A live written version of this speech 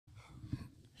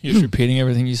He was repeating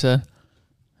everything you said.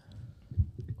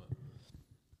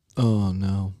 Oh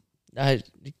no, I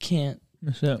can't.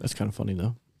 that's kind of funny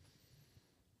though.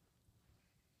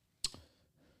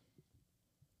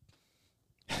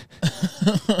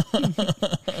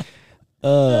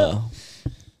 Go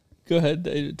ahead,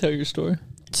 David, tell your story.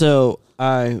 So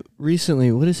I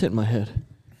recently, what is hitting my head?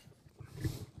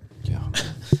 Yeah,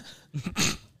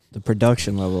 the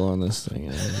production level on this thing.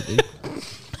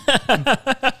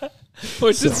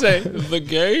 What's it say? The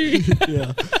gay?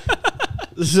 Yeah.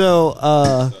 So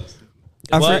I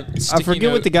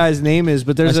forget what the guy's name is,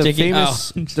 but there's a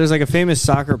famous there's like a famous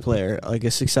soccer player, like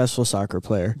a successful soccer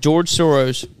player. George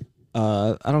Soros.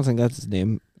 I don't think that's his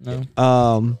name.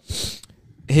 No.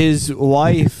 His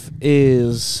wife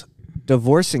is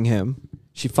divorcing him.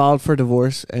 She filed for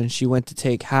divorce, and she went to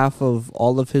take half of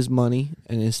all of his money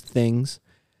and his things,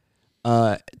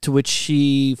 to which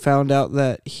she found out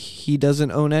that he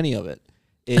doesn't own any of it.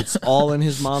 It's all in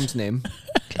his mom's name.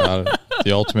 Got it.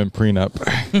 The ultimate prenup.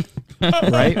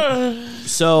 Right?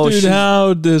 So dude,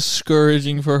 how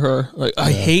discouraging for her. Like,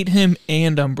 I hate him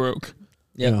and I'm broke.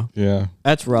 Yeah. Yeah.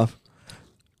 That's rough.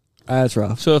 That's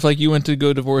rough. So if like you went to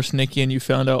go divorce Nikki and you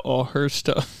found out all her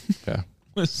stuff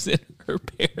was in her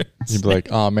parents. You'd be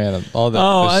like, oh man, all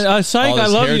that. Psych, I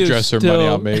love you. Hairdresser still. money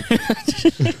I'll make.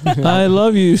 I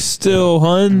love you still,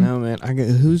 hun. No man,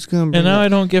 who's gonna? And now I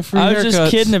don't get free haircuts. I was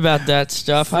just kidding about that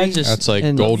stuff. That's like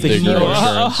and gold digger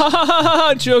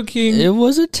insurance. Joking. It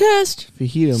was a test.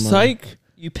 Fajita money. Psych.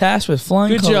 You passed with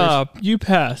flying Good colors. job. You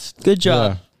passed. Good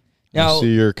job. Yeah. Now, I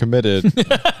see you're committed.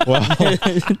 Well,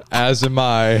 as am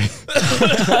I.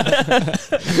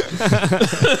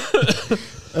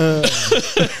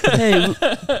 hey,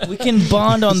 we can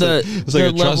bond on It's like a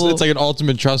trust. level. It's like an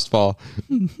ultimate trust fall.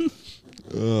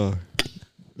 Ugh.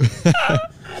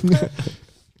 We're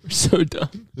so dumb.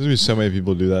 There's gonna be so many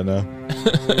people do that now.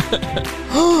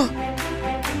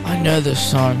 I know this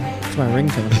song. It's my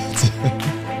ringtone.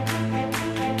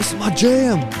 This is my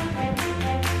jam.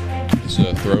 It's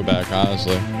a throwback,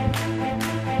 honestly.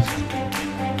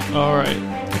 All right.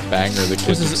 A banger, the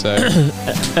kids would say.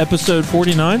 Episode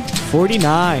 49.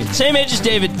 49. Same age as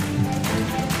David.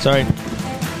 Sorry.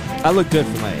 I look good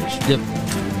for my age. Yep.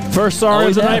 First sorry of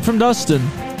Always the have. night from Dustin.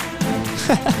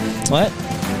 What?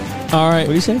 All right. What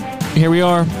do you say? Here we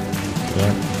are.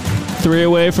 Yeah. 3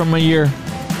 away from a year.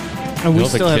 And we You'll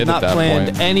have a still have kid not at that planned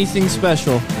point. anything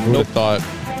special. Who would have thought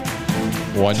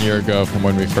 1 year ago from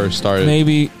when we first started?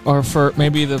 Maybe our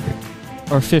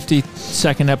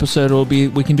 52nd episode will be,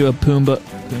 we can do a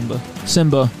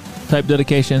Simba type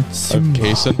dedication. Of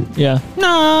Kason? Yeah.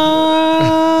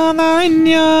 And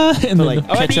then Like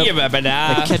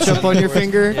ketchup on your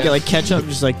finger. Get like ketchup,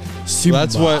 just like Simba.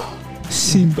 That's what.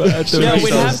 Simba at the No, Tell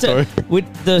we'd the have story. to.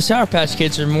 The Sour Patch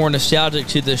Kids are more nostalgic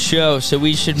to the show, so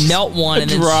we should melt one and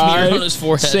then smear dry it on his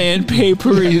forehead.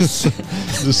 sandpaperies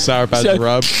The Sour Patch So-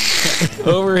 rub.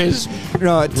 over his.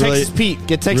 No, Texas Pete.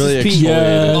 Get Texas really Pete.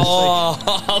 Yeah. Oh,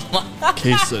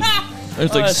 Kason.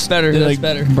 It's that's better. It That's like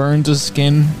better. burns his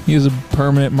skin. He has a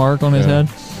permanent mark on his Yeah. head.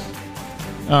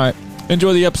 All right.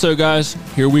 Enjoy the episode, guys.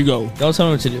 Here we go. Don't tell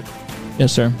me what to do.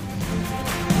 Yes, sir.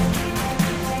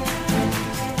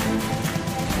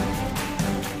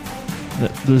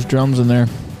 There's drums in there.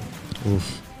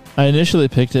 Oof. I initially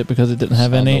picked it because it didn't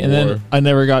have Sound any, of and then war. I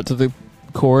never got to the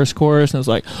chorus, and it was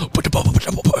like,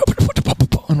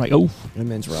 I'm like, oh, That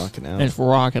man's rocking out. and it's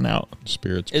rocking out.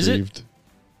 Spirits Is it? grieved.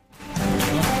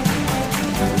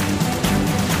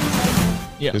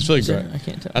 Yeah. It's really Is it? great. I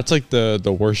can't tell. That's like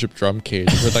the worship drum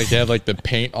cage where like they have like the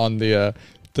paint on the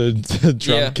drum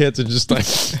Yeah. kits and just like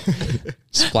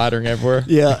splattering everywhere.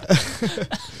 Yeah.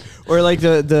 Or like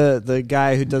the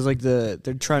guy who does like they're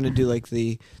trying to do like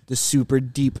the super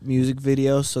deep music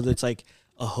video, so that's like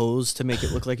a hose to make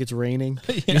it look like it's raining.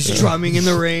 He's drumming in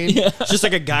the rain. It's just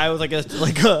like a guy with like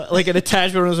an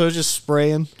attachment on his hose just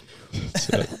spraying.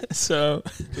 So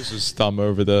Just his thumb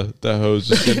over the hose,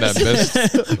 just getting that mist.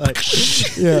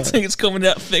 Yeah. it's like it's coming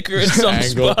out thicker in some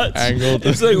Angled- spots. angled.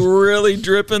 It's like really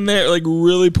dripping there, like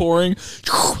really pouring.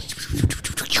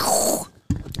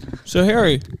 So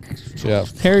Harry Yeah,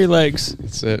 legs.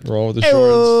 that's it. Roll with the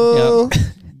shorts. Yeah.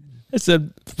 I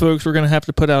said, folks, we're gonna have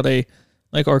to put out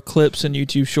our clips and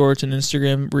YouTube Shorts and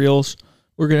Instagram Reels.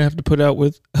 We're gonna have to put out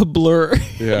with a blur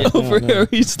Yeah. over no.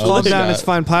 Harry's Oh, Calm legs. down, that. it's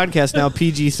fine podcast now.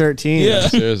 PG-13. Yeah.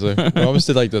 Seriously, we almost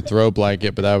did like the throw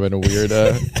blanket, but that would have been a weird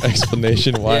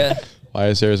explanation why Yeah.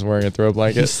 Harrison wearing a throw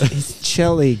blanket. He's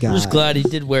chilly guy. I'm just glad he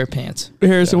did wear pants.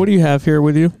 Harrison, what do you have here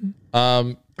with you?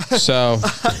 So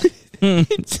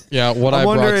yeah, what I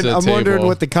brought to the I'm table. wondering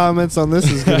what the comments on this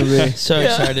is going to be. So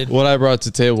excited. What I brought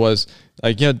to the table was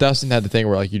Like, you know, Dustin had the thing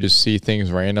where like you just see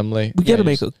things randomly. We got to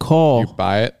make a call. You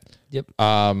buy it. Yep.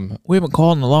 We haven't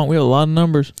called in a long. We have a lot of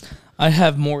numbers. I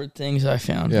have more things I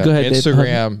found. Yeah. Go ahead, Dave.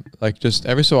 Instagram, like just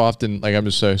every so often, like I'm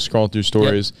just scrolling through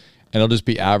stories, and it'll just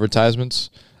be advertisements.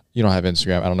 You don't have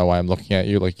Instagram. I don't know why I'm looking at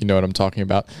you. Like, you know what I'm talking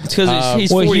about. It's because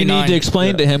he's Well, 49. you need to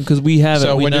explain to him because we have it.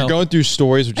 So We when know. you're going through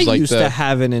stories, which is I like used to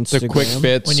have an Instagram. the quick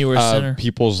bits When you were a sinner. of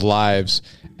people's lives,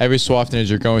 every so often as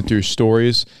you're going through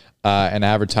stories, an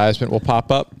advertisement will pop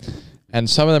up, and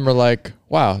some of them are like,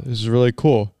 "Wow, this is really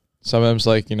cool." Some of them's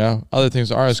like, you know, other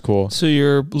things aren't as cool. So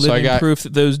you're living proof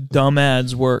that those dumb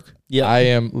ads work. Yeah. I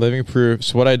am living proof.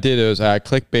 So what I did is I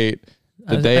clickbait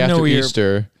the day I know after where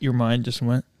Easter. Your mind just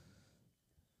went.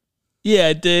 Yeah,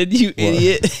 it did. You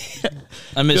idiot.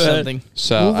 I missed Go ahead. something.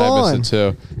 So Move I missed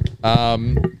it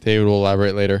too. David will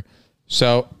elaborate later.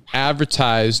 So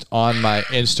advertised on my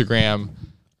Instagram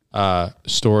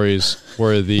stories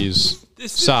were these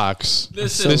socks.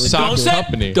 This socks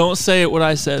company. Don't say it what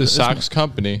I said. The socks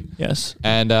company. Yes.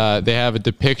 And they have a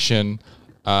depiction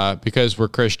because we're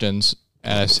Christians.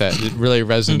 And I said it really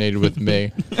resonated with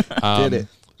me. Did it?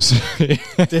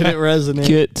 Did it resonate?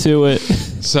 Get to it.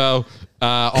 So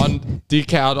on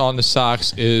decal on the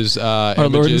socks is Our Lord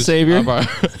and images Savior. of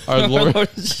our Lord,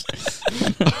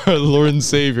 our Lord and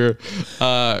Savior,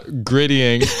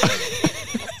 grittying.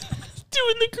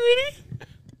 Doing the gritty.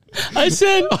 I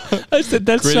said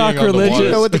that's Grittying on the I sacrilegious.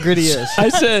 don't know what the gritty is. I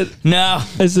said No,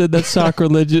 that's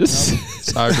sacrilegious.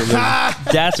 Sacrilege.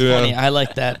 that's Yeah. funny. I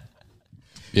like that.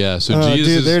 Yeah, so Oh,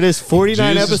 Jesus dude, there it is.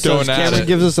 49 Jesus is episodes. going at Cameron it.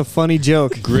 gives us a funny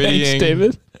joke. grittying. Thanks,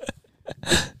 David.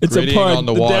 It's Grittying a pun. on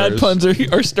the dad waters. puns are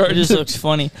It starting just to. looks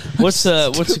funny. What's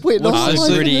Wait, no,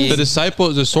 Honestly, gritty? the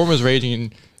disciples, the storm was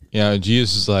raging. You know,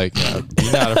 Jesus is like, you know,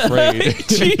 be not afraid.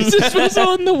 Jesus was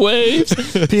on the waves.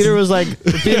 Peter was like,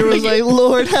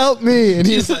 Lord, help me. And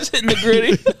he's Jesus hitting the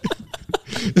gritty.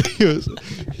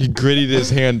 he grittied his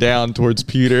hand down towards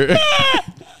Peter.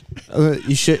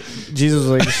 you should. Jesus was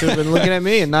like, you should have been looking at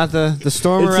me and not the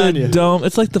storm It's around a you. dome.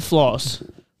 It's like the floss.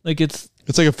 Like it's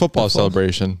It's like a football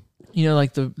celebration.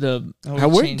 like the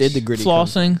Where did the gritty come?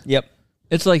 flossing. Yep.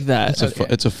 It's like that.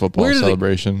 It's a football Where did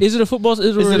celebration. Is it a football? Is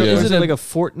Is it, it, Yeah. is is it it a like a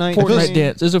Fortnite? Fortnite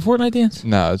dance? Is it a Fortnite dance?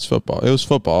 No, it's football. It was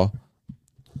football.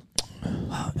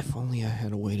 If only I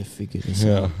had a way to figure this out.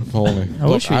 Yeah, if only. I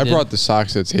wish we I did. brought the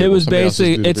socks at the table. It was Somebody else has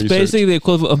to do basically. the It's research. basically the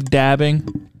equivalent of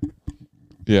dabbing.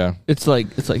 Yeah, It's like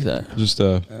that. just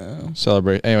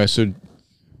celebrate. Anyway, so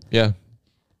yeah,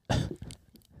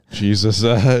 Jesus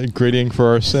grittying for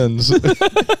our sins.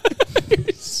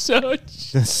 So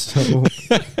That's so.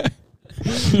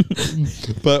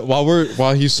 But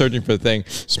while he's searching for the thing,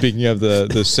 speaking of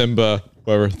the Simba,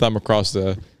 whatever, thumb across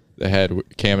the head,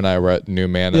 Cam and I were at New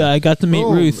Mana. yeah, I got to meet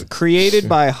Boom. Ruth. Created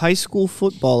by high school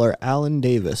footballer Alan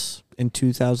Davis in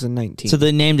 2019. So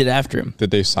they named it after him.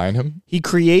 Did they sign him? He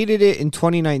created it in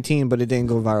 2019, but it didn't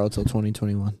go viral till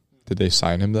 2021. Did they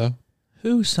sign him though?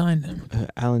 Who signed him?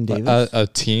 Alan Davis. A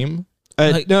team?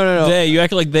 Like, no. They. You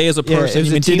act like they as a Yeah, it person. was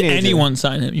You a mean, did teenager. anyone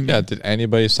sign him? You mean, Yeah. Did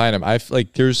anybody sign him? I feel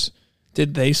like there's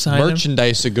did they sign him?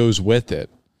 merchandise that goes with it.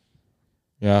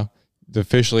 Yeah. To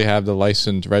officially have the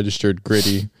license registered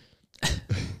gritty.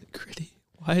 Gritty.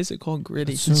 Why is it called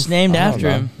gritty? It's named after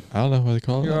him. I don't know what they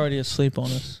call You're it. already asleep on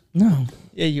us. No.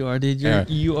 Yeah, you are, dude. Yeah.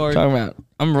 You are. Talking about.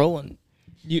 I'm rolling.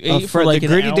 You ate for the like an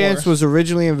gritty hour. dance was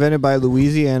originally invented by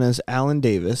Louisiana's Alan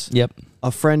Davis, Yep.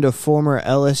 a friend of former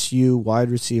LSU wide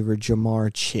receiver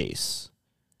Jamar Chase.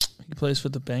 He plays for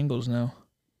the Bengals now.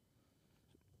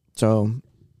 So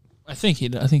I think he.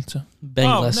 I think so.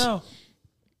 Bengals. Oh no.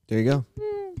 there you go.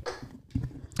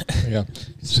 Yeah.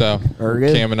 So Very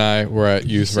good. Cam and I were at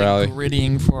youth rally,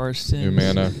 Grittying for our sins. New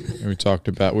Mana, and we talked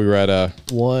about. We were at an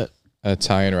What?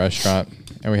 Italian restaurant,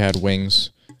 and we had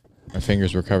wings. My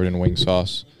fingers were covered in wing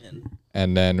sauce,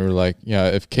 and then we were like, yeah,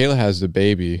 if Kayla has the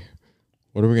baby,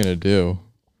 what are we gonna do?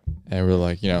 And we're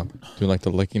like, doing like the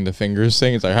licking the fingers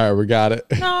thing. It's like, all right, we got it.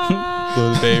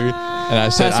 Little baby. And I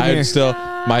said, Pass him here. I'd still,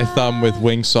 my thumb with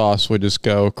wing sauce would just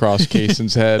go across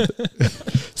Kaysen's head.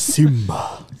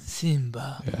 Simba.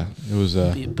 Simba. Yeah, it was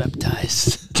Be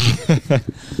baptized.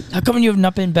 How come you have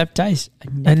not been baptized?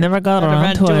 I never got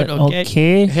around to it,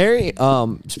 okay? Harry,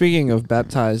 speaking of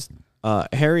baptized,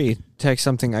 Harry texted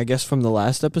something, I guess, from the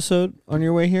last episode on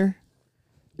your way here,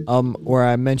 where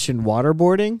I mentioned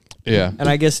waterboarding. Yeah. And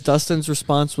I guess Dustin's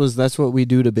response was, "That's what we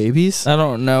do to babies." I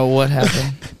don't know what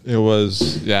happened. It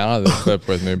was, I don't have the clip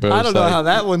with me, but I don't know how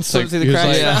that one slipped through the he was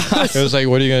cracks. like, it was like,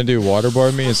 what are you going to do?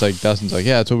 Waterboard me? It's like, Dustin's like,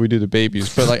 yeah, that's what we do to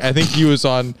babies. But like, I think he was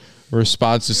on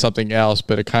response to something else,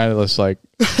 but it kind of was like,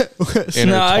 No,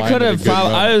 I could have.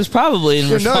 I was probably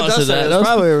in response to that. That was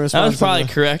probably a That response. was probably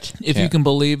correct. If Yeah. you can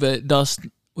believe it,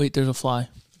 wait, there's a fly.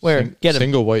 Where? Get him.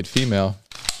 Single white female.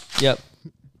 Yep.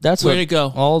 That's Way what to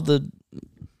go. all the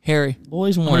Harry.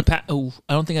 boys I'm want. gonna oh,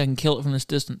 I don't think I can kill it from this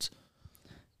distance.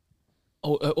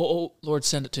 Oh, Lord,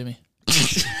 send it to me.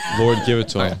 Lord, give it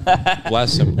to him.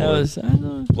 Bless him. That Lord. was. I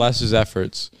don't, Bless his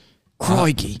efforts.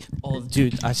 Crikey. Oh,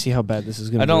 dude, I see how bad this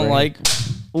is going to I be. don't like.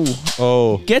 Ooh,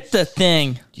 Oh, get the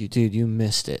thing. Dude, you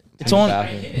missed it. It's on.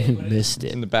 You missed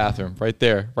it. in the bathroom, right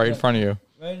there, right in front of you.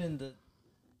 Right in the.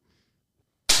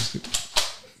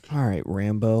 All right,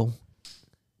 Rambo.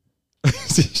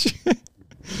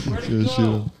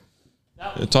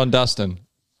 It's on Dustin.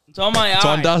 It's on my eye. It's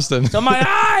on Dustin. It's on my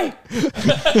eye.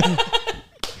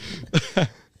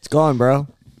 It's gone, bro.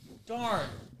 Darn.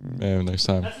 Man, next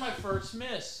time. That's my first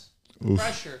miss. Oof.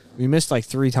 Pressure. We missed like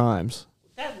 3 times.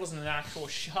 That wasn't an actual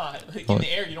shot. Like Oh. in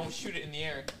the air, you don't shoot it in the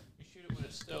air. You shoot it when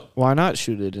it's still. Why not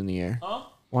shoot it in the air? Huh?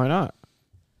 Why not?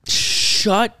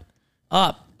 Shut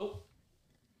up.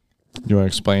 You want to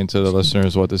explain to the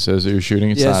listeners what this is that you're shooting?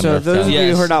 It's Yeah, not so Nerf those of gun. you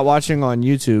Yes. who are not watching on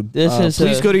YouTube, This is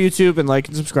please a- go to YouTube and like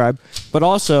and subscribe. But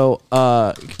also,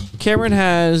 Cameron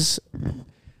has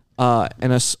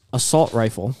an assault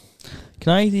rifle.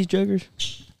 Can I eat these jokers?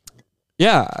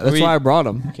 Yeah, that's why I brought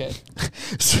him. Okay.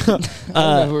 So,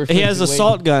 know who we're he has a waiting.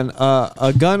 salt gun,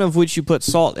 a gun of which you put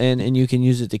salt in, and you can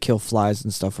use it to kill flies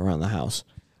and stuff around the house.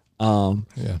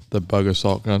 Yeah, the bug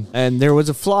assault gun. And there was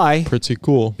a fly Pretty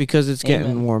cool. because it's getting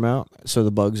Amen. warm out, so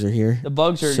the bugs are here. The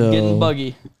bugs are So- getting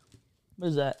buggy. What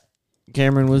is that?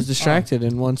 Cameron was distracted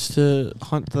and wants to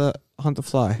hunt the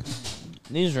fly.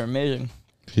 These are amazing.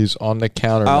 He's on the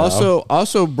counter I now.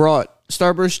 also brought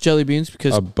Starburst jelly beans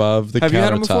because Above the Have you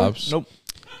had 'em before? countertops. Nope.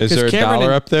 Is 'Cause there a Cameron dollar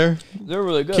and- up there? They're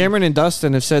really good. Cameron and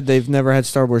Dustin have said they've never had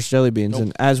Starburst jelly beans, Nope.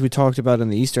 and as we talked about in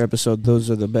the Easter episode, those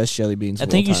are the best jelly beans. I of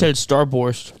think all you time. said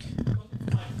Starburst.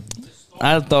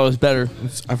 I thought it was better.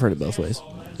 I've heard it both ways.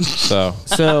 So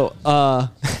So,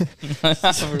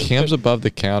 Cam's above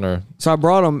the counter. so I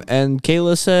brought them, and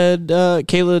Kayla said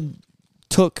Kayla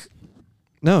took.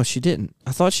 No, she didn't.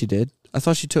 I thought she did. I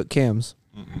thought she took Cam's,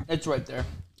 It's right there.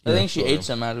 I think she ate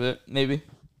some out of it, maybe.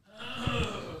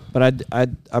 but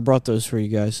I brought those for you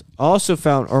guys. I also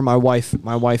found, or my wife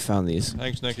found these.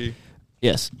 Thanks, Nikki.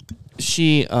 Yes,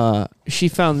 she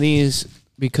found these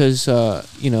because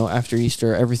after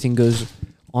Easter everything goes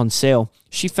on sale.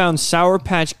 She found Sour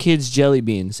Patch Kids jelly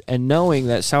beans, and knowing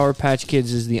that Sour Patch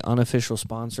Kids is the unofficial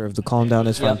sponsor of the Calm Down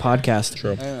It's Fun Yep. podcast,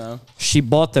 True. I don't know. she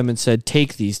bought them and said,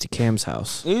 "Take these to Cam's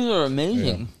house." These are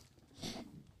amazing.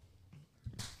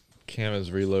 Cam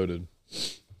is reloaded.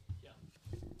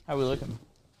 How we looking?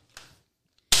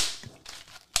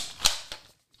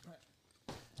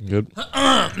 Good.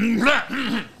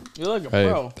 You look a Hey,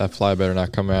 pro. that fly better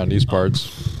not come around these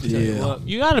parts. Yeah.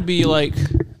 You got to be like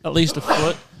at least a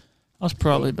foot. I was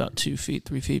probably about 2 feet,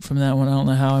 3 feet from that one. I don't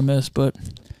know how I missed, but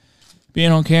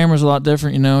being on camera is a lot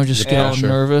different, Just get all pressure.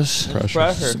 nervous. Pressure.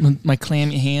 Pressure. With my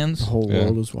clammy hands. The whole Yeah.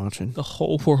 world was watching. The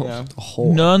whole world. Yeah. The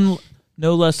whole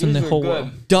No less than These the are whole good.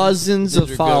 world. dozens These of are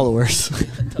good. followers,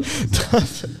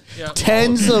 Yeah.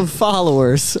 tens of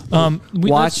followers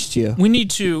watched you. We need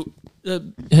to.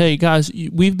 Hey guys,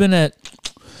 we've been at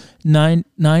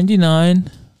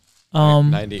 99.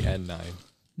 90 and 9.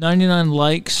 99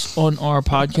 likes on our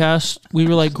podcast. We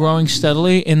were like growing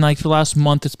steadily, and like the last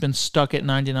month, it's been stuck at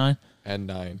 99. And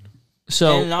 9.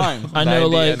 So And 9. I know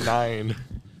 90 like and 9. the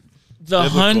Biblical.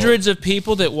 hundreds of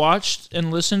people that watched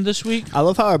and listened this week. I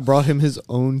love how I brought him his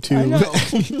own too. I know.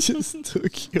 He just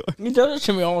took you. He does it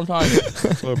to me all the time.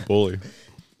 What a bully.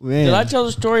 Man. Did I tell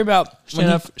the story about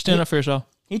when Stand up for yourself.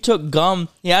 he took gum?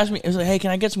 He asked me, he was like, hey,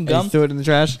 can I get some And you gum? threw it in the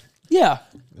trash? Yeah.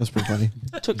 That's pretty funny.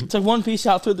 Took one piece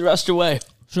out, threw the rest away.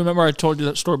 So remember I told you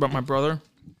that story about my brother,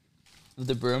 With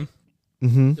the broom.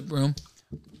 Mm-hmm. the broom.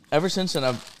 Ever since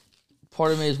then,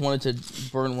 part of me has wanted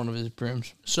to burn one of his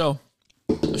brooms. So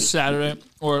Saturday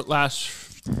or last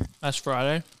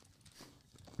Friday,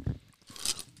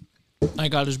 I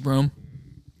got his broom.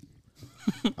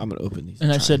 I'm going to open these.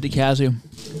 And I said to Kazu,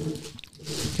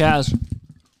 Kaz,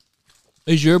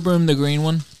 is your broom the green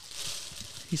one?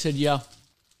 He said, yeah.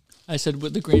 I said,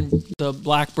 with the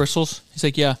black bristles? He's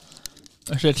like, yeah.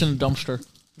 I said, it's in the dumpster.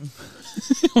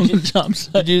 On the job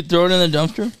site. Did you throw it in the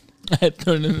dumpster? I had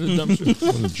thrown it in the dumpster.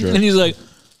 What a jerk. And he's like,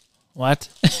 what?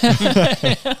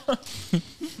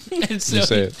 And so You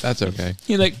say it. That's okay.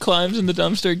 he like climbs in the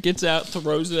dumpster, gets out,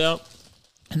 throws it out,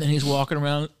 and then he's walking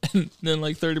around. And then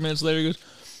like 30 minutes later, he goes,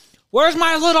 "Where's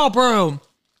my little broom?"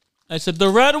 I said, "The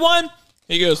red one."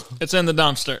 He goes, "It's in the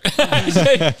dumpster." I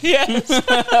said, "Yes."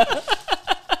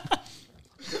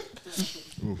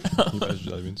 Ooh, you guys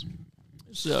jelly beans.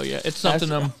 So yeah, it's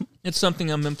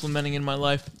something I'm implementing in my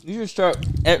life. You should start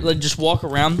like just walk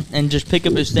around and just pick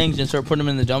up his things and start putting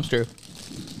them in the dumpster.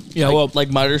 Yeah, like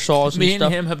miter saws and me stuff.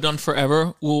 and him have done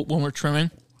forever when we're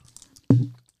trimming.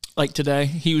 Like today,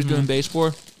 he was doing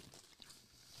baseboard,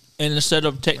 and instead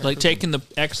of taking the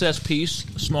excess piece,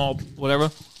 small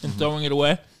whatever, and throwing it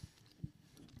away,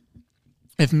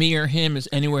 if me or him is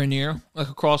anywhere near, like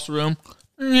across the room,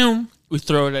 we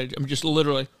throw it at him. Just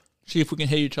literally see if we can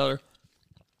hit each other,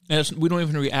 and we don't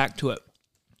even react to it.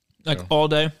 Like Yeah. all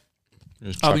day,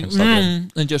 You're just I'll be chucking stuff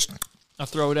in. and just I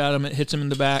throw it at him. It hits him in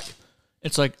the back.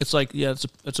 It's like yeah,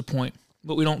 it's a point,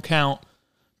 but we don't count.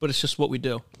 But it's just what we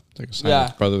do. It's like a sign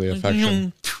of brotherly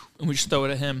affection. And we just throw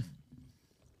it at him,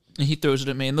 and he throws it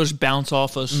at me, and they'll just bounce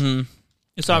off us. Mm-hmm.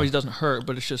 It's obviously doesn't hurt,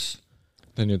 but it's just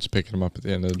Then you're just picking them up at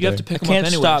the end of the you day. have to pick I them up can't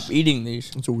anyways. stop eating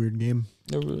these. It's a weird game.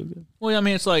 They're really good. Well, yeah, I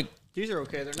mean, it's like These are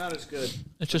okay. They're not as good.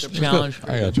 it's just a challenge.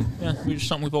 I got you. Yeah, we just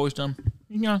something we've always done.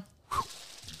 Yeah,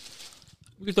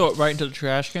 we could throw it right into the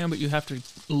trash can, but you have to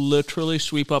literally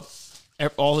sweep up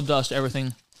all the dust,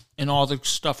 everything, and all the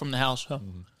stuff from the house. So.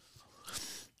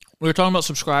 We were talking about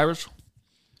subscribers.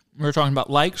 We were talking about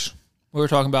likes. We were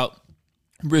talking about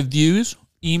reviews,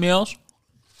 emails.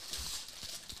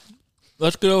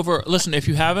 Let's get over. Listen, if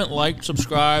you haven't liked,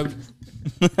 subscribed,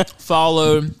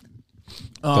 followed,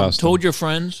 Dustin. told your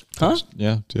friends, Huh?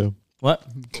 Yeah, to you. What?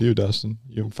 To you, Dustin.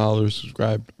 You have followers,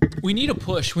 subscribed. we need a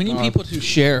push. We need people to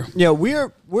share. Yeah,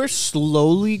 we're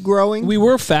slowly growing, We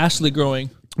were fastly growing.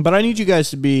 but I need you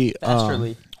guys to be.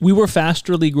 Fasterly. We were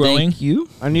fasterly growing. Thank you.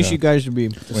 I need Yeah. you guys to be.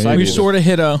 We disciples. sort of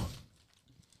hit a.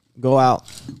 Go out.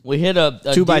 We hit a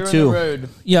 2 by deer in 2. the road.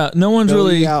 Yeah, no one's Go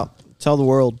really. out. Tell the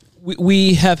world.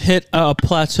 We have hit a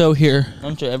plateau here.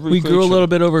 Onto every We grew a creature. little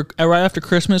bit over. Right after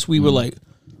Christmas, we were like,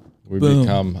 We Boom.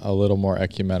 become a little more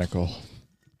ecumenical.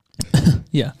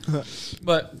 yeah.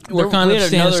 But we're kind we of had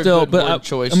standing another still. good But word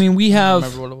choice. I mean, we I have.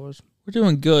 don't remember what it was. We're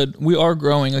doing good. We are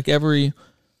growing. Like every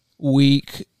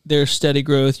week, there's steady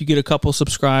growth. You get a couple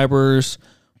subscribers,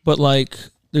 but like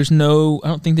I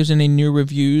don't think there's any new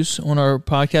reviews on our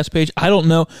podcast page. I don't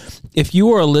know if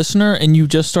you are a listener and you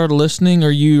just started listening, or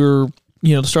you're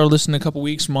started listening a couple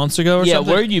weeks, months ago, or Yeah,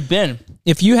 something. where you been?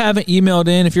 If you haven't emailed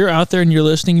in, if you're out there and you're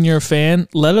listening and you're a fan,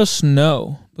 let us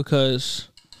know, because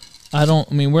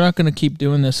we're not going to keep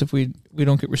doing this if we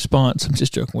don't get response. I'm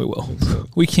just joking. We will.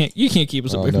 You can't keep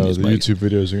us Oh away from no, these the mics. YouTube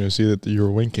videos are going to see that you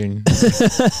were winking.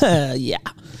 Yeah.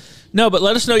 No, but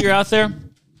let us know you're out there.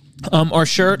 Our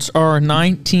shirts are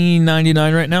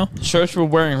 $19.99 right now, Shirts we're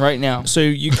wearing right now. so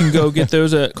you can go get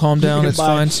those at Calm Down. It's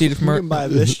fine. Seed of You merch. can buy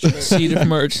this. shirt. Seed of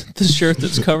merch. The shirt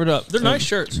that's covered up. They're nice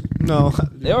shirts. No,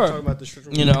 They are. talking about the shirt.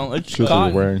 You know, it's Shit that you're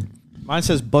cotton. wearing. Mine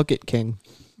says Bucket King,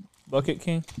 Bucket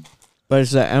King. but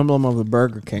it's the emblem of the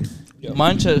Burger King.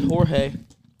 Mine says Jorge.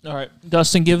 All right,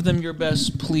 Dustin, give them your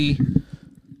best plea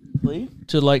Please?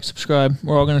 to like, subscribe.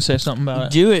 We're all gonna say something about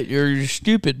it. Do it. You're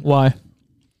stupid. Why?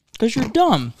 Because you're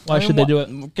dumb. Why should they do it?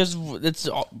 Because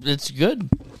it's good.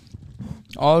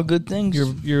 All good things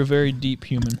You're a very deep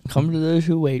human, come to those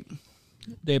who wait.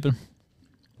 David.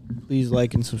 Please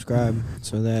like and subscribe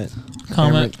so that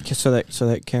Comment. Cameron, so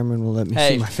that Cameron will let me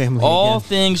Hey, see my family all again.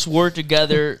 things work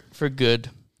together for good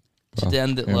to Well,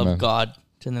 them that amen. love God,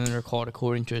 to them that are called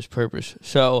according to His purpose.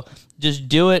 So just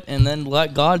do it and then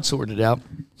let God sort it out.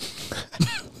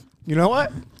 You know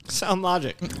what? Sound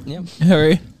logic. Yeah.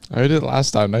 Harry. I already did it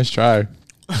last time. Nice try.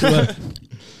 Just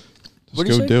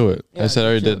What'd you go say? do it. Yeah, I said I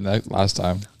already do did it last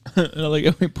time.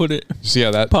 Like we put it. See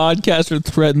how that? Podcaster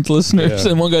threatens listeners,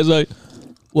 Yeah. and one guy's like,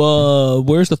 "Well,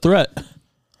 where's the threat?"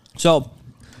 So,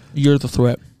 You're the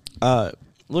threat.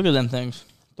 Look at them things.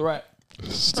 Threat.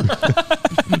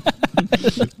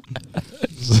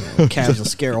 Cavs will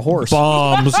scare a horse.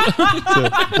 Bombs.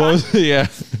 What was, yeah.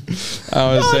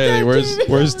 I was saying,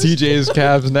 where's TJ's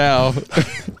Cavs now?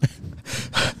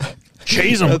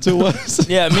 Chase them. That's who it was.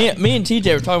 Yeah, me and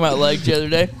TJ were talking about legs the other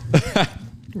day.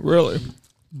 Really?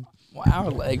 Well, our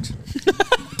legs.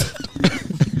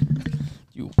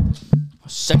 You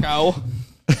sicko.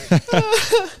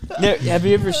 Yeah, have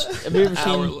you ever Our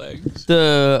seen legs.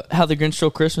 How the Grinch Stole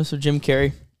Christmas with Jim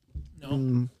Carrey?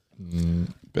 No.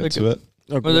 Bits of it.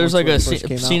 Well, there's like a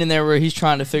scene in there where he's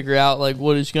trying to figure out like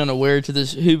what he's gonna wear to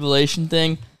this jubilation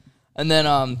thing, and then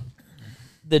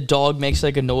the dog makes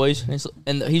like a noise,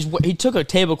 and he took a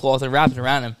tablecloth and wrapped it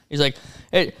around him. He's like,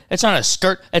 it's not a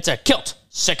skirt, it's a kilt,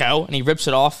 sicko, and he rips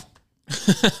it off.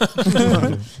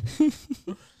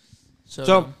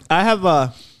 So I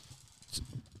have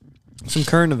some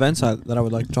current events that I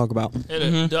would like to talk about.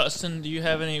 Dustin, do you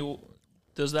have any?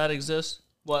 Does that exist?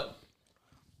 What?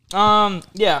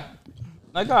 Yeah,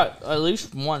 I got at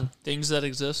least one. Things that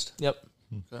exist. Yep.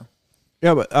 Okay.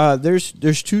 Yeah, but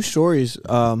there's two stories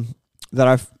that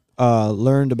I've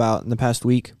learned about in the past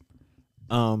week.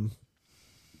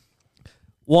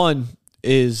 One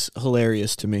is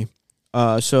hilarious to me.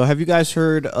 So have you guys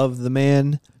heard of the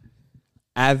man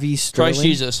Avi Sterling? Christ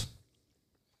Jesus.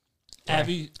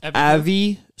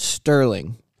 Avi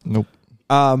Sterling. Nope.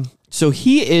 So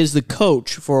he is the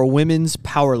coach for a women's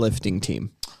powerlifting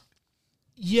team.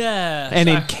 Yeah. And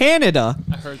in Canada,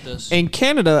 I heard this. And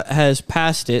Canada has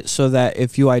passed it so that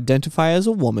if you identify as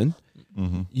a woman,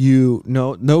 you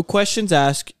no questions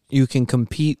asked, you can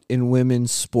compete in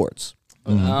women's sports.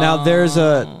 Now there's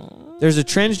a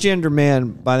transgender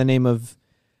man by the name of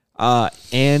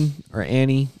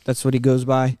Annie. That's what he goes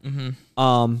by.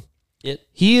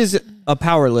 He is a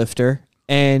power lifter,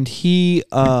 and he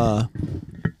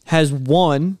has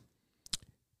won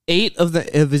 8 of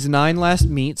his 9 last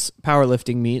meets,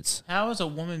 powerlifting meets. How is a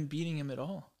woman beating him at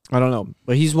all? I don't know,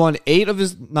 but he's won 8 of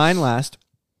his 9 last,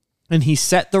 and he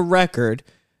set the record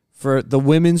for the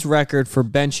women's record for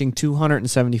benching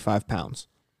 275 pounds.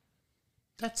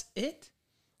 That's it?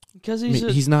 Because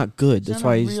he's not good. That's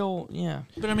why he's real. Yeah.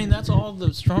 But I mean, that's all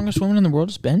the strongest woman in the world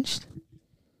is benched.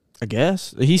 I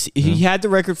guess he had the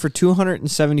record for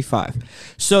 275.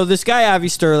 So this guy Avi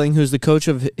Sterling, who's the coach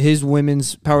of his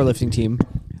women's powerlifting team,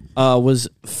 was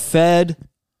fed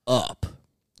up.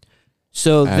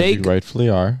 So As they you rightfully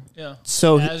are. Yeah.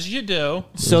 So as you do.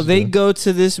 So they go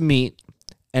to this meet,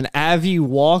 and Avi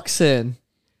walks in,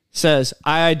 says,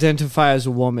 "I identify as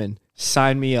a woman.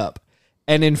 Sign me up."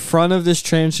 And in front of this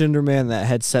transgender man that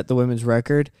had set the women's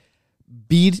record,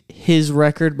 beat his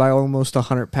record by almost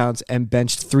 100 pounds and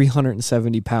benched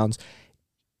 370 pounds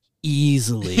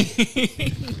easily.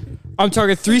 I'm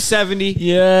talking 370.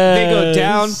 Yeah. They go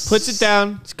down, puts it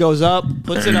down, goes up,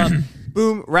 puts it up,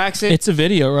 boom, racks it. It's a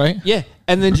video, right? Yeah.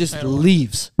 And then just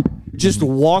leaves. Just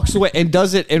walks away and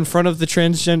does it in front of the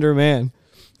transgender man.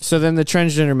 So then the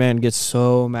transgender man gets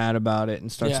so mad about it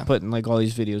and starts putting like all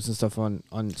these videos and stuff on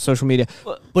social media.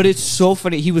 But it's so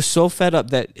funny. He was so fed up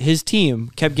that his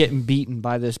team kept getting beaten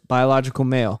by this biological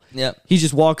male. Yep. He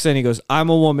just walks in. He goes, "I'm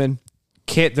a woman.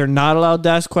 They're not allowed to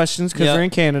ask questions because they're in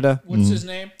Canada." What's his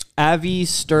name? Avi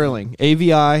Sterling.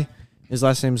 AVI. His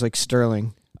last name is like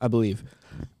Sterling, I believe.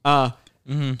 They're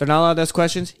not allowed to ask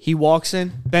questions. He walks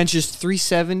in, benches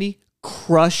 370,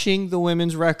 crushing the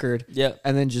women's record. Yep.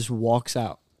 And then just walks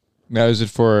out. Now, is it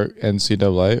for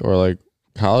NCAA or like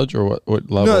college or what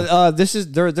level? No, this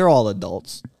is they're all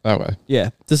adults. That way. Yeah,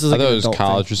 this is like I thought an it was adult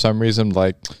college thing. for some reason.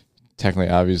 Like, technically,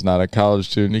 Avi's not a college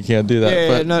student. He can't do that.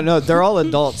 Yeah, but no, they're all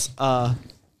adults.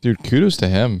 dude, kudos to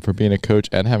him for being a coach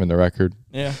and having the record.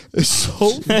 Yeah. It's so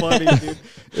funny, dude.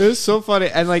 It was so funny,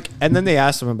 and then they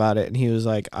asked him about it, and he was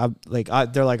like,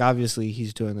 they're like, obviously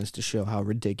he's doing this to show how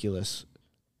ridiculous.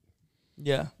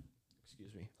 Yeah.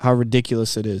 How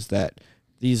ridiculous it is that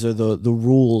these are the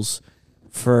rules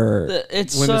for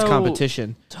It's women's so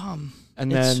competition. Dumb.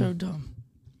 And It's then so dumb.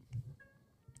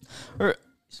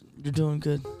 You're doing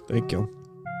good. thank you.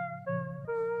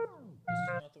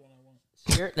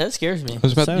 That scares me. It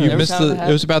was about Sorry. you Every missed time the. it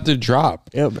It was about to drop.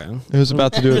 Yeah, man. It was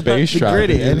about to do a bass The drop.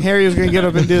 gritty, and Harry was gonna get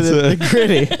up and do the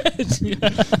gritty.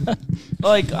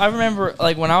 Like I remember,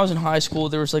 like when I was in high school,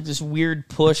 there was like this weird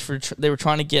push for they were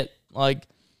trying to get like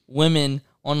women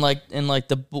on like in like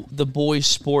the boys'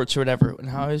 sports or whatever, and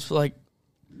how I was like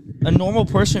a normal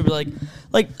person would be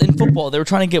like in football, they were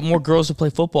trying to get more girls to play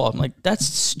football. I'm like, that's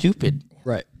stupid.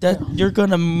 Right. That you're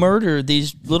gonna murder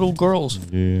these little girls.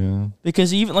 Yeah.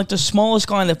 Because even like the smallest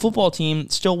guy on the football team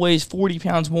still weighs 40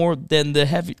 pounds more than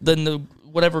the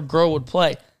whatever girl would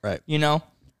play. Right. You know?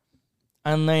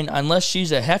 I mean, unless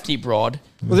she's a hefty broad.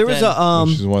 Well, there was a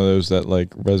She's one of those that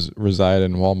like reside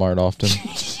in Walmart often.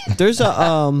 there's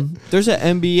a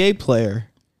NBA player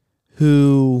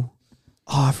who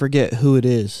I forget who it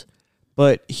is,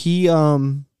 but he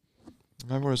Remember,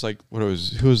 it was like who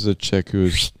was the chick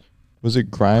who was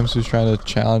it Grimes who's trying to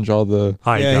challenge all the?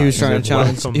 Hi Yeah, guys, he was trying to and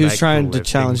challenge- welcome he was back trying to Lifting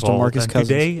challenge Vault, DeMarcus and Cousins.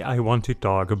 Today I want to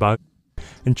talk about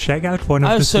and check out one I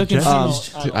of the was so suggestions.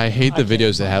 confused. Dude, I hate the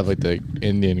videos that have like the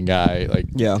Indian guy like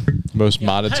most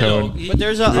monotone But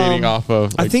there's a reading off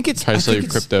of. Like, I think it's try to sell you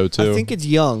crypto too. I think it's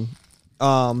Young.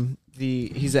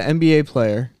 He's an NBA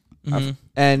player, Mhm.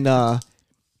 and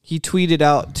He tweeted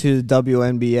out to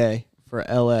WNBA for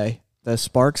LA, the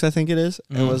Sparks, I think it is,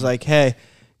 and was like, "Hey,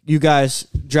 you guys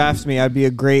draft me. I'd be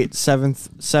a great seventh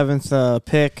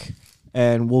pick,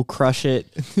 and we'll crush it."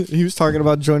 He was talking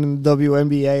about joining the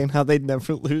WNBA and how they'd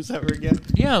never lose ever again.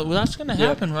 Yeah, well, that's gonna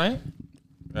happen, right?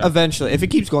 Yeah. Eventually, if it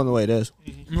keeps going the way it is.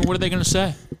 I mean, what are they gonna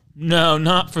say? No,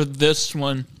 not for this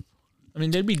one. I mean,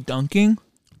 they'd be dunking.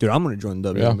 Dude, I'm going to join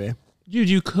the WNBA. Dude,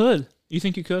 you could. You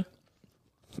think you could?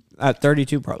 At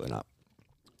 32, probably not.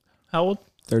 How old?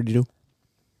 32.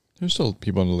 There's still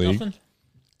people in the league.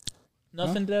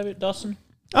 Nothing, David, Dustin.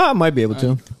 Oh, I might be able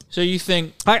to. So you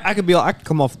think? I could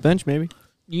come off the bench, maybe.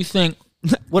 You think?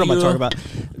 What am I talking about?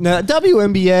 No,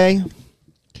 WNBA.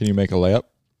 Can you make a layup?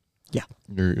 Yeah.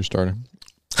 You're starting.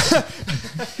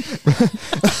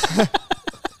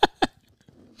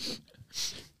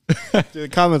 Dude, the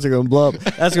comments are going to blow up.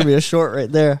 That's going to be a short right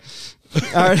there.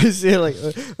 I already see it. Like,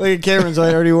 look at Cameron's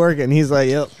already working. He's like,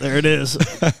 yep, there it is.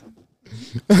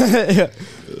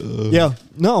 Yeah.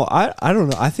 No, I don't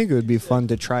know. I think it would be fun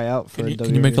to try out for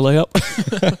Can you make a layup?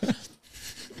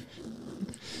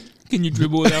 Can you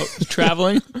dribble without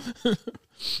traveling?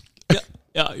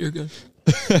 Yeah, you're good.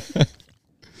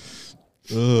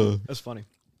 That's funny.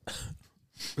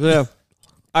 Yeah.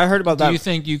 I heard about that. Do you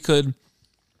think you could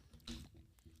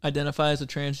identify as a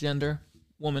transgender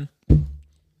woman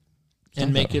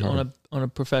and make it on a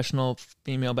professional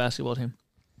female basketball team?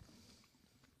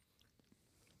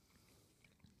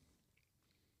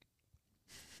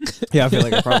 Yeah, I feel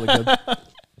like I probably could.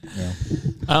 Yeah.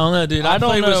 I don't know, dude. I don't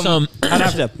played know. with some.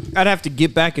 I'd have to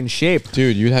get back in shape.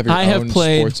 Dude, you'd have your I have own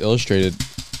played- Sports Illustrated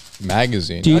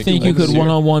magazine. Do you Like, think you like could zero.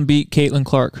 one-on-one beat Caitlin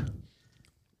Clark?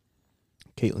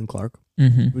 Caitlin Clark.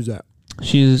 Mm-hmm. Who's that?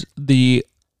 She's the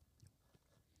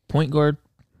point guard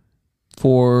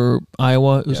for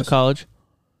Iowa. It was a Yes. college.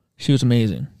 She was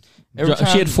amazing. Every She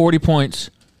had time- 40 points.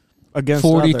 Against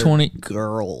 40, other 20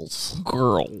 girls.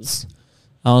 girls.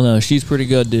 I don't know. She's pretty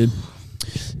good, dude.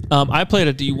 I played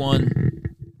a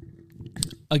D1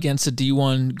 against a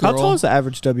D1 girl. How tall is the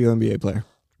average WNBA player?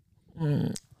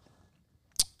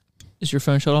 Is your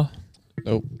phone shut off?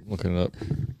 Nope, looking it up.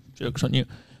 Joke's on you.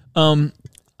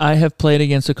 I have played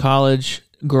against a college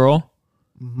girl,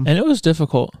 and it was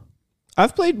difficult.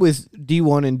 I've played with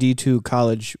D1 and D2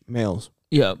 college males.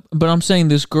 Yeah, but I'm saying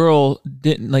this girl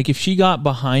didn't, like, if she got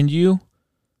behind you,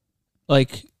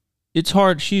 like, it's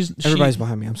hard. Everybody's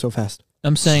behind me. I'm so fast.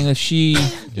 I'm saying if she Yeah,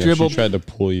 if dribbled, she tried to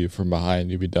pull you from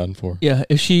behind, you'd be done for. yeah,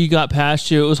 if she got past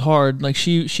you, it was hard. Like,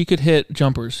 she could hit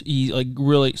jumpers, like,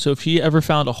 really. So if she ever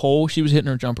found a hole, she was hitting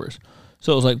her jumpers.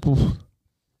 So it was like, poof.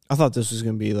 I thought this was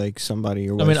going to be like somebody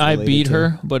you're I mean, I related beat to.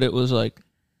 her, but it was like,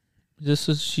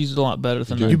 she's a lot better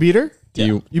than You that. You beat her?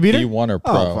 You beat her? D1 or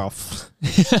pro? Oh, well.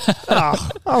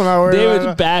 Oh, I don't know.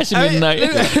 David's bashing me tonight.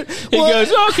 He goes,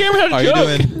 "Oh, Cameron had Are a you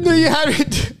joke." doing No, you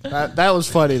haven't. That was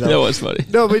funny, though. That was funny.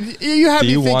 No, but you have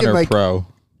me D1 thinking, or like, pro?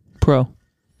 Pro All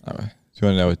right. Do you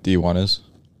want to know what D1 is?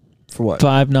 for what?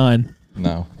 5'9".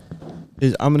 No.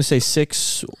 I'm going to say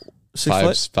 6 Five,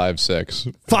 foot?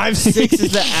 5'6". 5'6"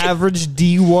 is the average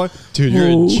D1. Dude, you're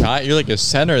Whoa. a giant. You're like a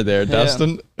center there,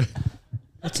 Dustin.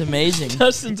 That's amazing.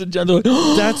 Dustin's a gentleman.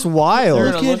 That's wild.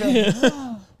 They're gonna look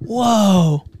up-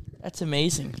 Whoa. That's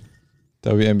amazing.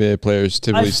 WNBA players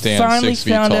typically I stand finally 6 feet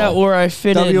found out tall. where I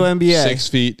fit in. WNBA 6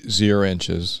 feet 0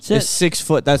 inches. That's is it. 6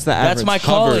 foot. That's the average. That's my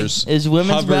calling. Hovers. Is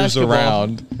women's Hovers basketball.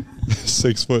 around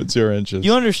 6 foot 0 inches.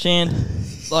 You understand?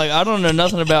 Like, I don't know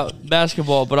nothing about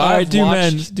basketball, but All right, I've do watched.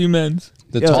 men's. Do men's.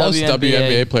 The Yeah. tallest WNBA.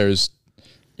 WNBA player is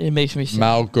It makes me sick.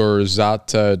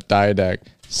 Malgorzata Didac,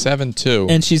 7'2".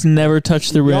 And she's never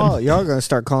touched the rim. Y'all going to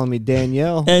start calling me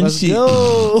Danielle. And Let's she-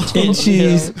 go.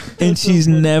 And she's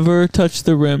never touched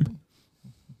the rim.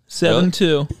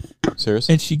 7'2",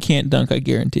 Seriously? and she can't dunk. I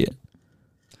guarantee it.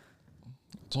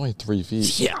 It's only 3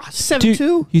 feet. Yeah, Dude,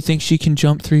 7'2". you think she can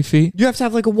jump 3 feet? You have to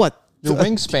have like a what? Your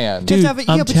wingspan. Dude, You have to have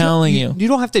I'm but telling you. you. You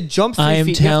don't have to jump 3 I am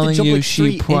feet. You have to telling jump you, like she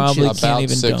 3 probably inches. can't About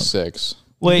even dunk. 6'6".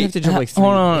 Wait, You have to jump like hold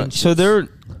 3 on. inches. So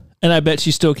And I bet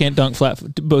she still can't dunk flat,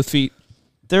 both feet.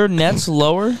 their net's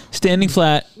lower. Standing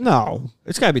flat. No,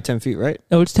 it's got to be 10 feet, right?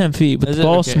 Oh, it's 10 feet, but Is the it?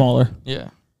 ball's Okay. smaller. Yeah.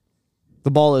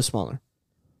 The ball is smaller.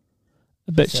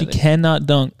 I bet she Pathetic. cannot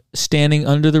dunk standing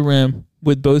under the rim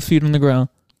with both feet on the ground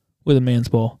with a man's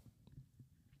ball.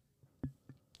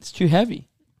 It's too heavy.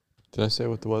 Did I say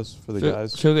what it was for the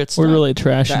guys? She'll get We're stuck. really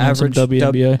trashing on some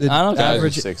WNBA. The I don't care.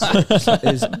 average Guys are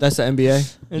 6'6". is that's the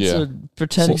NBA. It's Yeah. a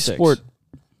pretend 6'6". sport.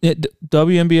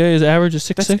 WNBA is average of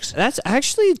 6'6". That's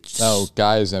actually No,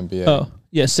 guys NBA. Oh,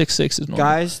 yeah, 6'6" is normal.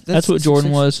 guys. That's what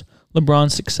Jordan 6'6". was. LeBron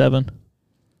 6'7".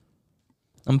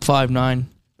 I'm 5'9".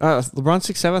 LeBron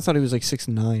 6'7". I thought he was like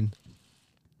 6'9".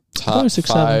 Top was 6'7".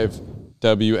 5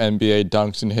 WNBA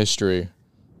dunks in history.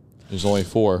 There's only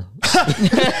 4.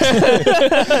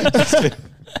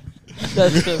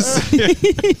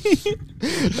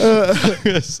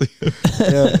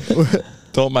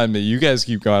 Don't mind me. You guys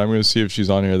keep going. I'm going to see if she's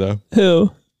on here, though.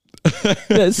 Who?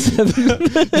 That's 7.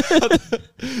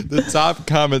 The top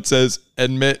comment says,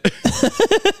 admit.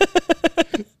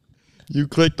 You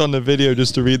clicked on the video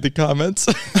just to read the comments?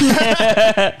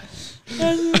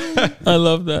 I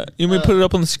love that. You want me to put it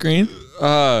up on the screen?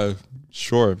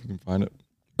 Sure, if you can find it.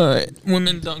 All right.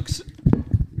 Women dunks.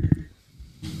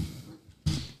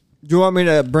 Do you want me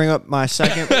to bring up my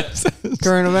second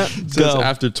current event? It says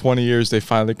after 20 years, they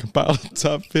finally compiled a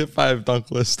top 5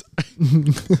 dunk list.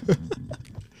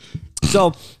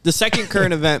 So the second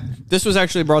current event, this was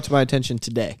actually brought to my attention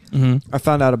today. I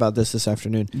found out about this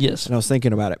afternoon. Yes. And I was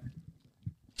thinking about it.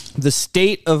 The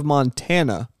state of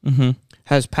Montana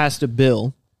has passed a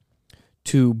bill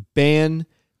to ban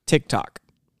TikTok.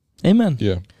 Amen.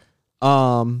 Yeah.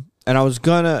 And I was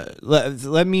gonna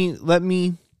let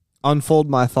me unfold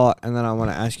my thought, and then I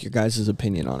want to ask your guys'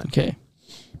 opinion on it. Okay.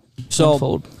 So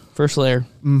Unfold. First layer.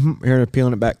 here,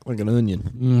 peeling it back like an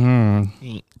onion.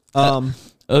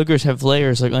 Ogres have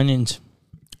layers like onions.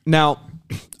 Now,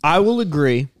 I will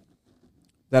agree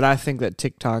that I think that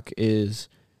TikTok is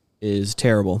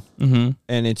terrible, and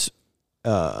it's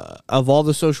of all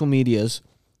the social medias,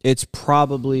 it's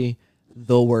probably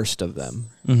the worst of them.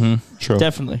 True.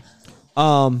 Definitely.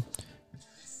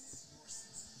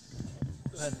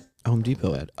 Home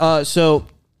Depot ad. So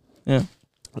Yeah.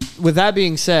 with that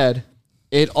being said,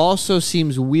 it also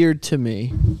seems weird to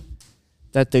me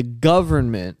that the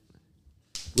government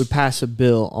would pass a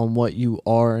bill on what you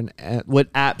are and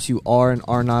what apps you are and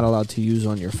are not allowed to use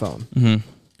on your phone.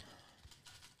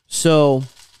 So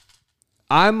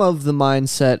I'm of the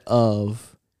mindset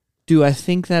of, do I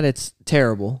think that it's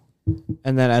terrible?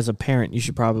 And that as a parent, you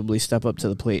should probably step up to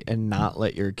the plate and not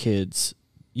let your kids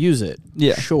use it.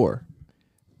 Yeah. Sure.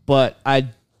 But I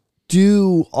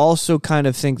do also kind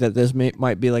of think that this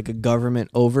might be like a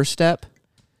government overstep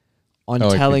on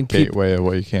Like telling a people. gateway of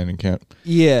what you can and can't.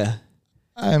 Yeah.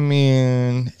 I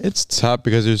mean, it's tough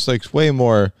because there's like way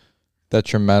more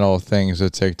detrimental things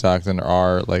with TikTok than there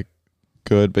are like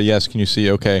good. But yes, can you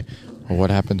see, okay, well, what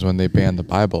happens when they ban the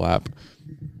Bible app?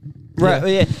 Right.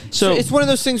 Yeah. So- So it's one of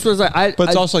those things where it's like, But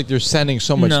it's also like they're sending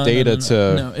so much data to...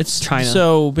 No, it's China.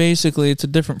 So basically, it's a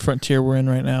different frontier we're in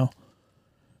right now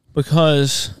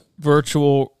because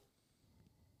virtual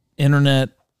internet,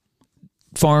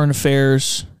 foreign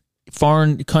affairs,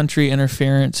 foreign country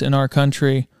interference in our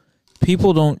country.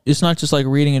 People don't. It's not just like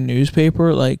reading a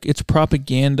newspaper. Like it's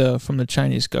propaganda from the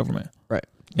Chinese government, right.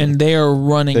 and they are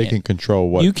running They it. can control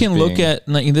what You can look at,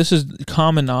 like, this is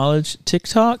common knowledge.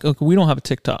 TikTok. Okay, we don't have a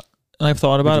TikTok, and I've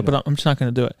thought about it, but I'm just not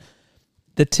going to do it.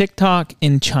 The TikTok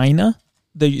in China,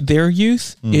 their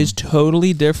youth is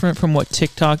totally different from what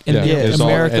TikTok in it's all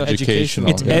America. educational.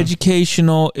 It's Yeah.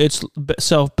 educational. It's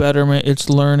self betterment. It's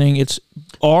learning. It's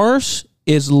ours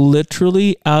is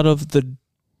literally out of the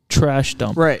trash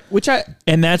dump, Right. Which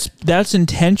and that's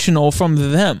intentional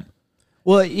from them.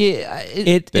 well, yeah.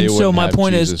 It They and so wouldn't my have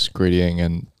point is, Jesus grittying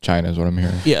in China is what I'm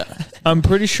hearing. yeah, I'm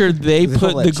pretty sure they They don't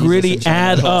put let the Jesus gritty in China.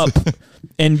 ad up,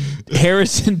 and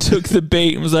Harrison took the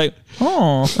bait and was like,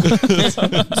 "Oh,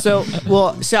 so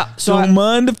don't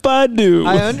mind if I do."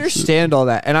 I understand all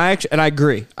that, and I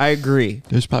agree. I agree.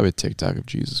 There's probably a TikTok of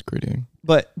Jesus grittying.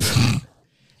 But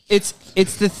it's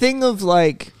the thing of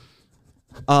like,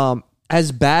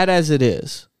 as bad as it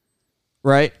is,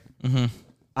 right?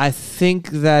 I think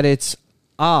that it's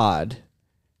odd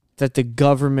that the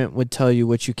government would tell you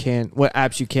what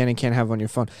apps you can and can't have on your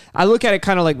phone. I look at it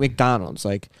kind of like McDonald's,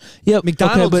 like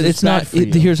McDonald's, but is it's bad not. for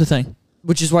you, Here's the thing: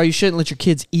 which is why you shouldn't let your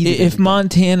kids eat it. if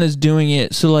Montana's doing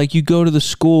it, so like you go to the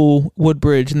school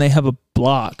Woodbridge and they have a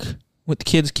block with the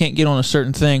kids can't get on a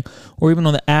certain thing, or even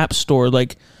on the app store,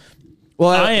 like. well,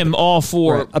 I am all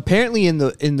for right. it. Apparently, in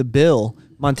the bill,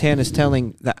 Montana's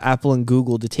telling the Apple and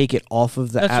Google to take it off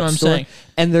of the That's app what I'm store, saying.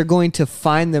 and they're going to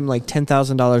fine them like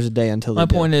 $10,000 a day until they My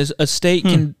do. point is, a state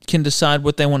can decide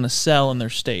what they want to sell in their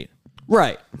state.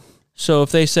 Right. So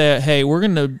if they say, "Hey, we're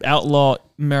going to outlaw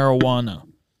marijuana,"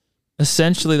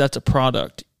 essentially that's a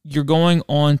product. You're going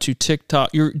on to TikTok.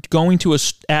 You're going to a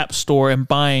app store and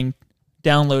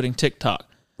downloading TikTok.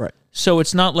 Right. So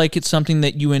it's not like it's something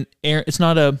that you it's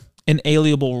not an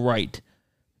inalienable right.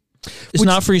 It's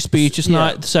not free speech. It's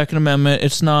not the Second Amendment.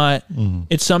 It's not.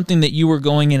 It's something that you were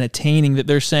going and attaining. That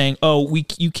they're saying, "Oh,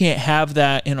 you can't have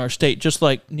that in our state." Just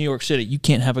like New York City, you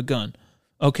can't have a gun.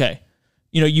 Okay,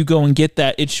 you go and get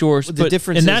that. It's yours. The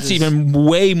difference and is- that's even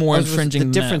way more infringing. The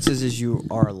than difference that. is you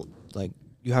are like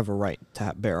you have a right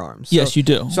to bear arms. Yes, you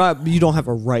do. So you don't have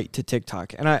a right to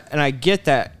TikTok, and I get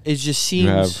that. It just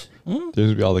seems. There's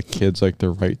gonna be all the kids like the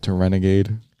right to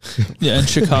renegade. Yeah, in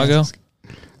Chicago.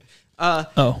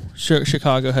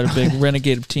 Chicago had a big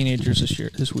renegade of teenagers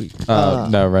this week.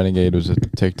 No, renegade was a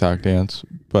TikTok dance,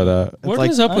 but What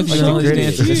is up with like you and all these gritty.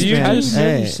 dances? You Man, just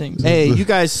know these things. Hey, you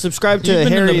guys subscribe to You've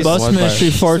been in the Harry's bus Wi-Fi.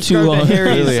 ministry far too subscribe long. to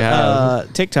Harry's Really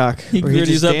have. TikTok. He where gritties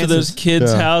just up to those dances.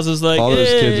 kids' Yeah. houses like, All those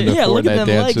kids in the Yeah, look at Fortnite them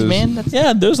legs, dances. man. That's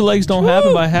yeah, those legs don't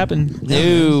happen by happen.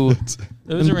 no.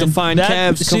 Those Them are in- defined that-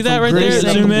 calves See come that from right there? Greece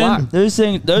and Zoom the in. block. Those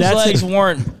That's legs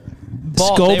weren't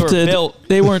bought, they were Sculpted. built.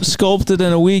 They weren't sculpted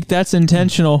in a week. That's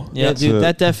intentional. Yeah, Yeah, dude,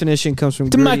 that definition comes from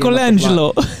To gritty and up the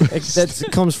Michelangelo. block. That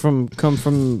comes from the.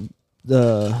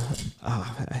 The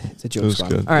it joke's was gone.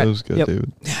 good. All right, It was good, yep.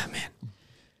 dude.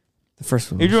 The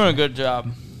first one. You're doing a good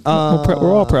job. We're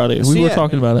all proud of you. so We were yeah.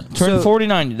 talking about it. Turned So-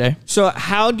 49 today. So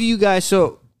how do you guys?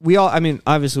 So we all. I mean,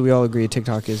 obviously, we all agree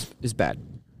TikTok is bad.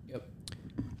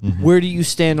 Mhm. Where do you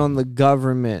stand on the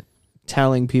government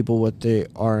telling people what they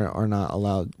are not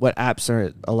allowed, what apps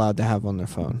are allowed to have on their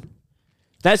phone?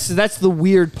 That's the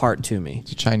weird part to me.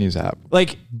 It's a Chinese app.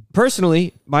 Like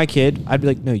personally, my kid, I'd be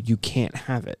like, no, you can't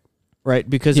have it, right?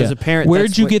 Because as a parent, where'd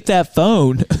that's you what- get that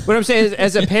phone? What I'm saying is,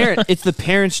 as a parent, it's the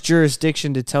parent's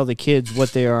jurisdiction to tell the kids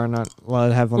what they are not allowed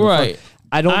to have on their Right. phone.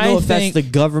 I don't know I if that's think the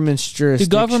government's The jurisdiction.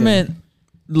 government,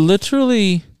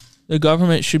 literally, the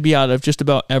government should be out of just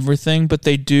about everything, but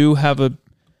they do have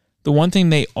the one thing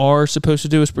they are supposed to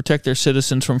do is protect their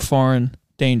citizens from foreign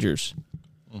dangers.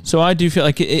 So I do feel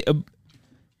like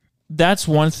that's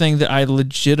one thing that I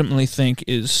legitimately think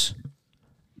is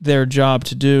their job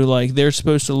to do. Like, they're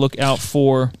supposed to look out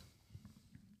for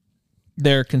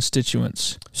their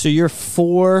constituents. So you're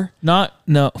for No.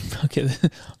 Okay.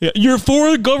 Yeah, you're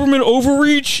for the government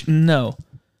overreach? No.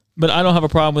 But I don't have a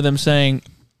problem with them saying,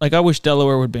 like, I wish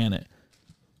Delaware would ban it.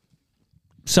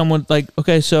 Someone, like,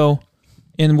 okay, so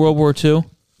in World War II,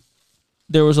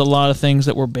 there was a lot of things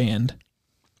that were banned.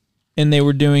 And they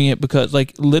were doing it because,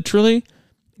 like, literally,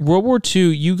 World War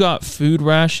II, you got food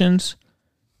rations,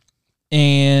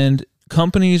 and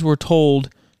companies were told,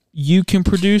 you can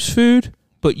produce food,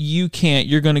 but you can't.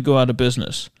 You're going to go out of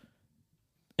business.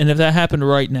 And if that happened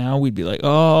right now, we'd be like,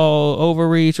 oh,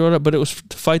 overreach or whatever. But it was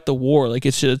to fight the war. Like,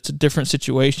 it's a different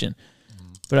situation.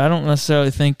 But I don't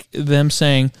necessarily think them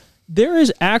saying, there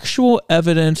is actual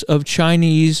evidence of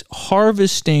Chinese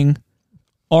harvesting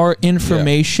our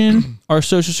information, our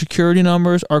social security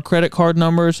numbers, our credit card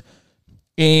numbers,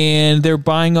 and they're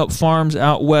buying up farms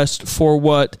out west for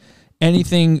what?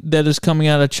 Anything that is coming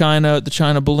out of China, the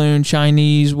China balloon,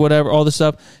 Chinese, whatever, all this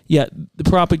stuff. Yeah, the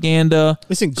propaganda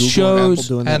Isn't Google shows. and Apple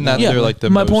doing that? And that now? they're like the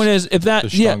My most, point is, if that, the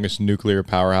strongest nuclear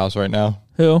powerhouse right now.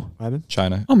 who?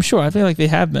 China. I'm sure. I feel like they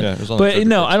have been. Yeah, it was on the But third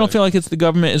no, report I don't site. feel like it's the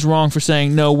government is wrong for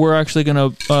saying no. We're actually gonna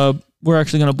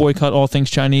boycott all things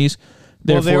Chinese.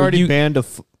 Well, they already banned a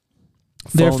phone,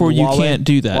 Therefore, you Huawei- can't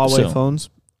do that. Huawei So phones.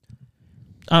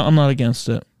 I'm not against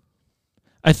it.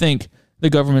 I think the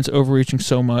government's overreaching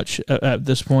so much at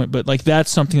this point, but like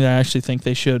that's something that I actually think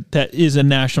they should. That is a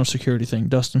national security thing.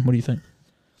 Dustin, what do you think?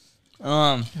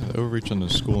 The overreach on the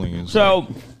schooling is. So,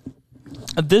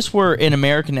 if this were an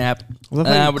American app, I love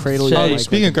and how I you would cradle say, your Oh, mic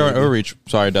speaking like of government a baby. overreach,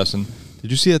 sorry, Dustin.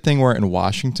 Did you see that thing where in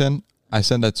Washington? I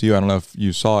sent that to you. I don't know if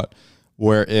you saw it.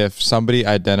 Where if somebody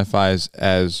identifies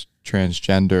as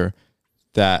transgender,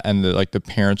 the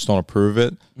parents don't approve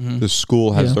it, the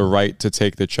school has Yeah. the right to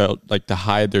take the child, like to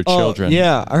hide their Oh, children.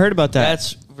 yeah, I heard about that.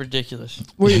 that's ridiculous.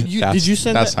 Wait, did you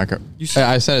send that's that? not good. You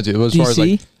I sent it to you. As far as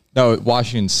DC? like no,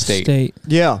 Washington State.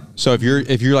 Yeah. So if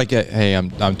you're like, hey,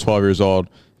 I'm 12 years old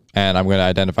and I'm going to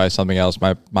identify something else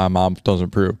my mom doesn't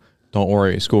approve. Don't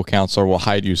worry, school counselor will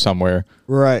hide you somewhere.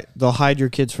 Right. They'll hide your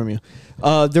kids from you.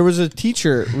 There was a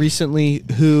teacher recently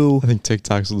who I think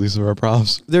TikTok's the least of our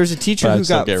problems. there's a teacher But I'd who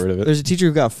still got get rid of it. there's a teacher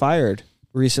who got fired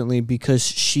recently because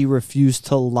she refused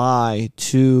to lie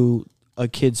to a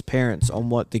kid's parents on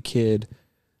what the kid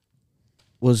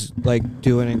was like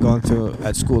doing and going through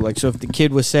at school. Like, so if the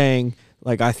kid was saying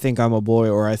like, I think I'm a boy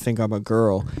or I think I'm a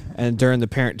girl, and during the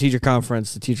parent teacher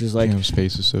conference, the teacher's like,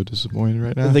 Space is so disappointed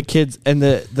right now. the kids and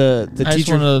the I just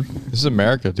teacher want to. This is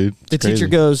America, dude. the It's teacher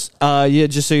crazy. goes, yeah,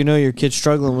 just so you know, your kid's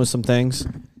struggling with some things.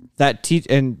 That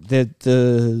and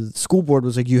the school board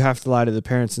was like, you have to lie to the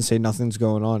parents and say nothing's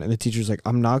going on. And the teacher's like,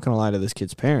 I'm not going to lie to this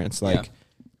kid's parents. Like,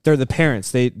 they're the parents.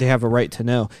 They have a right to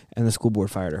know. And the school board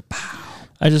fired her.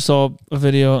 I just saw a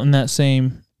video in that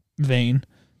same vein,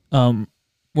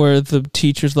 where the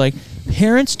teacher's like,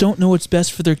 parents don't know what's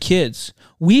best for their kids.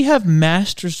 We have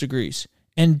master's degrees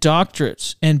and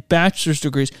doctorates and bachelor's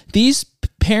degrees. These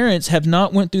parents have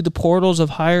not went through the portals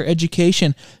of higher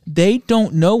education. They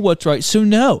don't know what's right. So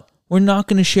no, we're not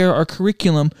going to share our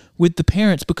curriculum with the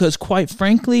parents because, quite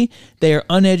frankly, they are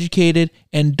uneducated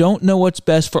and don't know what's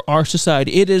best for our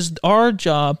society. It is our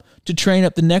job to train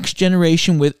up the next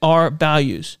generation with our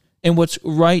values and what's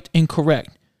right and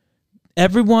correct.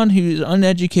 Everyone who's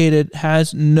uneducated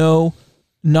has no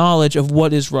knowledge of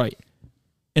what is right.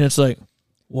 And it's like,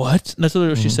 what? That's literally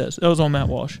what she says. That was on Matt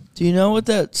Walsh. Do you know what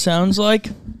that sounds like?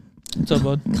 What's up,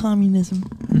 bud? Communism.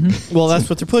 Well, that's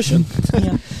what they're pushing.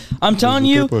 Yeah. I'm telling what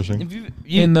you, they're pushing. if you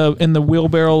In the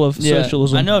wheelbarrow of yeah,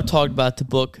 socialism. I know I've talked about the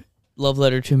book Love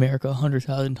Letter to America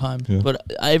 100,000 times, Yeah. but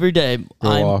every day Go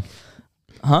I'm off.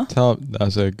 huh? Tell him. I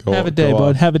said go. Have a day, go bud.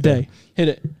 off. Have a day. Hit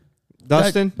it.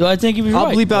 Dustin, I think he was I'll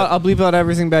right. bleep out. I'll bleep out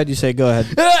everything bad you say. Go ahead.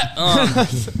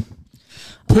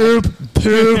 Poop.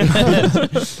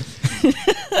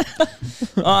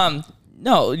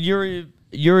 No, Yuri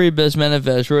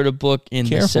Bezmenov wrote a book in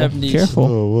the 70s. Careful.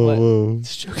 Whoa.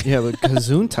 Yeah, but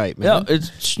Kazoon type, man. No,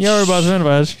 it's Yuri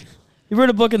Bezmenov. he wrote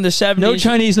a book in the 70s No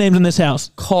Chinese names in this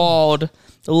house. called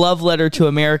The Love Letter to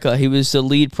America. He was the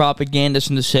lead propagandist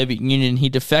in the Soviet Union. He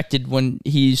defected when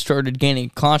he started gaining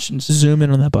conscience. Zoom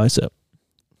in on that bicep.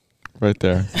 Right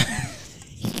there.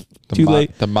 Too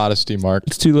late. The modesty mark.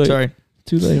 It's too late. Sorry.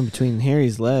 Too late. In between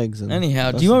Harry's legs. And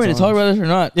Anyhow, do you want me to talk about this or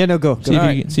not? Yeah, no, go. See go.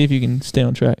 if you can stay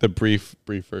on track. The brief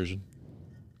version.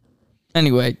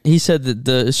 Anyway, he said that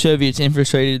the Soviets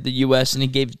infiltrated the U.S. and he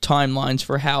gave timelines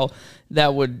for how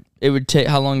how long it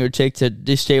would take to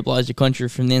destabilize the country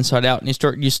from the inside out. And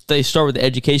they start with the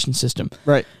education system.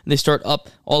 Right. They start up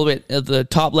all the way at the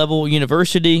top level,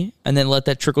 university, and then let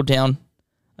that trickle down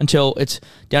until it's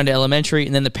down to elementary,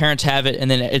 and then the parents have it,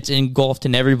 and then it's engulfed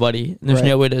in everybody. And there's Right.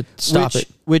 no way to stop it.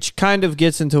 Which kind of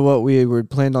gets into what we were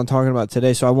planned on talking about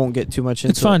today, so I won't get too much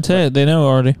into It's fine. it. Say it. They know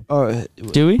already. Oh,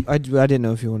 Do we? I didn't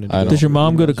know if you wanted to. I do don't. that. Does your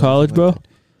mom go to college, bro?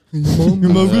 Your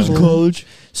mom goes to college.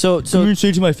 So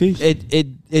Say to my face.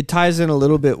 it ties in a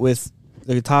little bit with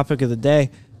the topic of the day.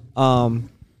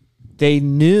 They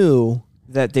knew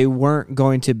that they weren't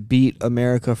going to beat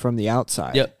America from the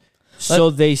outside. Yep. So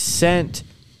they sent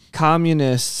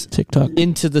communists TikTok.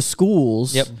 into the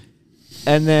schools. Yep.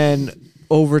 And then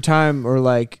over time, or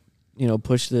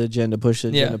push the agenda, push the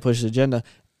agenda, Yeah. push the agenda.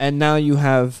 And now you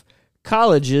have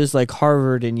colleges like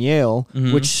Harvard and Yale,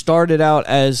 Mhm. which started out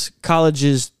as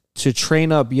colleges to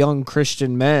train up young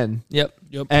Christian men Yep.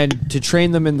 and to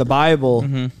train them in the Bible.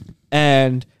 Mm-hmm.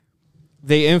 And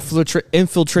they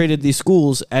infiltrated these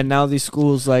schools. And now these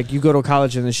schools, like, you go to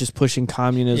college and it's just pushing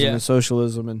communism Yeah. and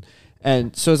socialism.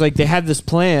 And so it's like they had this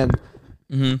plan,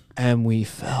 Mm-hmm. and we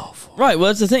fell for it. Right. Well,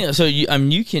 that's the thing. So you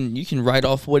can write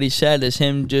off what he said as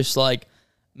him just like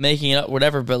making it up,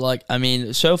 whatever. But like, I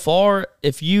mean, so far,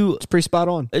 It's pretty spot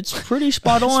on. it's pretty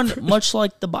spot on, much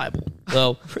like the Bible.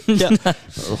 So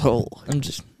I'm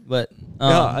just, but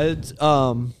Yeah, it's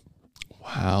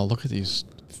Wow, look at these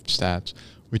stats.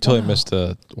 We totally missed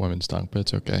the women's dunk, but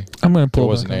it's okay. I'm gonna There pull.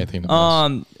 wasn't back up. anything to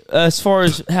miss. as far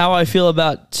as how I feel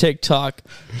about TikTok,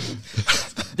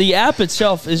 the app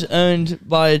itself is owned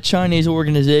by a Chinese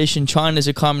organization. China is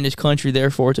a communist country,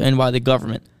 therefore it's owned by the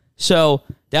government. So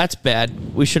that's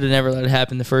bad. We should have never let it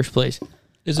happen in the first place.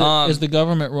 Is Um, the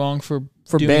government wrong for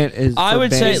doing- ban. I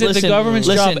would say- Is it Listen, the government's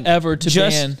listen, job ever to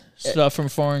just- ban stuff from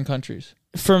foreign countries?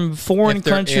 From foreign If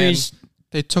they're countries,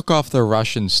 They took off the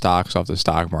Russian stocks off the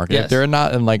stock market. Yes. If they're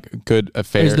not in like good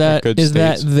affairs, Is that good is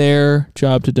that states, their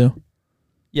job to do?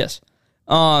 yes.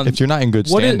 if you're not in good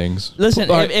What is- standings,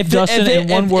 Listen, All right, Justin, in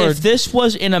one word. if this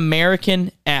was an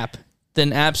American app,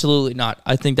 then absolutely not.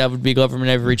 I think that would be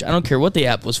government overreach. I don't care what the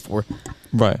app was for.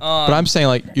 right? But I'm saying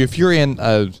like if you're in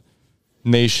a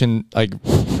nation like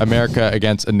America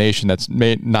against a nation that's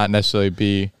may not necessarily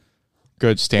be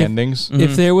good standings,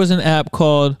 If there was an app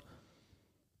called,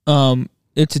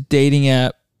 it's a dating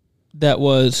app that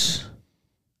was,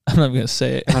 I'm not gonna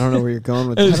say it. I don't know where you're going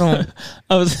with It was- that.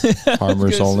 I was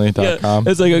farmersonly.com.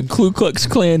 It's like a Ku Klux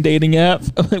Klan dating app.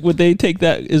 Like, would they take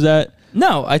that? Is that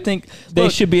No, I think they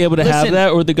look, should be able to have listen,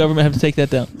 that, or the government have to take that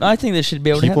down? I think they should be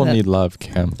able People to have need love,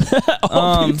 Cam.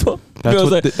 All people. That's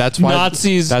Girls what. like, That's why.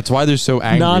 Nazis. That's why they're so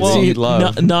angry. They Nazi, need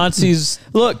love. Nazis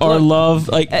that. Look, are look, love.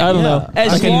 Like, I don't know,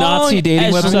 like a Nazi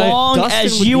dating as website. long Dustin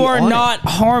as would you be are on it. not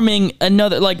harming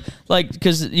another,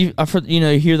 because I've heard, you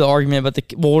hear the argument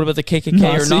about what about the KKK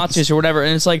Nazis. or Nazis or whatever,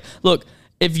 and it's like, look,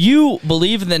 if you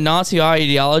believe in the Nazi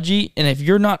ideology and if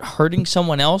you're not hurting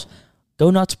someone else, go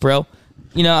nuts, bro.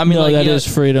 I mean, No, like, that you know, is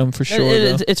freedom for sure.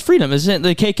 though. it's freedom, isn't it?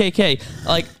 The KKK,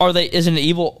 like, is it an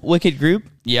evil, wicked group?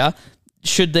 Yeah.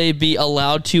 Should they be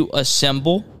allowed to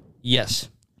assemble? Yes.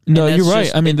 No, And you're that's right.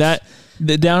 just- I mean that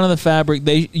down in the fabric,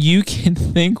 you can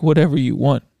think whatever you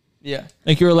want. Yeah.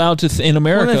 Like you're allowed to in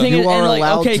America. Well, the thing You is, are and, like,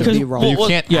 allowed okay, to 'cause- be wrong. But you well,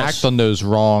 can't yes. act on those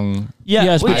wrong. Yeah,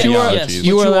 yes, well, but you are ideologies.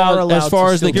 you are But you are allowed, allowed as far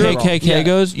to as the still be wrong. KKK Yeah.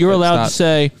 goes, you're It's allowed not- to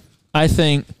say, I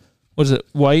think, what is it,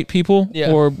 white people Yeah.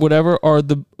 or whatever are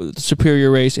the superior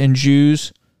race, and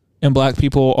Jews and black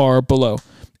people are below.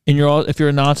 And you're all, if you're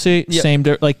a Nazi, Yeah. same,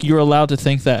 like you're allowed to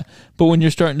think that. But when you're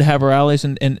starting to have rallies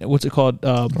and what's it called?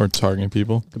 Or targeting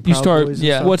people. You start. Boys and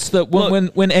Yeah. stuff. What's the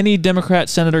when any Democrat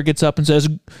senator gets up and says,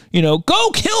 go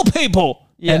kill people?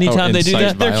 Yeah. Anytime Oh, they do incite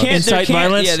that, there can't, incite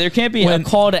violence. Yeah, there can't be When- a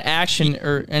call to action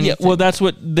or anything. Yeah, well, that's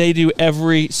what they do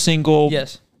every single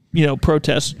yes.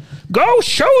 protest. Go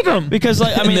show them, Because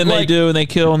like I mean, and then they like, do, and they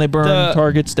kill, and they burn the-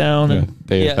 targets down. Yeah. And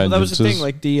Day Yeah, of well, Well, that was the thing. vengeances.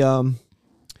 Like the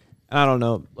I don't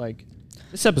know. Like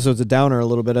this episode's a downer a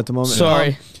little bit at the moment.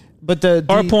 Sorry. But the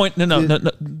our point, no,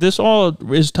 this all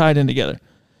is tied in together.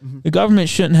 The government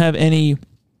shouldn't have any.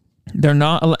 They're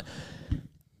not.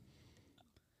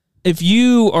 If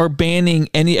you are banning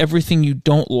everything you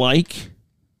don't like,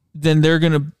 then they're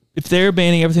gonna. If they're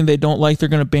banning everything they don't like, they're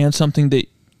gonna ban something that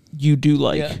you do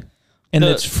like, Yeah. and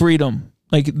The- it's freedom.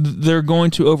 Like they're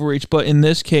going to overreach, but in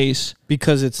this case,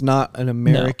 because it's not an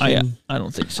American. I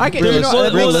don't think so. I can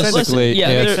Realistically, yeah, yeah,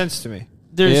 It there- makes sense to me.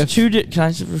 there's If- two. Can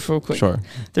I just real quick? Sure.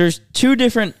 There's two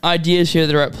different ideas here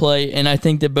that are at play, and I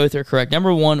think that both are correct.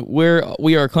 Number one,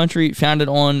 we are a country founded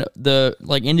on the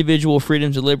like individual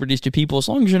freedoms and liberties to people, as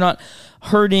long as you're not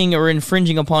hurting or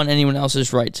infringing upon anyone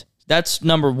else's rights. That's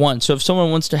number one. So if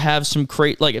someone wants to have some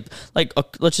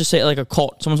let's just say like a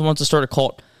cult, someone wants to start a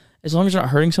cult, as long as you're not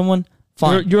hurting someone,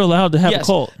 fine. You're allowed to have Yes. a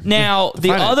cult. Now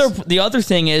Finance. the other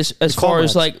thing is as The far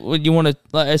as comrades. like what you want to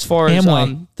as far as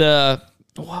Amway.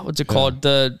 what's it called,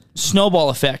 the snowball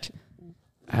effect.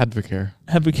 Advocare.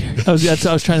 That's what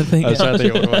I was trying to think. I was trying to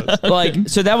think of what it was. Like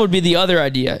so that would be the other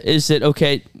idea is that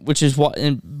okay, which is what,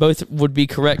 and both would be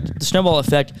correct. The snowball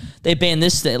effect, they ban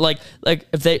this thing, like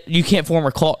if you can't form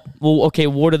a cult, well okay,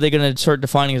 what are they going to start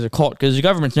defining as a cult? Because the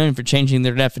government's known for changing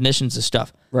their definitions of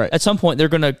stuff. Right. At some point they're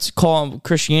going to call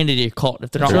Christianity a cult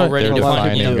if they're not Right. already They're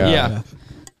defining it. defining, Yeah.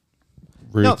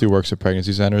 Ruth, who works at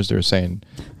pregnancy centers, they're saying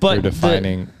But they're the-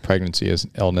 defining pregnancy as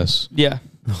an illness. Yeah.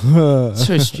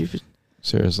 So stupid.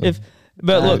 Seriously.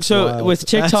 But look, That's so wild. with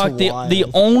TikTok, That's the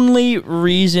wild. only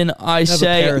reason I Have a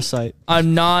say parasite.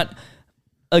 I'm not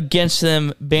against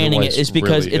them banning Your it wife's is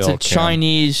because really it's ill, a Cam.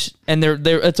 Chinese, and they're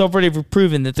it's already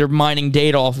proven that they're mining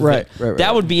data off of Right, it. right, That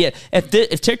right. would be it.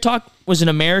 If TikTok was an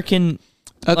American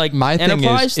like my thing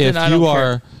enterprise, is, then if I don't you care.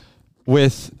 are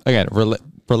with again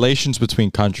relations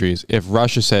between countries, if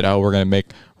Russia said, "Oh, we're going to make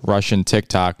Russian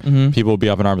TikTok," people would be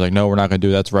up in arms like, "No, we're not going to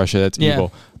do that. That's Russia. That's Yeah.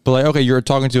 evil." But like, okay, you're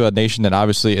talking to a nation that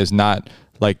obviously is not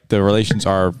like the relations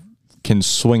can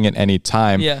swing at any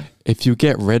time. Yeah. If you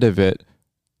get rid of it,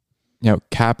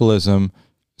 capitalism,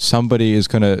 somebody is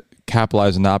going to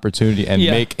capitalize on the opportunity and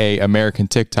Yeah. make a American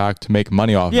TikTok to make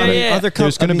money off Yeah, of it. yeah.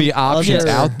 There's going to be options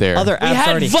out there. Other We apps had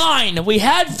already. Vine. We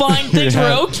had Vine. Things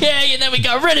were okay, and then we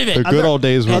got rid of The it. good old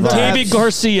days were other gone. David apps-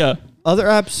 Garcia. Other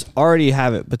apps already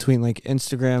have it. Between like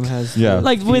Instagram has. Yeah.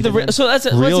 Like with the so that's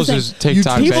Reels the thing. is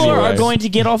TikToks People anyway. are going to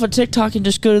get off of TikTok and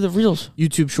just go to the Reels,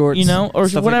 YouTube Shorts, or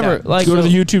stuff whatever. that. Like Go to the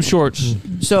YouTube Shorts.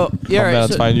 So yeah, right,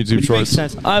 that's so, fine, YouTube which makes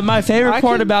Shorts. sense. My favorite I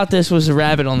part can- about this was the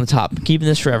rabbit on the top, keeping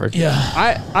this forever. Yeah.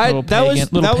 I Little that pagan,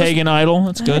 was little that pagan idol.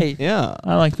 That's good. Hey, Yeah,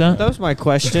 I like that. that was my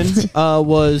question.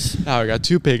 Was Now I got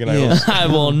two pagan Yeah. idols. I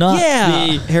will not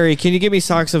be. Harry, can you give me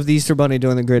socks of the Easter Bunny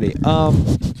doing the gritty?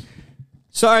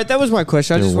 So all right, that was my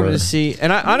question. I There just wanted were. to see,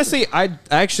 and I honestly, I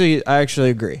actually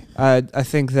agree. I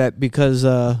think that because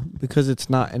it's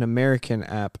not an American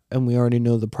app, and we already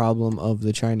know the problem of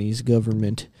the Chinese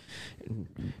government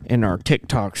in our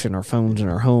TikToks and our phones and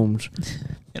our homes.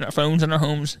 In our phones and our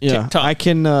homes. Yeah, TikTok. I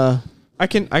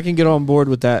can get on board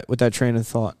with that train of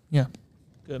thought. Yeah.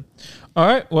 Good. All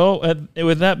right. Well,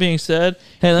 with that being said,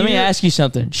 Hey, let me here- ask you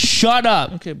something. Shut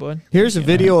up. Okay, bud. Here's a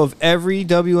video of every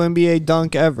WNBA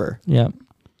dunk ever. Yeah.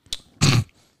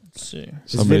 Let's see.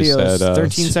 This Somebody video is said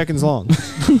 13 seconds long.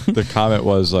 the comment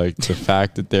was like the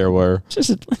fact that there were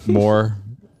more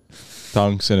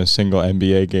dunks in a single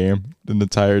NBA game than the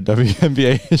entire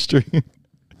WNBA history.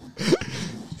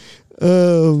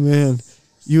 Oh man,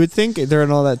 you would think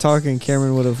during all that talking,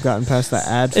 Cameron would have gotten past that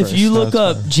ad. If first. you look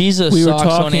That's up Jesus We were socks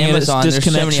on talking and it's Amazon, there's so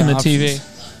disconnects many from the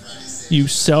options. TV. You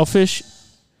selfish,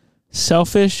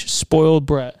 spoiled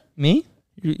brat. Me?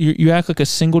 You act like a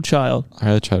single child. I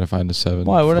gotta try to find a 7.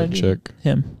 Why? What'd I foot do? chick.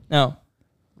 Him. No.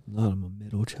 not I'm a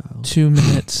middle child. 2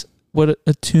 minutes. What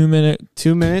a 2 minute.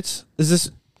 2 minutes? Is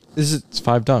it? It's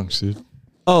 5 dunks, dude.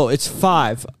 Oh, it's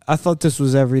 5. I thought this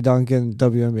was every dunk in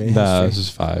WNBA Nah, history. this is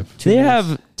 5. They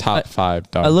have. Top 5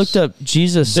 dunks. I looked up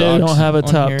Jesus. They Socks don't have a on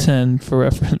top here. 10 for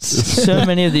reference. So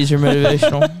many of these are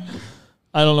motivational.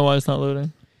 I don't know why it's not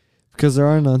loading. Because there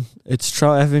are none. It's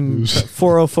having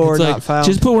 404 It's not like, found.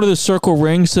 just put one of the circle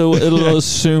rings so it'll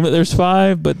assume that there's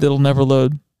 5, but it'll never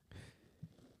load.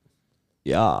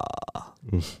 Yeah.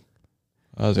 Oof.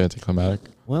 That was anticlimactic.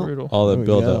 Well, Brutal. All there that we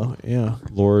build go. up. Yeah.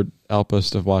 Lord, help us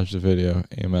to watch the video.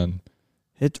 Amen.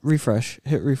 Hit refresh.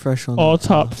 Hit refresh on All the-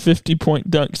 top 50-point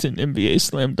dunks in NBA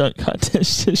slam dunk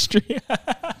contest history.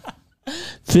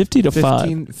 50 to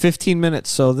 5. 15 minutes.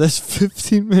 So this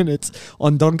 15 minutes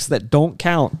on dunks that don't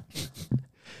count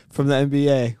from the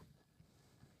NBA.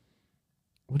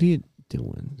 What are you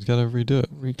doing? He's got to redo it.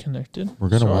 Reconnected. We're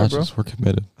going to Sorry, watch bro. this. We're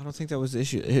committed. I don't think that was the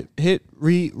issue. Hit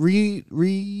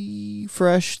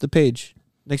refresh the page.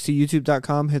 Next to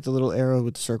youtube.com, hit the little arrow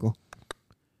with the circle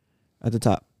at the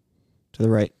top. To the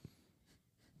right.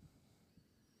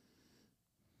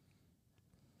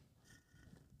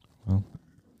 Well.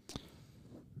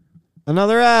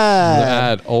 Another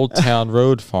ad. At Old Town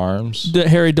Road Farms.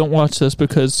 Harry, don't watch this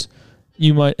because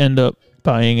you might end up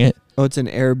buying it. Oh, it's an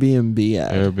Airbnb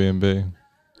ad. Airbnb.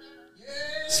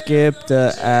 Skip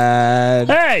the ad.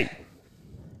 Hey!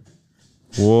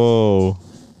 Whoa.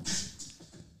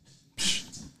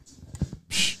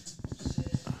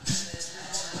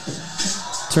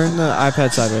 Turn the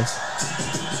iPad sideways.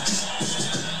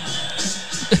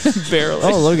 Barely.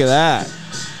 Oh, look at that.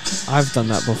 I've done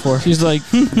that before. She's like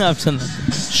No, I've done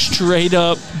that. straight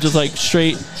up, just like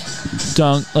straight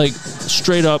dunk, like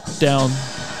straight up down.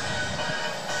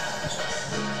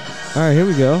 All right, here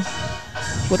we go.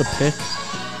 What a pick.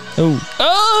 Oh.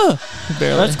 Ah!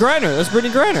 Barely. That's Griner. That's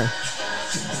Brittany Griner.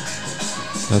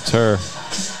 That's her.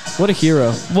 What a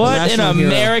hero. What an National hero.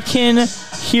 American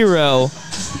hero.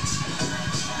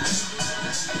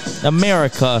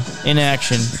 America in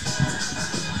action.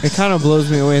 It kind of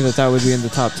blows me away that would be in the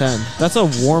top 10. That's a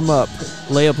warm-up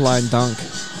layup line dunk.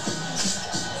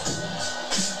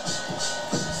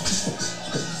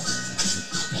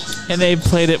 And they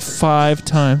played it 5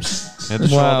 times. They had to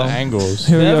show all Wow. the angles.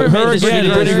 Here we Whoever go. made Her this again,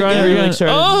 video Brittany is Griner really again.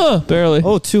 excited. Oh, barely.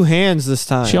 Oh, 2 hands this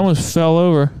time. She almost fell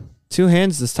over. 2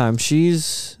 hands this time.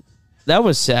 She's... That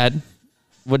was sad.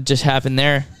 What just happened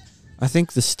there? I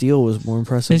think the steal was more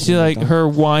impressive. And she than the like dunk. her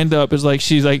wind up is like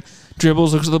she's like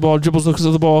dribbles, looks at the ball, dribbles, looks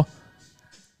at the ball.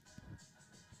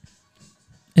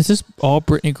 Is this all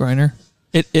Brittany Griner?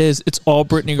 It is. It's all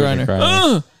Brittany Brittany Griner.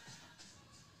 Griner. Ugh!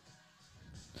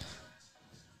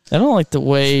 I don't like the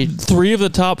way. 3 of the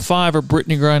top 5 are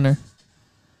Brittany Griner.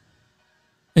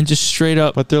 And just straight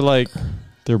up. But they're like,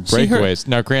 they're See her- breakaways.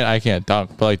 Now, granted, I can't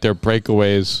dunk, but like they're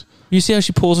breakaways. You see how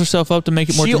she pulls herself up to make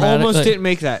it more She dramatic? almost Like, didn't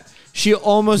make that. She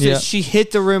almost Yeah. did. She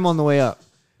hit the rim on the way up.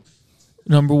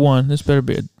 Number 1. This better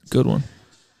be a good one.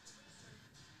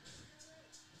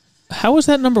 How is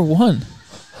that number 1?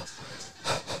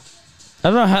 I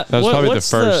don't know how. That was what- probably the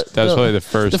what's first. That was probably the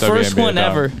first. The first WNBA one dunk.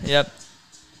 ever. Yep.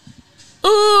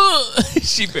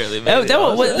 She barely made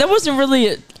That wasn't really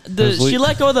it. It was She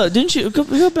let go of the. Didn't you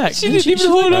go back? She didn't even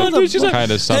hold on to it. She's like,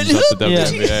 Kind of sums up the Yeah.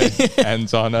 WNBA.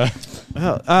 Ends on a.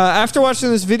 After watching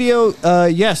this video,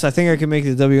 yes, I think I can make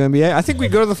the WNBA. I think we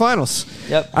go to the finals.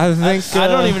 Yep. I think I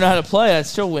don't even know how to play. I'd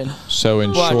still win. So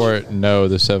in Watch. short, no,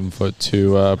 the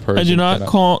 7'2" person. I do not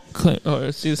cannot- claim. Oh,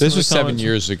 see, This was 7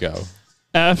 years ago.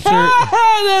 After.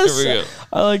 That's, Here we go.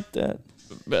 I like that.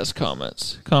 Best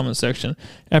comments. Comment section.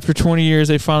 After 20 years,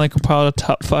 they finally compiled a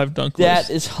top 5 dunk That list.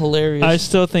 is hilarious. I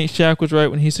still think Shaq was right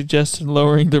when he suggested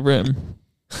lowering the rim.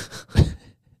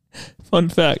 Fun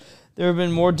fact. there have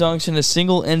been more dunks in a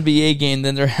single NBA game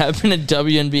than there have been in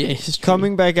WNBA history.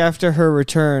 coming back after her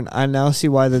return, I now see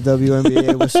why the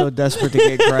WNBA was so desperate to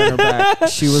get Griner back.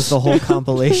 She was the whole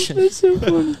compilation. That's so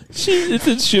funny.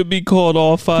 It should be called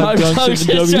all 5 Five dunks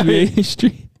in the dunks, WNBA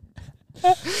history.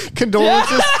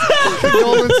 Condolences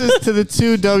to the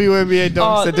 2 WNBA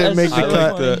dunks Oh, that didn't make that's the so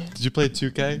cut. funny. Did you play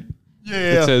 2K? Yeah.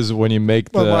 It says when you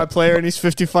make But my the. player and he's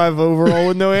 55 overall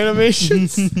with no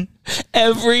animations.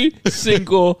 Every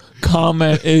single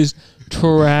comment is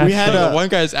trash. We had The a one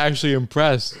guy's actually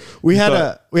impressed. we had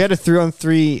But- a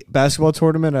 3-on-3 basketball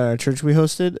tournament at our church we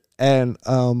hosted, and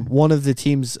one of the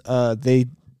teams they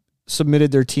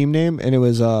submitted their team name, and it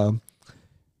was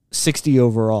 60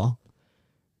 overall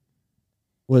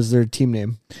was their team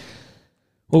name.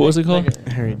 What was it called?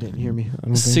 Harry didn't hear me. I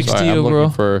don't think 60 Sorry, I'm overall.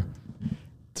 looking for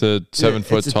the 7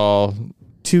 foot it's a- tall.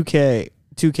 2K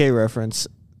reference.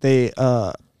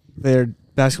 Their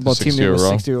basketball team 60 name was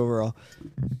overall. 60 overall.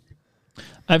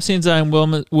 I've seen Zion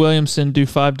Williamson do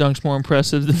 5 dunks more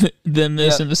impressive than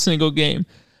this Yeah. in a single game.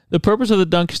 The purpose of the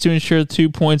dunk is to ensure 2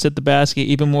 points at the basket,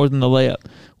 even more than the layup.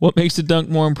 What makes the dunk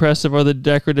more impressive are the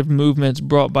decorative movements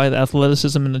brought by the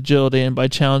athleticism and agility and by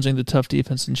challenging the tough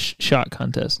defense and shot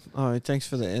contest. All right, thanks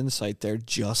for the insight there,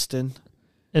 Justin.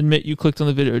 Admit you clicked on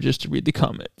the video just to read the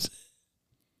comments.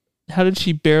 How did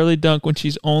she barely dunk when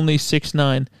she's only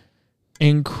 6'9"?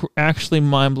 Actually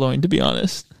mind-blowing, to be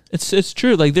honest. It's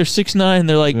true. Like, they're 6'9",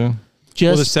 they're like, Yeah.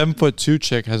 just... Well, the 7'2"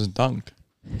 chick hasn't dunked.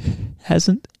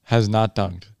 Hasn't? Has not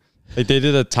dunked. Like, they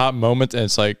did a top moment, and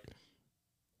it's like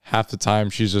half the time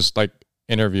she's just like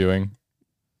interviewing.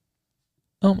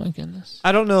 Oh, my goodness.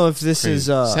 I don't know if this is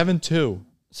 7'2".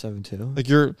 7'2". Like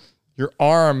your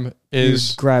arm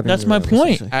is grabbing. That's the my rim,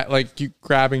 point. essentially. at like you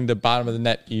grabbing the bottom of the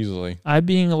net easily. I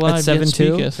being alive, At yet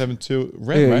 7'2"? speaketh. 7'2"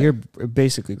 rim, Yeah, right? you're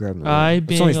basically grabbing the rim. I It's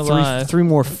being only alive. three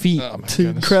more feet Oh, my to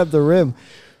goodness. grab the rim.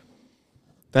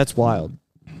 That's wild.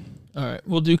 All right,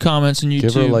 we'll do comments on YouTube.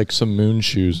 Give her like some moon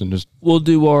shoes and just We'll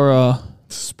do our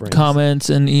Springs. comments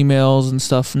and emails and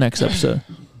stuff next episode.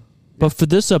 But for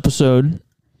this episode,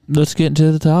 let's get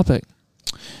into the topic.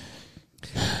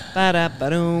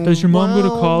 Does your mom go to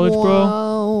college,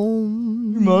 bro?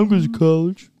 Your Mom goes to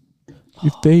college.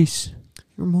 Your face.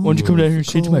 Why don't you come down here and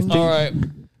say to my face? All right.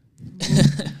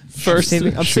 First,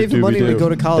 I'm saving money to go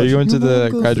to college. Are you going to Your the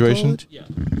mom goes to graduation? college?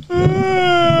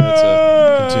 That's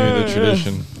a continue the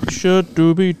tradition. should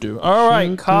doobie do. All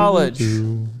right, college.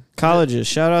 Colleges.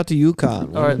 Shout out to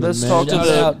UConn. All right, let's talk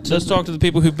to the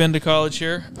people who've been to college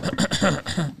here.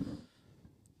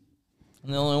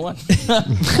 I'm the only one.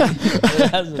 That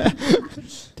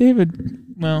hasn't. David,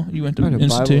 well, you went to Went to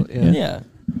institute. Bible, yeah. Yeah.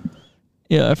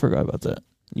 Yeah, I forgot about that.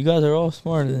 You guys are all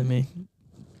smarter than me.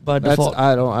 By That's, default.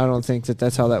 I don't think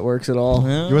that's how that works at all.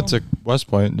 Well, You went to West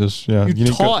Point, just yeah. You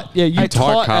didn't go- taught. Yeah, you I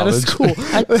taught at a college. school.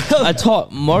 I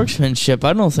taught marksmanship.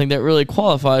 I don't think that really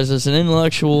qualifies as an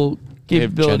intellectual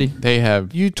capability. They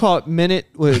have You taught minute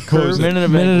with curve. Minute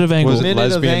of Minute of angle. was it Minute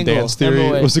of lesbian angle. dance theory?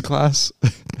 Number Was the class?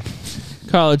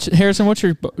 College. Harrison, what's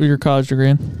your college degree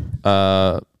in?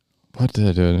 What did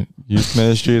I do? Youth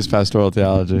ministry is pastoral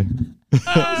theology.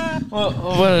 Well,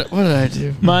 what did I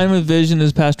do? Mine with vision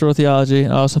is pastoral theology.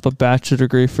 I also have a bachelor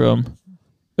degree from,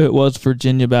 it was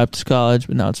Virginia Baptist College,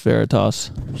 but now it's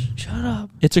Veritas. Shut up.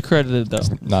 It's accredited though.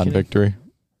 Non-victory.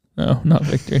 No, not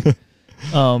Victory.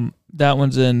 That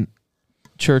one's in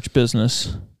church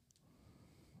business,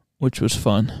 which was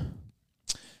fun.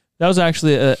 That was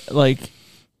actually a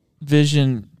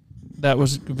vision. That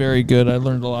was very good. I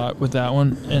learned a lot with that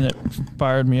one, and it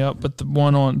fired me up. But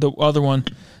the other one,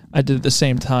 I did at the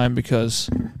same time because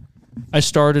I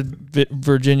started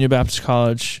Virginia Baptist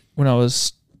College when I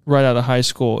was right out of high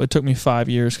school. It took me 5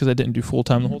 years because I didn't do full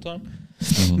time the whole time.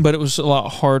 Mhm. But it was a lot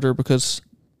harder because,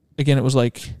 again, it was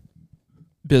like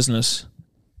business.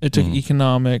 It took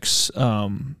economics,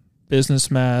 business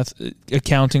math,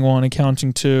 accounting 1,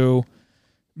 accounting 2,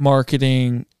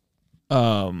 marketing.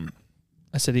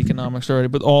 I said economics already,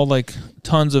 but all like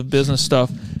tons of business stuff,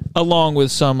 along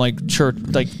with some like church,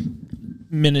 like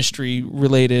ministry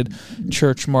related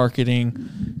church marketing,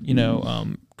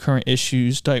 current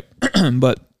issues type.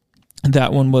 But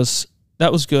that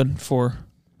was good for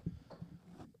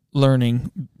learning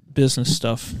business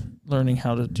stuff, learning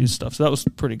how to do stuff. So that was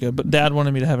pretty good. But Dad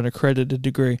wanted me to have an accredited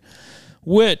degree,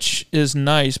 which is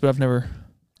nice, but I've never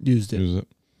Used it. Use it.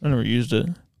 I never used it.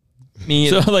 Me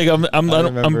So either. like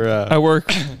I work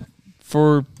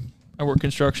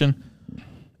construction,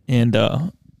 and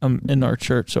I'm in our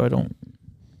church, so I don't.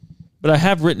 But I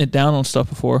have written it down on stuff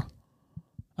before.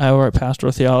 I write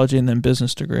pastoral theology and then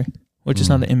business degree, which is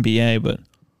not an MBA, but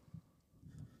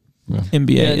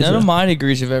MBA. Yeah, is none a- of my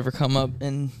degrees have ever come up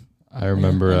in. I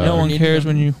remember no one need cares to-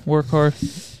 when you work hard.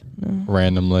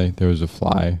 randomly there was a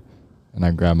fly, and I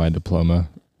grabbed my diploma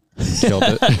and killed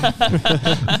it.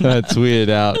 I tweeted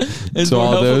out It's to more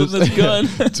all helpful those than this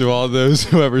gun. to all those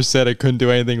whoever said I couldn't do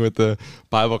anything with the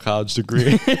Bible college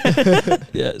degree.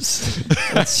 Yes,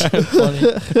 that's so funny.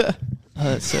 Oh,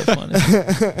 that's so funny.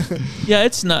 Yeah,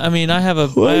 it's not. I mean, I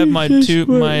have my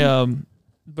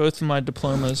both of my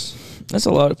diplomas That's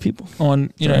a lot of people.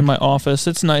 on in my office.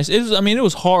 It's nice. It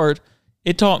was hard.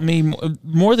 It taught me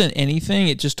more than anything.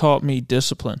 It just taught me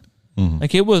discipline.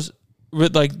 Like it was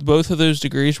like both of those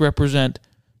degrees represent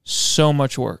so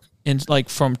much work. And like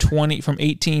from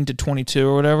 18 to 22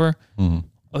 or whatever, I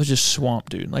was just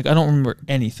swamped, dude. Like I don't remember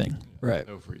anything. Right.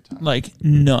 No free time. Like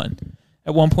none.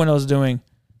 At one point I was doing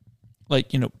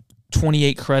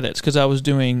 28 credits because I was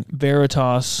doing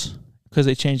Veritas because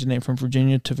they changed the name from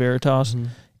Virginia to Veritas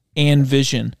and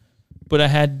Vision. But I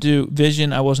had to do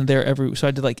Vision. I wasn't there every week. So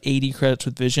I did like 80 credits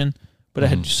with Vision, but I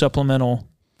had to do supplemental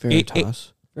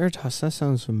Veritas. Veritas, that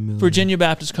sounds familiar. Virginia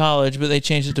Baptist College, but they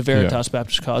changed it to Veritas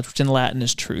Baptist College, which in Latin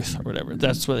is truth or whatever.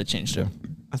 That's what they changed it.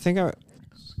 I think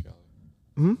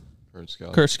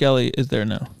Kurt Skelly is there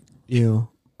now.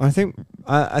 I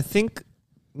think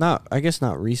not. I guess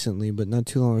not recently, but not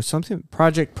too long ago. Something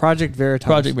Project Veritas.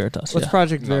 Project Veritas. What's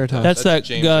Project Veritas? That's that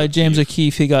guy James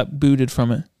O'Keefe. He got booted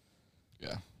from it.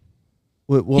 Yeah.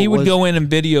 What he would go in and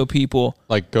video people.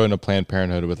 Like go into Planned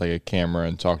Parenthood with like a camera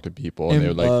and talk to people, and they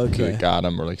would like got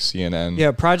him, or like CNN.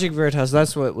 Yeah, Project Veritas.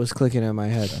 That's what was clicking in my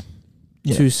head.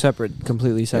 Yeah. Two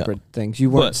completely separate things. You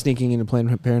weren't sneaking into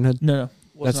Planned Parenthood. No.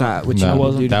 That's not what you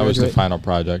wasn't. That was the final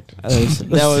project. That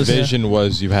was Vision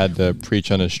was you had to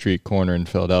preach on a street corner in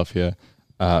Philadelphia.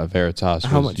 Veritas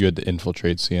was you had to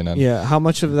infiltrate CNN. Yeah, how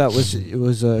much of that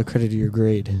was a credit to your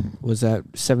grade? Was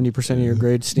that 70% of your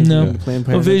grade sneaking into Planned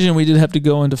Parenthood? Vision, we did have to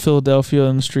go into Philadelphia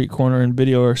on the street corner and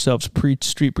video ourselves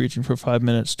street preaching for 5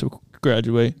 minutes to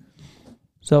graduate.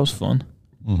 So that was fun.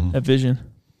 At Vision.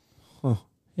 Huh.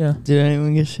 Yeah. Did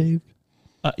anyone get saved?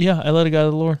 Yeah, I led a guy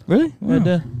to the Lord. Really?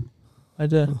 Wow. I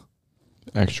did.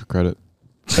 Extra credit.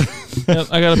 Yep,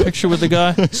 I got a picture with the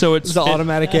guy, so it's the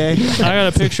automatic A. I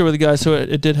got a picture with the guy, so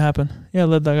it did happen. Yeah, I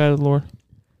led that guy to the Lord.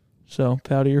 So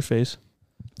proud of your face.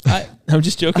 I'm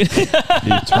just joking.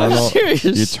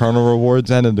 The eternal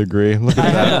rewards and a degree. Look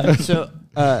at that. So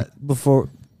before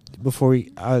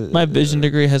we my Vision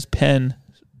degree has pen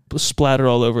splattered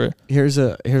all over it. Here's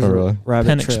a rabbit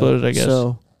pen trail. exploded, I guess.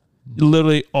 So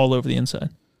literally all over the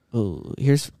inside. Oh,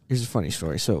 here's a funny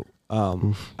story. So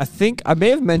I think I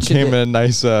may have mentioned came in a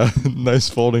nice nice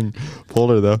folding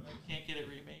folder though. Can't get it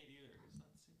remade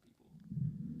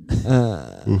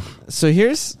either. So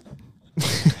here's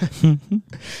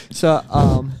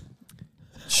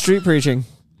street preaching.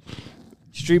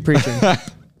 Keep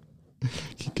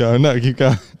going. No, keep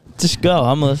going. Just go.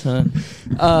 I'm listening.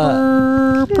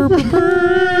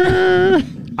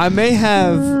 I may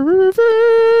have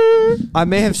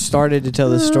started to tell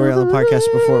this story on the podcast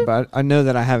before, but I know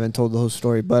that I haven't told the whole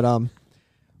story. But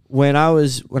when I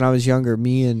was younger,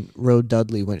 me and Ro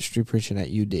Dudley went street preaching at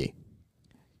UD,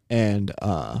 and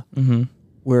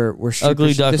we're street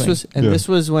Ugly preaching. This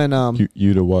was when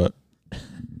you to what?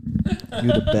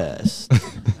 You the best.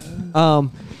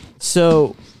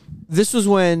 So this was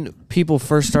when people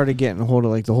first started getting a hold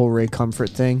of like the whole Ray Comfort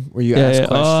thing, where you ask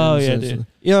questions. Oh yeah, dude.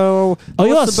 Yo, you're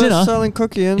what's the a sinner. best-selling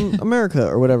cookie in America,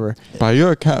 or whatever? By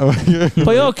your account,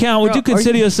 would you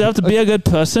consider yourself to be a good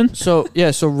person? So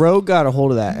Ro got a hold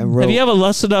of that, and Ro. Have you ever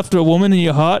lusted after a woman in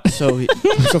your heart? So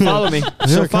follow me.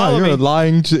 You're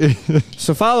lying.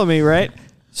 So follow me, right?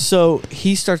 So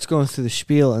he starts going through the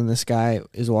spiel, and this guy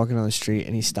is walking on the street,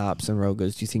 and he stops, and Ro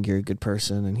goes, "Do you think you're a good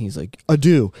person?" And he's like, "I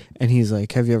do." And he's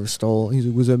like, "Have you ever stolen?" He's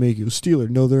like, "What does that make you? A stealer?"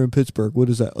 "No, they're in Pittsburgh." "What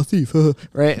is that? A thief."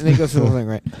 Right? And they go through the whole thing,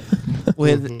 right?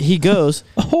 He goes,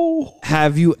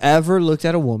 "Have you ever looked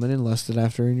at a woman and lusted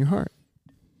after her in your heart?"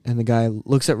 And the guy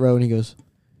looks at Ro, and he goes,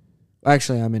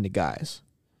 "Actually, I'm into guys."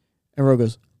 And Ro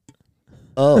goes,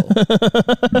 "Oh."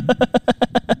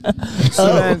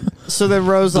 So then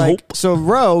Ro's like, so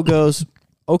Ro goes,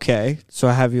 "Okay, so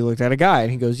have you looked at a guy?"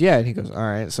 And he goes, "Yeah." And he goes, "All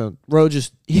right." So Ro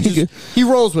he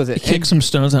rolls with it. He kicks some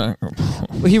stones out.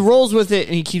 He rolls with it,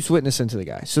 and he keeps witnessing to the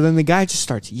guy. So then the guy just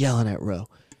starts yelling at Ro.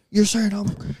 "You're saying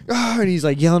and he's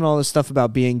like yelling all this stuff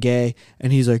about being gay,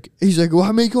 and he's like, "Well,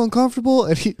 I make you uncomfortable?"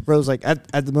 And Ro's like,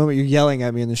 at the moment you're yelling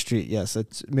at me in the street, yes,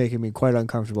 it's making me quite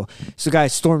uncomfortable. So the guy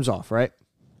storms off, right?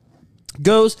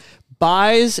 Goes,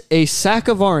 buys a sack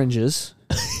of oranges.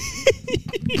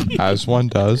 As one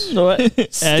does.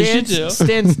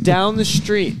 Stands down the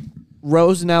street.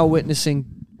 Ro's now witnessing.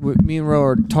 Me and Ro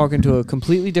are talking to a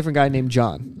completely different guy named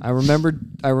John. I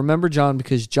remember John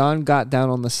because John got down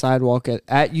on the sidewalk at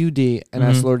UD and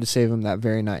asked the Lord to save him that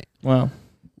very night. Wow.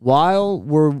 While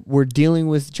we're dealing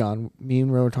with John, me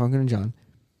and Ro are talking to John.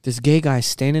 This gay guy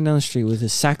standing down the street with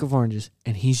his sack of oranges,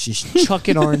 and he's just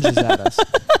chucking oranges at us.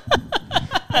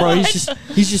 Bro,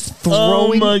 he's just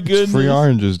throwing. Oh my goodness! Free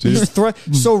oranges, dude.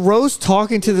 So Ro's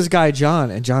talking to this guy John,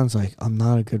 and John's like, "I'm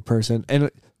not a good person," and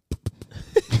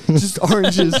just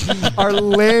oranges are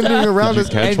landing around us.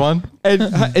 Catch one?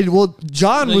 And well,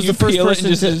 John was the first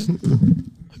person.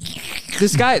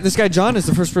 This guy John is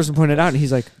the first person pointed out, and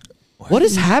he's like, "What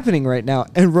is happening right now?"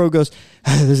 And Ro goes,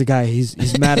 "There's a guy.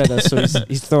 He's mad at us, so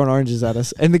he's throwing oranges at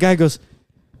us." And the guy goes,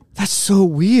 "That's so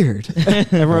weird."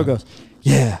 And Ro goes,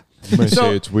 "Yeah." I'm gonna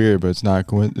say it's weird, but it's not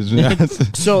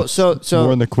coincidence. So more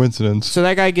than the coincidence. So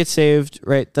that guy gets saved,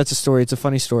 right? That's a story. It's a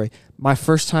funny story. My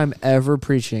first time ever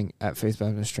preaching at Faith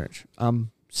Baptist Church. I'm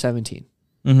 17.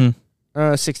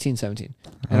 16, 17.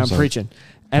 And I'm like, preaching.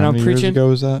 And how I'm many preaching. years ago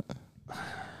was that?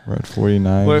 We're at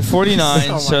 49. We're at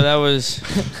 49, so that was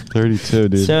 32,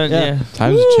 dude. so, Yeah. yeah.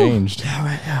 Times changed.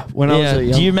 When I was a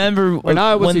young, Do you remember when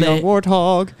I was a they young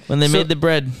warthog. when they So- made the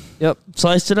bread? Yep.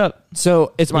 Sliced it up.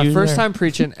 So it's my You first there. time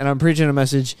preaching, and I'm preaching a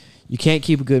message. You can't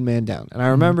keep a good man down, and I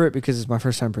remember it because it's my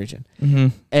first time preaching. Mm-hmm.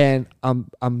 And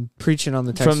I'm preaching on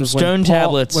the text From of stone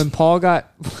tablets. When Paul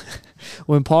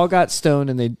got stoned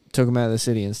and they took him out of the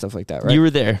city and stuff like that, right? You were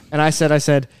there. And I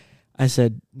said,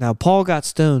 now Paul got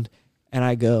stoned, and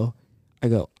I go,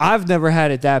 I've never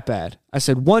had it that bad. I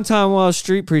said, one time while I was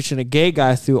street preaching, a gay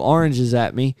guy threw oranges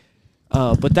at me,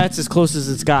 but that's as close as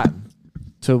it's gotten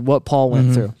to what Paul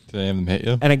went through. Did any of them hit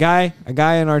you? And a guy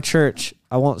in our church,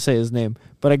 I won't say his name,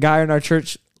 but a guy in our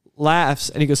church laughs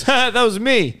and he goes, ha, that was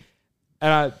me.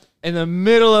 And I, in the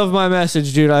middle of my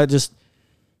message, dude,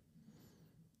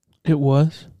 It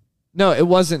was. no, it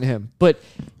wasn't him, but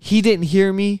he didn't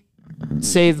hear me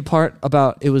say the part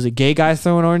about it was a gay guy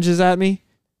throwing oranges at me.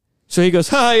 So he goes,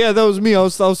 ha, yeah, that was me. I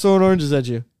was throwing oranges at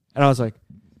you. And I was like,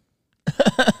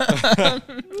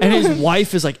 and his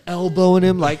wife is like elbowing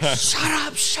him, like,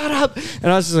 shut up.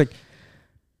 And I was just like,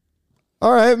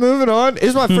 all right, moving on. It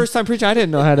was my first time preaching. I didn't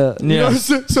know how to, you Yeah. know,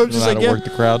 so I'm just Know how like, to yeah. work the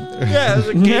crowd. Yeah, it was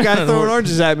a gay guy throwing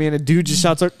oranges at me, and a dude just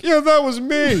shouts like, yeah, that was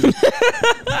me.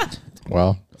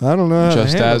 Well, I don't know how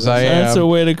just to handle as I this. That's a am,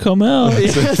 way to come out.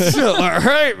 Yeah, so, all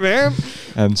right, man.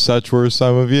 and such were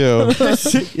some of you.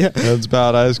 Yeah. Heads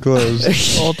bowed, eyes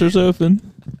closed. Altars open.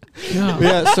 Yeah.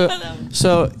 Yeah,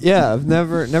 so yeah, I've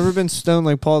never been stoned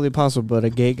like Paul the Apostle, but a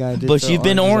gay guy did. But throw you've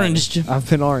been oranges at me. oranged. I've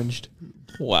been oranged.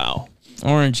 Wow.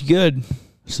 Orange, good.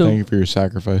 So Thank you for your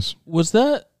sacrifice. was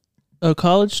that a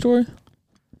college story?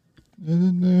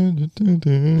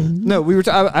 No, we were.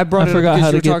 I brought I it forgot up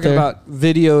how because to we were get talking there. about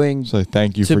videoing So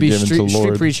thank you to for be giving street to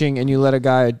Lord. preaching, and you let a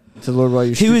guy to the Lord while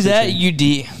you're street He was at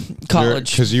preaching. UD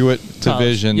college. Because you went to College.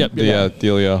 Vision, Yep, yep,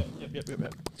 Dealio.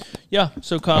 Yeah.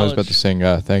 So I was college. about to sing,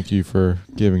 thank you for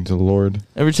giving to the Lord.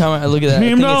 Every time I look at that, I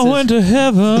Him think not it went says to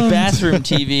heaven. bathroom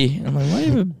TV. I'm like, why do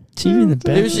you have a TV in the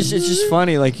bathroom? It's just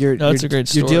funny. Like No, it's a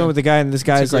great You're story. dealing with a guy, and this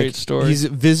guy's great like story. he's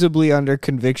visibly under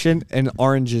conviction, and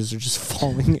oranges are just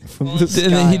falling from the sky.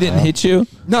 And then he didn't hit you.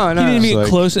 No, He didn't even It's get like-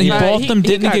 close. He Yeah, both he- them he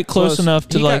didn't got get close close. enough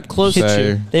to He got like close hit Say-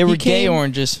 you. They were He gay came-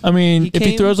 oranges. I mean, He if he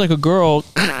came- throws like a girl,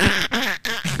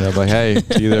 Yeah, like, hey,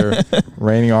 it's either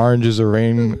raining oranges or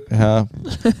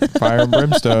fire and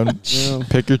brimstone. Yeah.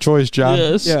 Pick your choice, John.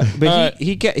 yes. Yeah, but Alright.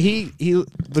 he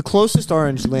the closest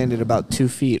orange landed about 2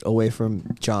 feet away from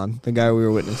John, the guy we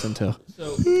were witnessing to.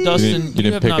 So, You Dustin, didn't, you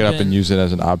didn't have pick not it up been, and use it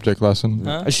as an object lesson?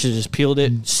 Huh? I should have just peeled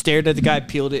it, stared at the guy,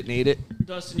 peeled it, and ate it.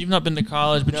 Dustin, you've not been to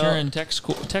college, but No. you're in tech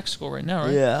school right now,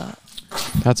 right? Yeah.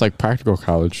 That's like practical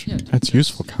college. Yeah. That's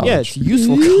useful college. Yeah, it's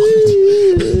useful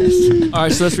college. All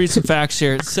right, so let's read some facts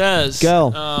here. It says,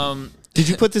 Go. Did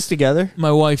you put this together?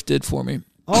 my wife did for me.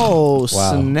 Oh,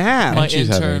 Wow. snap. My she's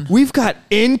intern. having- We've got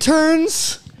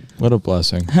interns? What a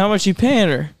blessing. How much you paying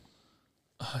her?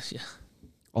 Oh, yeah.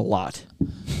 A lot.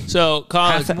 So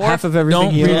college, Half of everything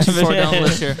Don't he read owns. too far down the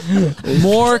list here.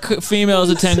 More females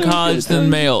attend college than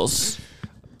males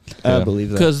I Yeah. believe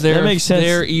that. because they're That makes sense.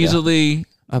 they're easily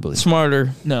I believe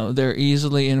Smarter. no, they're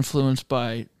easily influenced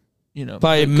by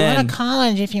By they're men. Go to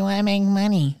college if you want to make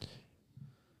money.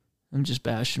 I'm just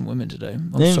bashing women today.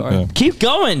 I'm Then- sorry. Yeah. Keep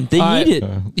going. They All right. need it.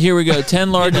 Here we go.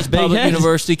 10 largest Big public heads.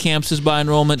 university campuses by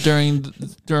enrollment during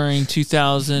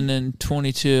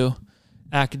 2022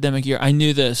 academic year. I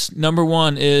knew this. Number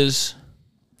 1 is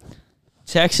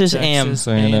Texas Texas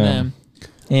A&M. A&M.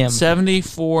 AM.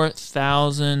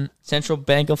 74,000 Central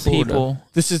Bank of Florida. people.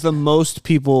 this is the most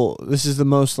people. This is the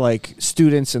most like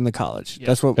students in the college. Yeah.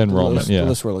 That's what Enrollment, the yeah.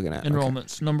 list we're looking at. Okay.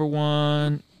 Enrollments. Number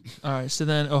 1. All right. So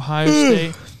then Ohio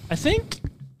State. I think.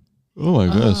 Oh my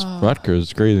goodness. Rutgers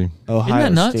is crazy. Ohio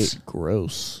Isn't that nuts? State,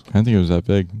 gross. I didn't think it was that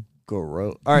big.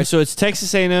 Gross. All right, so it's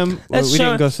Texas A&M. That's we so,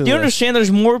 didn't go through do you the list. understand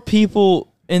there's more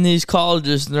people in these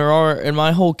colleges than there are in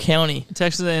my whole county?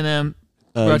 Texas A&M.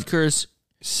 Uh, Rutgers.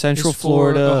 Central is 4,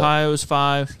 Florida. Ohio is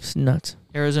 5. It's nuts.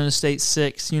 Arizona State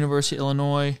 6. University of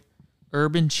Illinois.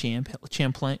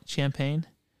 Champaign.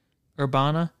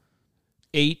 Urbana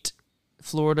 8.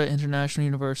 Florida International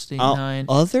University 9.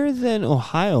 Other than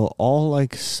Ohio, all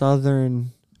like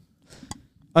southern.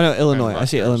 Oh no, Illinois. I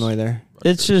see Rutgers. Illinois there.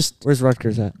 It's just Where's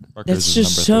Rutgers at? Rutgers It's is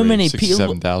just number so 3, many people.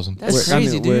 67,000. That's Where-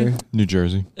 crazy, dude. where- New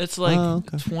Jersey. It's like Oh,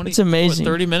 okay. 20. It's amazing.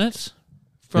 30 minutes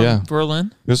from Yeah.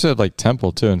 Berlin. We also had like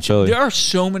Temple too in Philly. There are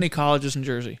so many colleges in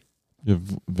Jersey. You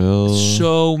have Ville.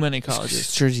 So many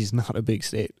colleges. Jersey's not a big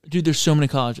state. Dude, there's so many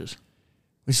colleges.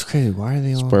 Which is crazy. Why are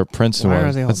they all? Where Princeton Why are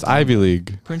was. they all That's dumb? Ivy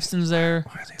League. Princeton's there.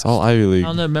 It's all Ivy I League.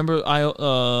 don't know. Remember,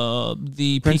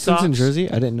 the Princeton's Peacocks in Jersey?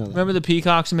 I didn't know that. Remember the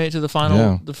Peacocks made it to the final,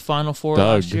 Yeah. the Final Four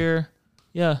Doug. last year.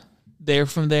 Yeah, they're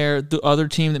from there. The other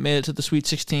team that made it to the Sweet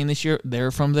 16 this year,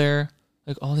 they're from there.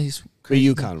 Like all these.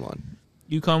 The UConn one.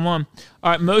 UConn won.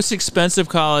 All right, most expensive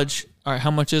college. All right,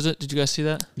 how much is it? Did you guys see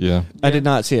that? Yeah. I did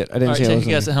not see it. I didn't All right, see it. take a Wasn't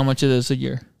guess there. at how much it is a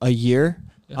year. A year?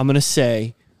 Yeah. I'm gonna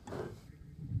say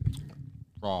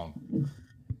Wrong.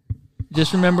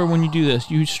 Just remember when you do this,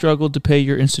 you struggled to pay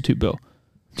your institute bill.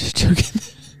 Just joking.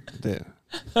 Yeah.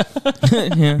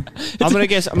 I'm gonna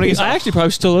guess. I actually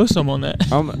probably still owe some on that.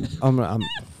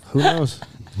 Who knows?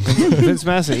 Vince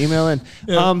Massa, email in.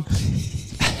 Yeah.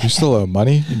 You still owe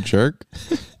money, you jerk?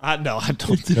 No, I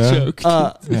don't. It's a Yeah. joke.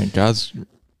 Man, God's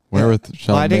wherewith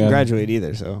shall Well, I didn't man. graduate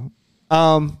either, so.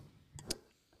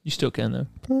 You still can though.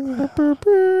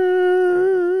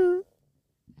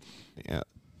 Yeah.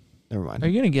 Never mind. Are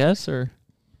you gonna guess or?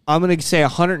 I'm gonna say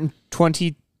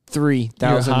 123,000.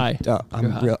 You're high. I'm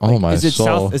You're high. real. Oh, my is it soul.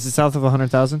 south? Is it south of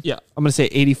 100,000? Yeah. I'm gonna say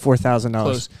 $84,000.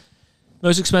 Close.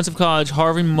 Most expensive college,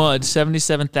 Harvey Mudd,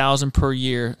 $77,000 per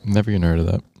year. Never even heard of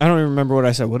that. I don't even remember what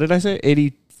I said. What did I say?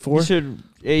 84. You should.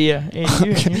 Yeah.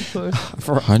 You're close.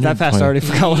 That fast, I already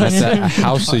forgot what I That's said. a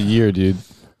house a year, dude.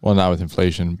 Well, not with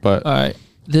inflation, but All right.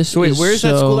 This So wait, is where's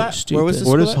that so school at? Stupid. Where was this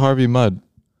what school is at? Harvey Mudd?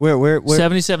 Where?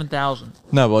 77,000.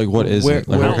 No, but like, what is Where- it?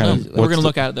 Like, where- what I don't kind know. of? We're what's gonna the-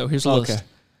 look at it though. Here's the Okay. list.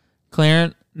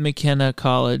 Clarence McKenna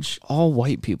College. All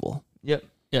white people. Yep.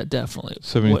 Yeah, definitely.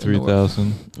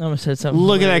 73,000. I almost said something.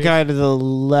 Look at that hilarious. guy to the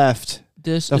left.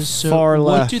 This The is so. far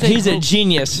what left. do they He's a hope,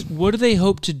 genius. What do they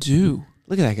hope to do?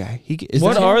 Look at that guy. Is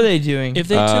What that are they doing? If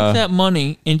they took that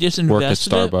money and just Work at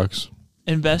invested Starbucks.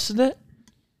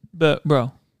 but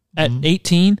bro, at Mhm.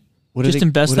 18, What just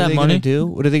invest that money? Do?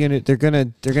 What are they gonna? They're gonna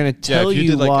tell if you you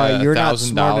did, like, why you're not $1,000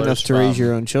 smart enough to raise from-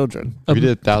 your own children. If you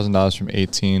did $1,000 from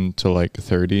 18 to like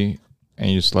 30, and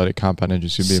you just let it compound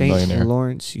interest, you'd be a St. millionaire.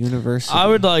 Lawrence University. I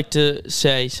would like to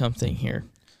say something here.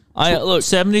 Look.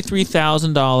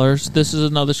 $73,000. This is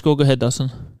another school. Go ahead,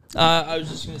 Dustin. I was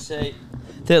just gonna say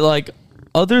that, like,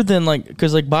 other than like,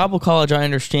 because like Bible college, I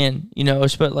understand,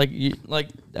 but like,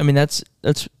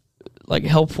 that's like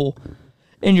helpful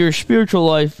in your spiritual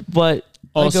life, but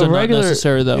Also like a not regular.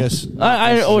 necessary though. Yes.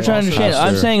 I which I understand.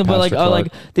 I'm Pastor- saying, but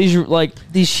Pastor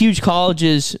these huge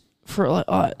colleges for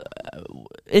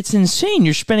it's insane.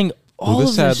 You're spending all Well, of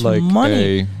this had this like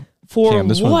money a. for Damn,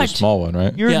 this what? one's a small one,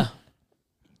 right? You're, Yeah.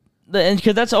 And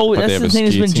because that's always But they that's have the a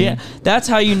thing that's ski been team? that's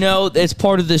how you know it's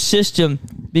part of the system,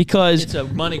 because It's a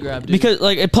money grab, dude. because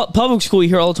like at public school you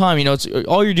hear all the time, it's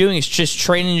all you're doing is just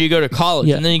training you to go to college,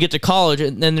 Yeah. and then you get to college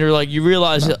and then they're like, you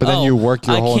realize that, But then you work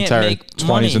your I whole can't entire make 20s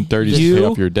money. and 30s to You- pay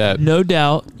off your debt. no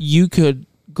doubt you could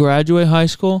graduate high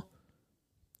school,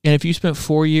 and if you spent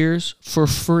 4 years for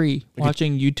free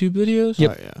watching YouTube videos,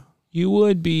 Oh, yeah. you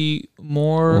would be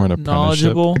more Or an apprenticeship.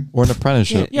 knowledgeable. Or an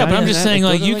apprenticeship. Yeah, but Not I'm even just that, saying,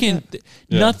 like, like, you wasn't can. it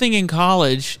Yeah. Nothing in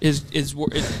college is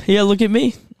Yeah, look at me.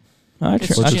 It's I What's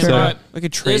it cheap. say? All right, Like a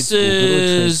trade This school. Go to a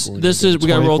trade is school. this is we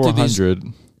got to roll through these.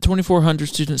 2,400. 2,400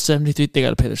 students, 73. They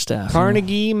got to pay their staff.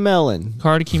 Carnegie Mellon.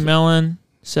 Carnegie Mellon,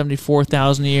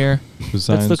 74,000 a year.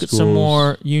 Design Let's look at some schools,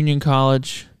 more. Union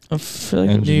College, I feel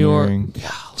like New York. engineering.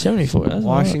 74. That's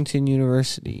Washington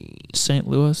University. St.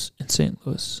 Louis,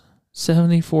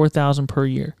 74,000 per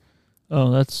year.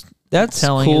 Oh, that's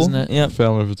telling, cool, isn't it? Yep.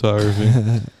 Film and photography.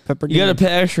 Pepperdine. You got to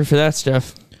pay extra for that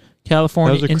stuff. That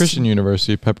California. was a Christian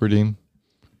university, Pepperdine.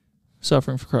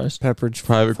 Suffering for Christ. Pepperidge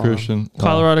Private Farm. Christian.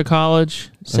 Colorado College,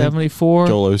 74.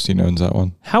 Joel Osteen owns that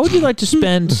one. How would you like to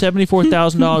spend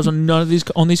 $74,000 on none of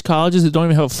these colleges that don't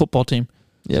even have a football team?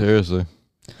 Yep. Seriously.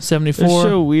 74.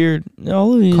 They're so weird.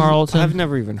 All of these. Carleton. I've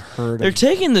never even heard They're of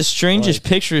taking the strangest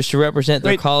pictures to represent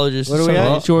their Wait, colleges. what are we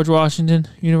at? George Washington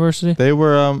University. They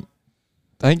were, I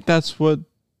think that's what,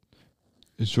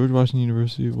 is George Washington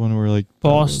University one where like.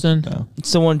 Boston. No.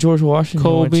 It's the one George Washington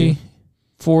Colby. went to.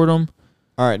 Fordham.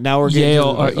 All right, now we're getting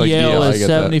Yale. to the- Like Yale Yale, I is get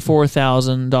that.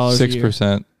 $74,000 a year.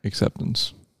 6%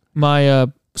 acceptance. My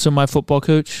football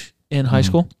coach in high Mhm.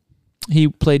 school, he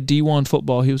played D1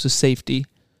 football. He was a safety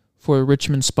for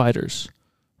Richmond Spiders.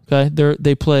 Okay,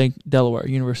 they play Delaware,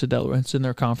 University of Delaware. It's in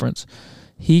their conference.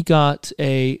 He got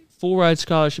a full ride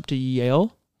scholarship to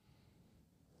Yale,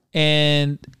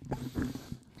 and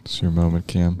It's your moment,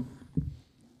 Cam.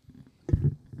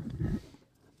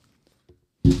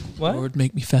 What? Lord,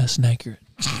 make me fast and accurate.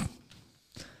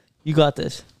 You got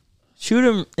this. Shoot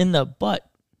him in the butt.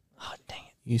 Oh, dang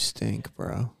it. You stink,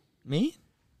 bro. Me?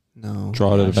 No.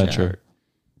 Draw to Gosh, adventure.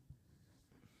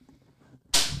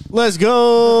 Let's go.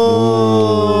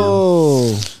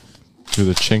 Through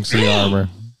the chinks of the armor.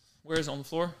 Where is it, on the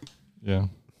floor? Yeah.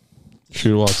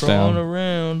 Shoot walks Crawling down.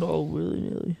 around all willy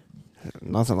nilly.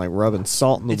 Nothing like rubbing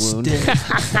salt in the wound.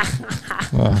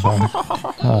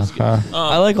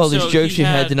 I like all these so jokes he you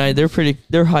had tonight.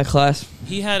 They're high class.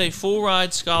 He had a full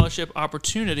ride scholarship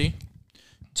opportunity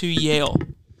to Yale.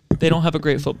 They don't have a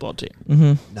great football team.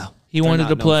 Mm-hmm. No. He They're wanted not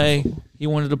to known play. for football. He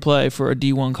wanted to play for a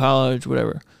D1 college,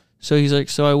 whatever. So he's like,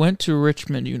 so I went to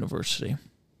Richmond University.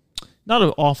 Not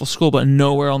an awful school, but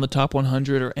nowhere on the top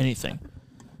 100 or anything.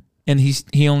 And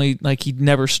he only, like, he'd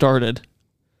never started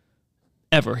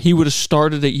ever. He would have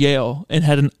started at Yale and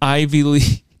had an Ivy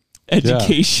League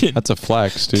education. That's a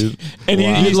flex, dude. And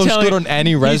Wow. he's It looks telling- good on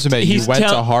any resume. he's You went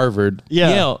tell- to Harvard.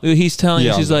 Yale. He's telling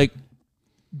Yale. us, he's like,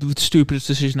 the stupidest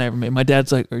decision I ever made. My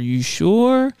dad's like, are you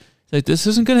sure? He's like, this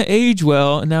isn't going to age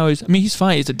well. And now he's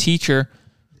fine. He's a teacher.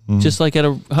 Just like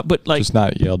but like, Just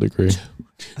not Yale degree.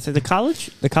 I said the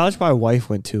college my wife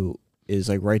went to is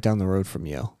like right down the road from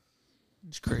Yale.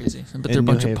 it's crazy. But In they're a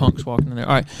bunch New of Haven. punks walking in there.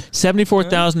 All right.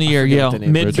 $74,000 a year. I forget Yale. what the name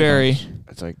of it is. Midbury.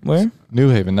 It's like Where? New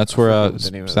Haven. That's where forget what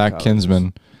the name of the Zach college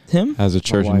Kinsman Him? has a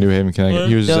church in wife. New Haven, Connecticut.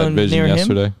 He was Down at Vision near him?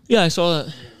 yesterday. Yeah, I saw that.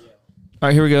 All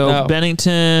right, here we go. Oh.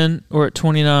 Bennington. We're at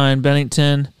 29.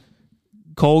 Bennington.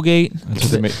 Colgate. That's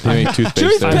what they make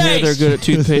toothpaste I there. hear they're good at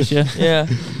toothpaste, yeah. Yeah.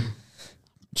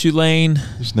 Tulane.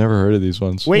 Just never heard of these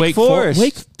ones. Wake Forest.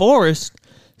 Wake Forest.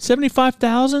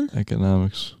 75,000?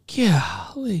 Economics.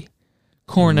 Golly.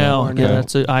 Cornell. Cornell. Yeah,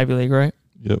 that's an Ivy League, right?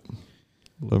 Yep.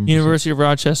 11%. University of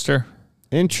Rochester.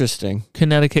 Interesting.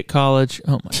 Connecticut College.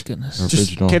 Oh, my goodness.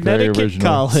 Original. Very Connecticut original.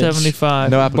 College.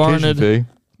 75. No application fee.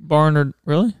 Barnard.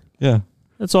 Really? Yeah.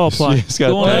 That's all apply. You just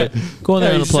gotta Go on there, pay. go on there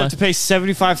Yeah, you and just apply. have to pay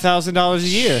 $75,000 a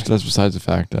year. That's besides the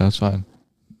fact. That's fine.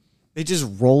 They just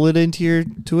roll it into your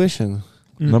tuition.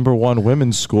 Number one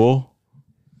women's school.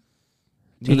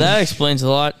 So that explains a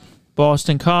lot.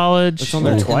 Boston College. It's on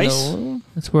there In twice. the-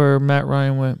 That's where Matt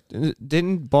Ryan went.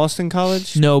 Didn't Boston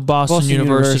College? No, Boston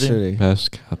University.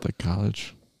 Best Catholic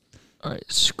college. All right,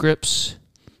 Scripps.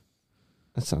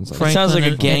 That sounds like Frank- sounds like a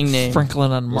and- gang name.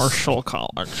 Franklin and Marshall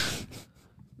College.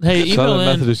 Hey, email Southern in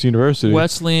Methodist University.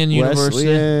 Wesleyan University.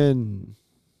 Wesleyan.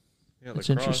 That's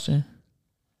interesting.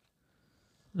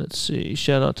 Let's see.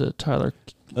 Shout out to Tyler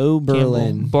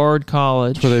Oberlin. Campbell. Bard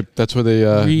College. That's where they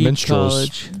Reed minstrels.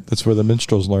 College. That's where the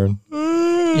minstrels learn.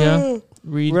 Yeah.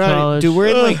 Reed We're at- College. dude, we're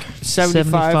in like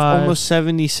 75, 75. almost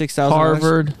 76,000.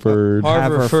 Harvard. For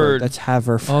Haverford. That's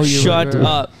Haverford. Oh, you're Shut right.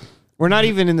 up. We're not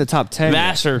even in the top 10.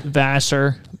 Vassar.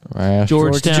 Vassar.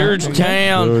 Georgetown.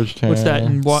 Georgetown. Georgetown. What's that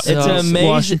in It's amazing.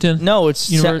 Washington? No, it's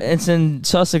Univer- it's in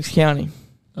Sussex County.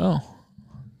 Oh.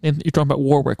 You're talking about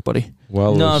Warwick, buddy.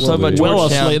 Well, No, I'm talking about Well,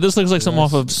 Georgetown. this looks like something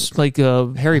off of like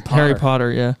Harry Potter. Harry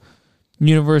Potter, yeah.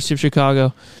 University of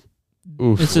Chicago.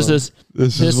 This is this.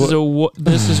 This This is what,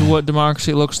 this is what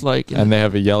democracy looks like. and they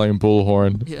have a yelling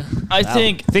bullhorn. Yeah. I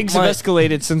think Things have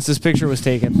escalated since this picture was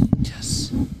taken.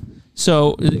 Yes.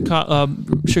 So,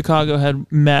 Chicago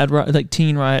had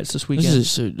teen riots this weekend. This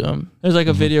is so dumb. There's like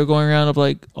a video going around of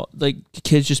like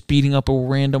kids just beating up a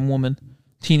random woman,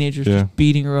 teenagers Yeah. just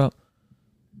beating her up.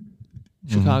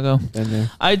 Chicago, Been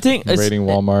there. I think it's, Raiding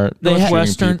Walmart. They had-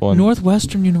 shooting people and-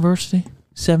 Northwestern University,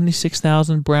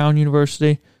 76,000. Brown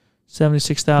University,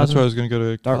 76,000. That's where I was going to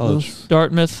go to college. Dartmouth.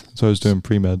 Dartmouth, So I was doing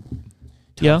pre-med.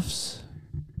 yeah.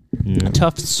 Yeah.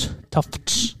 Tufts.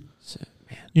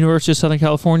 University of Southern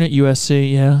California,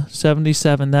 USC, yeah.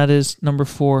 77. That is number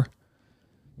 4.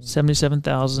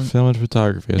 77,000. Film and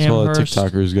photography. That's all the Amherst.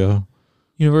 TikTokers go.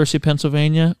 University of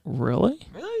Pennsylvania. Really?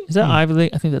 Is that Ivy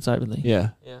League? I think that's Ivy League. Yeah.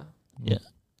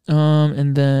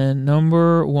 And then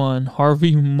number 1,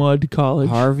 Harvey Mudd College.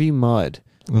 Harvey Mudd.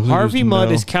 Looks like Harvey there's Mudd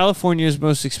no- is California's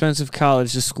most expensive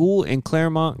college. The school in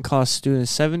Claremont costs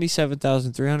students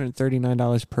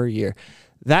 $77,339 per year.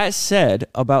 That said,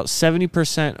 about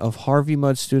 70% of Harvey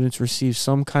Mudd students receive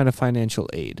some kind of financial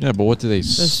aid. Yeah, but what do they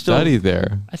study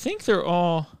there? I think they're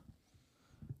all.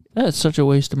 That's such a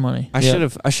waste of money. I should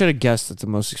have guessed that the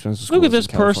most expensive school Look at is this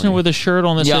in person California. with a shirt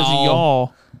on that says Y'all.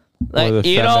 y'all. like, Or the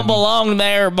you don't feminine. belong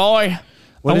there, boy.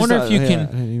 What I is wonder that? if you Yeah, I can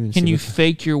didn't even can see you what-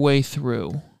 fake your way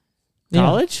through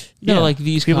college? Yeah, like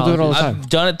these People do it all the colleges. time. I've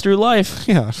done it through life.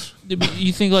 Yeah.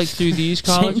 You think like through these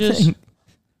Same colleges? thing.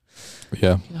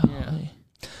 Yeah. Golly.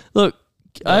 Look,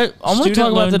 I'm going to Student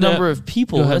talk about loan the debt. number of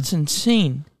people. Go ahead. That's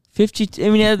insane. 50. I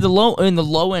mean, at the low end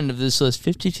of this list,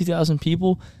 52,000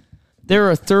 people. There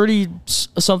are 30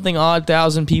 something odd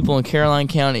thousand people in Caroline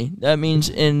County. That means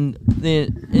in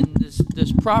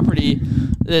this property,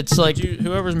 it's like Dude,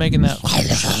 whoever's making that.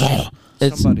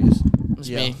 it's, Somebody is. it's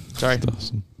Yeah. me. Sorry,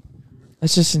 Awesome.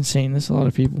 that's just insane. That's a lot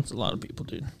of people. It's a lot of people,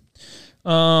 dude.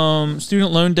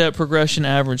 Student loan debt progression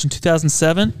average in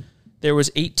 2007, there was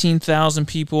 18,000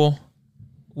 people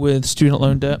with student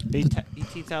loan debt.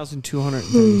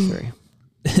 18,233.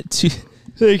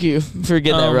 Thank you for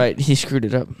getting that Um, right. He screwed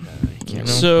it up.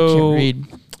 So- can't read.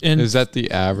 And Is that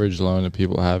the average loan that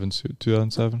people have in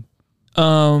 2007?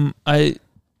 I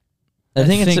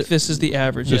think it's this is the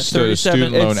average. Just Yeah, the 37.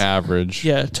 student loan it's- average.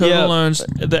 Yeah, total Yeah. loans.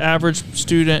 The average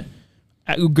student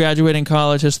who graduating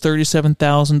college has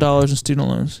 $37,000 in student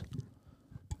loans.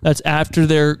 That's after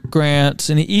their grants,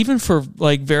 and even for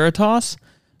like Veritas,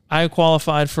 I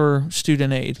qualified for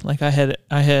student aid. Like I had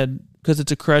because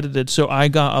it's accredited, so I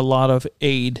got a lot of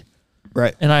aid.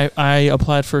 Right. And I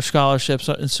applied for scholarships,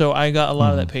 and so I got a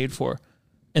lot of that paid for,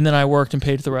 and then I worked and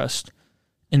paid the rest.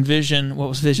 And Vision, what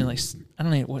was Vision like? I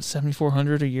don't know, what,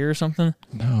 $7,400 a year or something?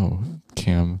 No,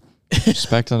 Cam.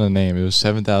 Respect on the name. It was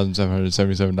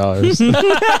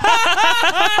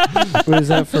 $7,777. What is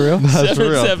that for real? That's for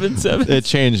real. 777. It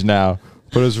changed now,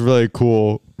 but it's really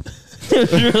cool. It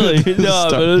was really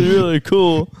but it was really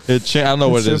cool. I don't know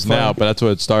what it is now, but that's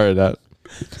what it started at.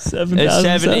 It's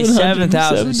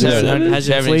 77,700. Has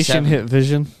inflation hit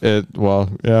Vision? Yeah.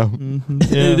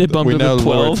 They bumped We it know to the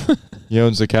Lord. 12. He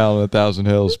owns the cattle in 1,000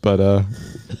 hills, but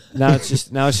Now it's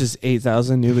just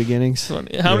 8,000 new beginnings.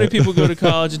 Funny. How many people go to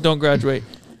college and don't graduate?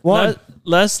 One.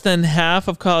 Less than half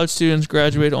of college students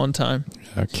graduate on time.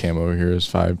 Cam over here is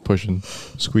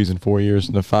squeezing 4 years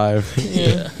into 5.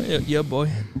 Yeah, boy.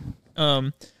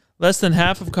 Less than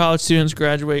half of college students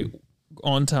graduate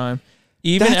on time,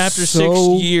 even That's after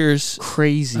so 6 years.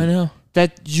 Crazy. I know.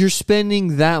 That you're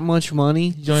spending that much money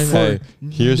don't even- for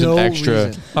Hey, here's no an extra.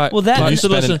 reason. All right, Well, that- all right, you so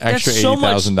spend listen, an extra That's so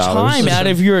much $80,000. time out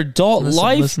of your adult Listen,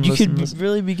 life. listen, you listen, could listen.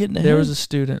 really be getting ahead. there was a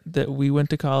student that we went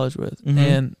to college with, Mhm.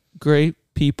 and great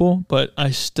people, but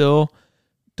I still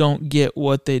don't get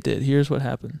what they did. Here's what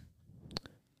happened.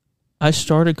 I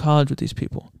started college with these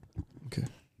people. Okay.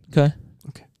 Okay.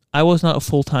 Okay. I was not a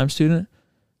full-time student,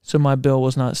 so my bill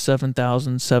was not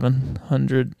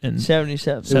 $7,777.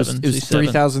 77. It was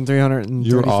 3,333.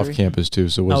 You were off campus too,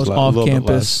 so it was, I was a off little bit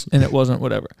campus, less. and it wasn't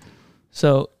whatever.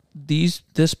 So this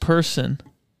person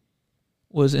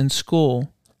was in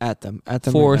school At them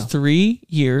for right now. 3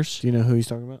 years. Do you know who he's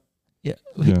talking about? Yeah.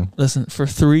 Yeah. Listen, for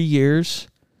 3 years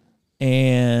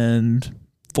and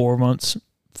 4 months,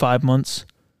 5 months.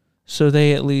 So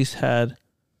they at least had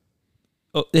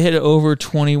over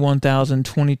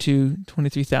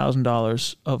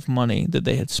 $23,000 of money that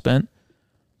they had spent.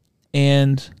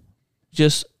 And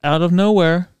just out of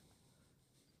nowhere,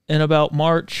 in about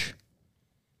March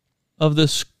of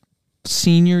this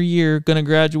senior year, going to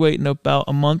graduate in about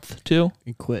a month, too,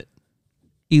 He quit.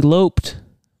 eloped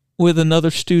with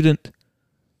another student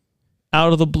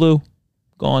out of the blue.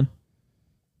 Gone.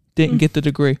 Didn't get the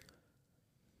degree.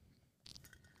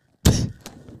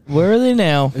 Where are they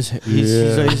now?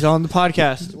 He's on the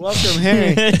podcast. Welcome,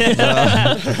 Harry.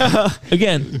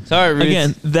 Again, Sorry, Ruth.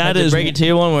 again, that Had to is. break it to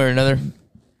you one way or another.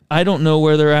 I don't know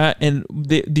where they're at, and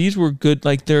these were good.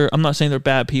 Like I'm not saying they're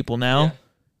bad people now, Yeah.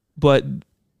 but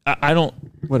I don't.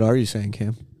 What are you saying,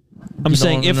 Cam? I'm You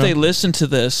saying don't if know? they listen to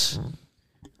this,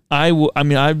 I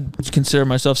consider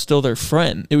myself still their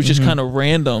friend. It was just kind of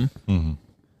random. Mhm.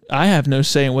 I have no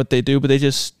say in what they do, but they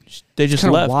just It's kind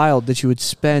of left. wild that you would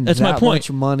spend That's that my point.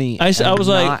 much money I and was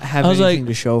like- not have I was anything like-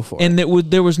 to show for And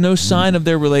it. there was no sign of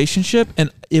their relationship. And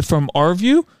if from our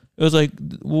view, it was like,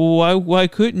 well, why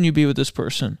couldn't you be with this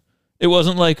person? It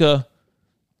wasn't like a.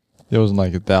 It wasn't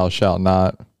like a thou shalt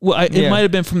not. Well, it Yeah. might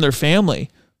have been from their family,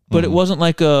 but it wasn't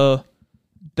like a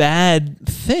bad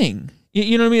thing.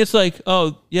 You know what I mean? It's like,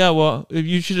 oh yeah, well, if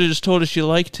you should have just told us you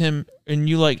liked him and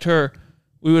you liked her,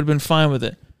 we would have been fine with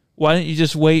it. Why didn't you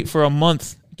just wait for a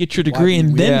month, get your degree,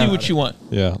 and then Yeah. do what you want?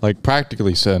 Yeah, like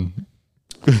practically sin.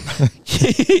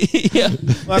 Yeah,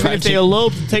 Well, I mean, if they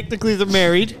elope, technically they're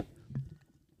married.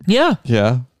 yeah.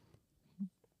 Yeah,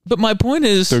 But my point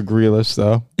is, degreeless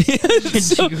though.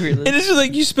 so- and it's just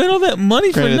like you spent all that money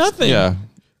for Granted, it's- nothing. Yeah,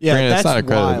 Yeah, Granted, it's that's not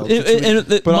accredited. wild.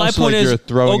 And But my also, point like, is, you're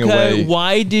throwing okay, away-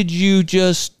 why did you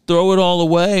just throw it all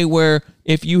away? Where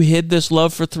if you hid this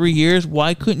love for 3 years,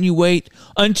 why couldn't you wait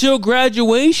until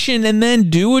graduation and then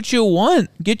do what you want?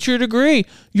 Get your degree.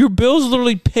 Your bill's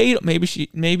literally paid.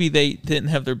 Maybe they didn't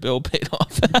have their bill paid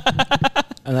off.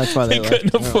 And that's why They they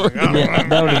couldn't afford it. Yeah,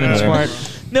 that would have been smart.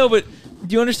 No, but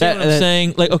do you understand what I'm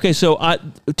saying? Like, okay, so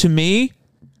to me,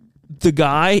 the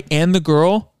guy and the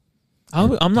girl,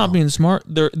 I'm not being smart.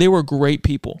 They were great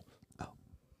people.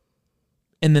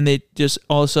 And then they just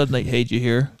all of a sudden like, hey, did you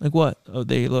hear? Like what? Oh,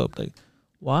 they eloped. Like,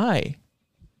 why?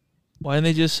 Why didn't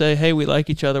they just say, hey, we like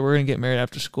each other, we're gonna get married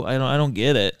after school? I don't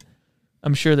get it.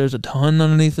 I'm sure there's a ton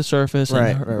underneath the surface.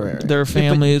 Right, and right. Their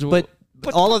families. But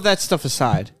all of that stuff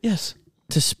aside, yes,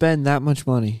 to spend that much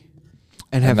money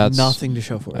and And have that's- nothing to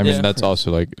show for it. I mean, Yeah. that's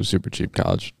also like a super cheap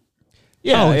college.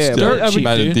 Yeah, Oh, it's yeah, dirt but I mean, cheap,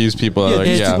 Imagine dude. these people are like,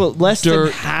 these yeah, people, less Dirt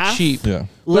than half. cheap. yeah.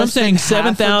 But I'm Less saying than half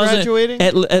are 7,000 graduating?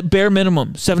 at bare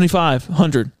minimum,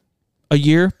 7,500 a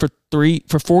year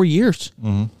for 4 years,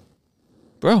 Mm-hmm.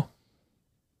 bro.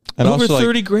 And Over also,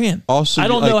 30 grand. also, I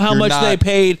don't like, know how you're much not- they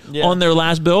paid Yeah. on their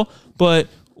last bill, but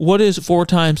what is 4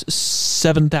 times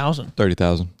 7,000?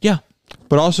 30,000. Yeah.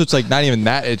 But also, it's like not even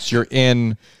that. It's you're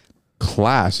in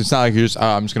class. It's not like you're just,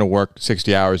 I'm just going to work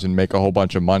 60 hours and make a whole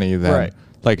bunch of money. Then, Right.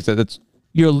 like, that's,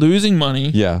 You're losing money.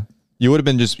 yeah. You would have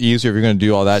been just easier if you're going to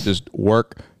do all that. Just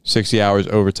work 60 hours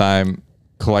overtime,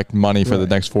 collect money for the Right.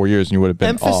 next 4 years, and you would have been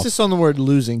Emphasis on the word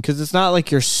losing, because it's not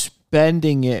like you're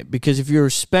spending it. Because if you're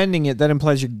spending it, that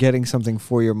implies you're getting something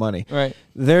for your money. Right.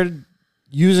 They're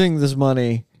using this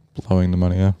money off, blowing the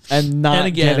money. Yeah. and not And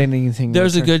again, getting anything. in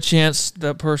There's a return. good chance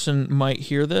that person might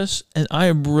hear this, and I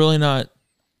am really not.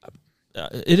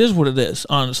 It is what it is,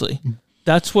 honestly.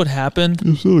 That's what happened.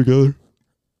 You're still together.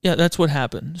 Yeah, that's what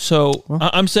happened. So Well.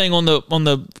 I'm saying on the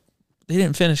they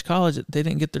didn't finish college. They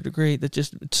didn't get their degree. That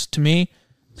just to me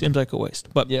seems like a waste.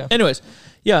 But Yeah. anyways,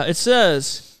 yeah, it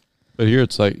says But here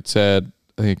it's like, it said,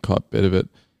 I think I caught a bit of it.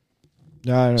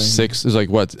 No, I don't even- 6 is like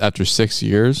what, after 6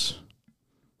 years?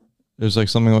 There's like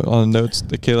something on the notes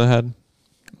that Kayla had.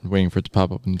 I'm waiting for it to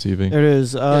pop up on the TV. There it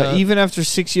is. Yeah. Even after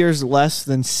 6 years, less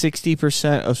than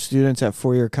 60% of students at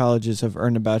four-year colleges have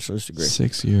earned a bachelor's degree.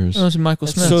 6 years. oh, it's Michael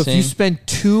That's Smith. So if you insane. spend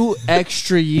 2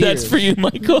 extra years, That's for you,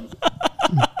 Michael.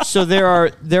 So there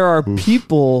are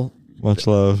people. Much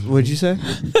love. What'd you say?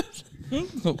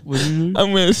 I'm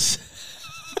gonna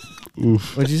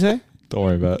Oof. What'd you say? Don't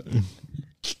worry about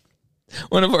it.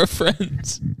 one of our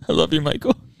friends. I love you,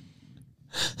 Michael.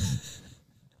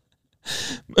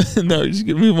 No, just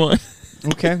give me one.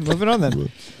 Okay, moving on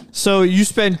then. So you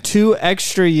spend 2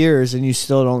 extra years and you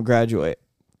still don't graduate.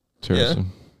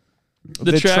 Tourism.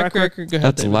 The track record. Go ahead,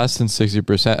 That's David. less than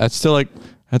 60%. That's still like,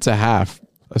 that's a half,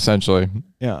 essentially.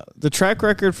 Yeah, the track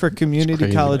record for community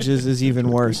crazy. colleges is even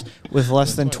worse, with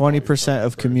less than 20%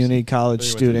 of community college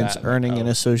Went to students that, earning an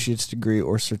oh. associate's degree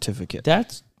or certificate.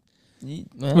 That's Wait,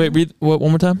 read what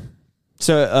one more time.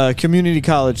 So, community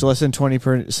college, less than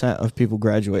 20% of people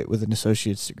graduate with an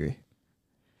associate's degree.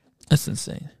 That's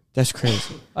insane. That's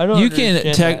crazy. I don't. You can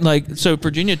understand tech that. like so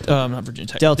Virginia, not Virginia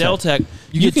Tech, Del Del Tech. Tech.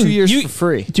 You get 2 years for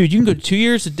free. Dude, you can go 2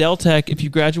 years to Del Tech if you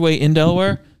graduate in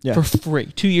Delaware Yeah. for free.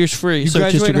 2 years free. You So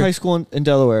just graduate degree. high school in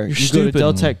Delaware. You're you go to stupid.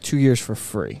 Del Tech 2 years for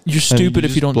free. You're stupid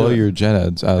if you don't blow do it. your gen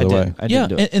eds out of the way. I Yeah, didn't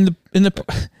do it. and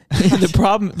the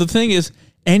problem, the thing is,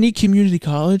 any community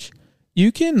college,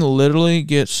 you can literally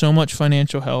get so much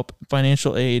financial help,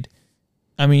 financial aid.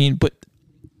 I mean, but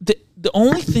the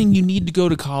only thing you need to go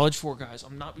to college for, guys,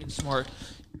 I'm not being smart.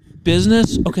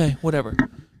 Business, okay, whatever.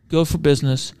 Go for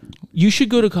business. You should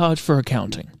go to college for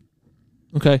accounting.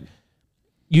 Okay,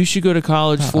 you should go to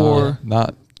college for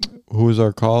Not, who was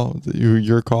our call?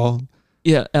 Your call?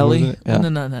 yeah, Ellie. was it? Yeah. No,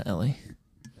 not Ellie.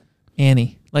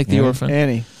 Annie, like the Annie? orphan.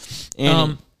 Annie.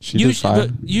 She you did should fine.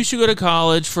 go, you should go to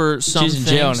college for some She's in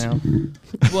jail things,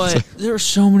 now. but there are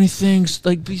so many things.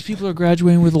 Like these people are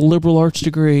graduating with a liberal arts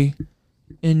degree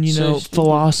in So stupid.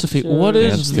 philosophy. So What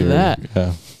Dance is theory. that?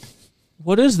 Yeah.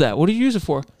 What is that? What do you use it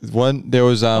for? There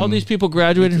was All these people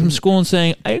graduating from school and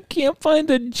saying, "I can't find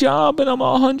a job and I'm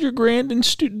 $100,000 in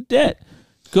student debt."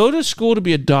 Go to school to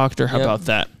be a doctor. How Yep. about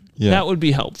that? yeah. That would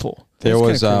be helpful. There That's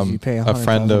was kinda crazy. You pay a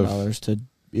friend of $100,000 to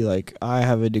be like, I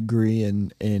have a degree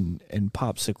in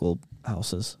popsicle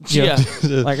houses. Yeah.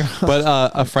 Like, but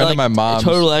a friend Like, of my mom's,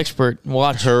 total expert.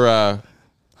 Watch her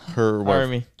Hire wife,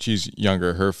 me. she's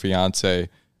younger, her fiance,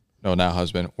 no, now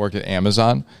husband, worked at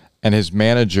Amazon, and his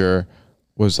manager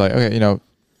was like, okay,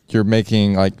 you're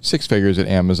making like 6 figures at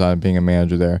Amazon being a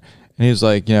manager there. And he's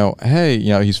like, hey,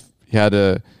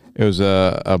 it was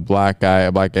a black guy,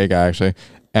 a black gay guy actually.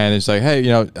 And it's like,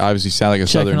 hey, obviously sound like a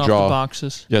Checking Southern off drawl. the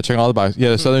boxes. Yeah, checking all the boxes.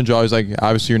 Yeah, the Southern drawl. He's like,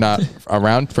 obviously you're not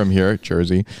around from here,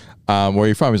 Jersey. Where are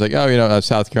you from? He's like, oh,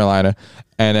 South Carolina.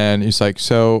 And then he's like,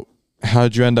 so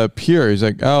how'd you end up here? He's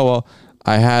like, oh, well,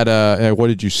 I had what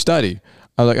did you study?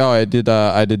 I was like, oh,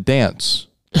 I did dance.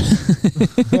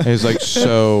 And he's like,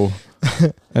 so,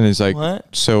 and he's like, What?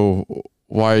 so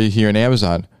why are you here in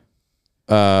Amazon?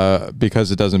 Because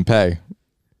it doesn't pay.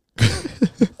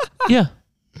 Yeah.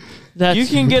 That's You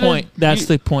can the get a- point. That's you-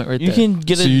 the point right You there. can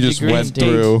get So a you just degree went in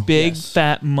dance. through Big Yes.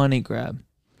 fat money grab.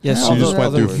 yes, So you just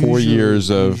went through 4 years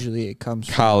of usually it comes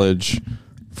from- college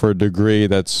for a degree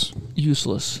that's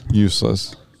Useless.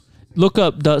 useless. Look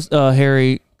up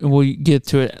Harry. And we'll get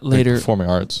to it Like later. performing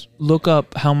arts. Look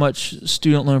up how much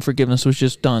student loan forgiveness was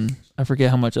just done. I forget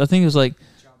how much. I think it was like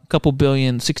couple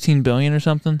billion, 16 billion or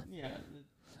something. Yeah.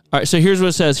 All right, so here's what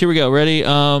it says. Here we go. Ready?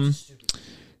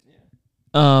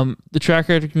 The track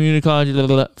record, community college. Blah,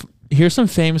 blah, blah. Here's some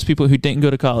famous people who didn't go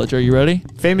to college. Are you ready?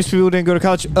 Famous people who didn't go to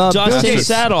college. Bill Justin Gates.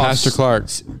 Sadoff. Pastor Clark.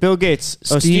 Bill Gates.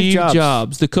 Steve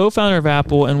Jobs, the co-founder of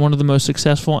Apple and one of the most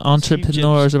successful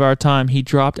entrepreneurs of our time. He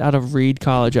dropped out of Reed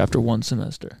College after one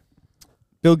semester.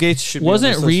 Bill Gates should be on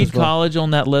Wasn't this list Reed as well. College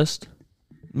on that list?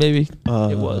 Maybe.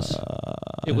 It was.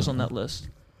 It was on that list.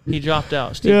 He dropped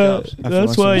out. Steve Jobs.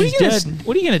 That's why He's dead.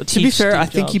 What are you going to teach? To be fair, Steve I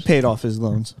think he Jobs? paid off his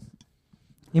loans.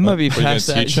 He might be What, are you past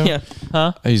gonna that. teach him? Yeah.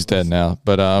 Huh? He's dead now,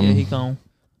 but Yeah, he gone.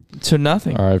 To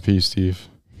nothing. R.I.P. Steve.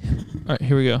 All right,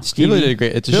 here we go. He really did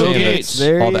great. It's a Bill shame Gates. that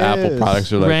There all the he Apple is.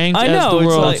 products are like Ranked I as know. the It's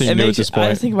world's like, Nothing it new at makes this I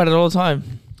point. think about it all the time.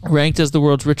 ranked as the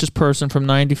world's richest person from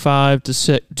 95 to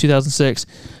 2006.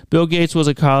 Bill Gates was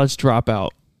a college dropout.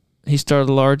 He started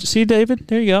a large. See, David,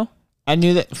 there you go. I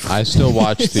knew that. I still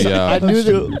watch the. I knew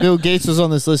that Bill Gates was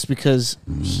on this list because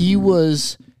he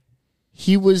was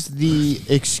the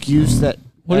excuse that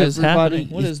What is everybody.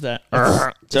 happening? What is that?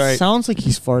 It sounds like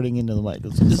he's farting into the mic.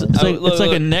 It's like, look, it's like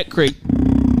a look. neck crate.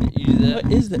 You do that.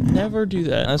 What is that? Never do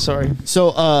that. I'm sorry.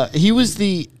 So he was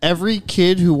the every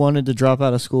kid who wanted to drop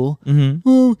out of school,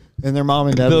 Mm-hmm. and their mom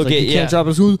and dad Bill was like, Gates, "You can't yeah. drop out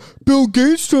of school." Bill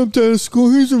Gates dropped out of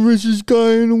school. He's the richest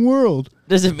guy in the world.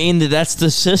 Doesn't mean that that's the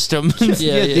system.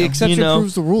 Yeah, The exception You know.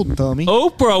 proves the rule, dummy.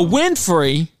 Oprah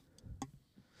Winfrey.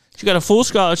 She got a full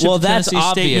scholarship Well, to that's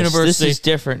Tennessee State obvious. University. This is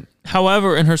different.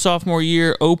 However, in her sophomore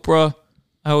year, Oprah,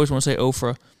 I always want to say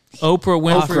Oprah. Oprah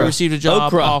Winfrey Okra. received a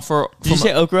job Okra. offer Did you from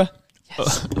say okra?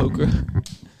 Okra.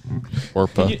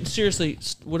 Orpa. Seriously,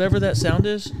 whatever that sound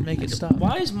is, make it stop.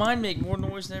 Why does mine make more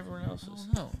noise than everyone else's?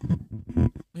 I don't know.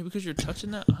 Maybe because you're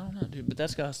touching that? I don't know, dude, but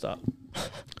that's got to stop.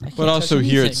 But also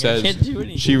here it says Can't do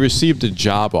anything. she received a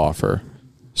job offer.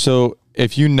 So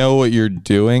if you know what you're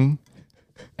doing,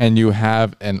 and you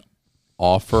have an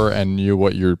offer and you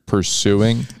what you're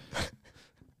pursuing,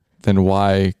 then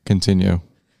why continue?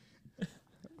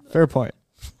 Fair point.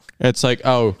 It's like,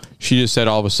 oh, she just said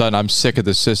all of a sudden, I'm sick of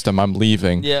the system, I'm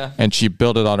leaving. Yeah. And she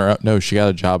built it on her own. No, she got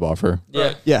a job offer.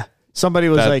 Yeah. Yeah. Somebody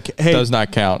was That like, "Hey, does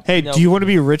not count. hey, No. do you want to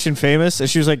be rich and famous?" And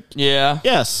she was like, Yeah.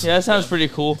 "Yes." Yeah, that sounds pretty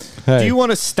cool. Hey, Do you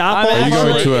want to stop I all mean, are you that?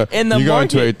 going Actually, to a in the you going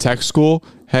to a market- tech school?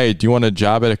 Hey, do you want a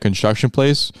job at a construction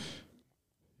place?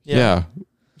 Yeah.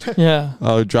 Yeah.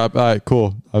 Oh, drop. All right,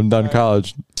 cool. I'm done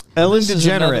college. Ellen This is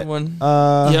another DeGenerate.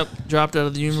 one. Yep, dropped out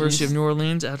of the University of New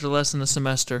Orleans after less than a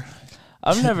semester.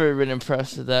 I've never been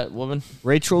impressed with that woman.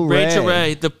 Rachel Ray. Rachel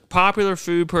Ray, the popular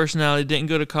food personality, didn't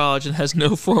go to college and has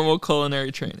no formal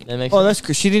culinary training. That makes Oh, sense. that's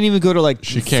crazy. She didn't even go to like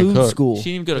She can't food cook. school. She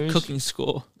didn't even go to Who's- cooking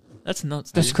school. That's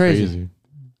nuts. That's dude. crazy.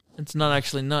 It's not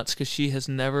actually nuts because she has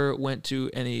never went to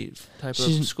any type of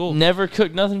She's school. never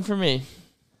cooked nothing for me.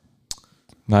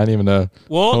 Not even a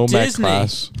Walt home ec Disney,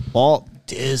 class. Walt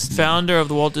Disney founder of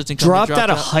the Walt Disney Company, dropped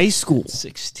out of high school at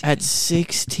 16. at To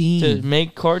 16.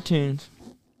 make cartoons.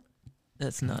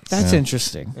 That's nuts. That's Yeah.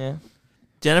 interesting. Yeah.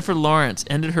 Jennifer Lawrence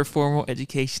ended her formal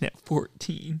education at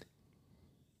 14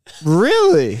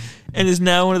 Really? and is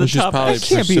now one of the She's top. probably That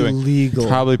can't be pursuing- legal.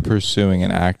 Probably pursuing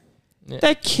an act.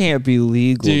 That can't be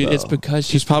legal. Dude, though. it's because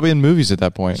She's probably in movies at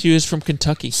that point. she was from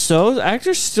Kentucky. So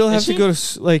actors still have Is to she? go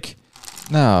to like.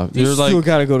 No, They you're still like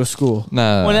got to go to school.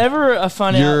 nah. Whenever I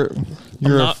find out,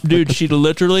 You're Not- dude, she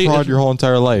literally fraud your whole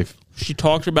entire life. she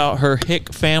talked about her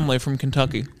hick family from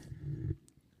Kentucky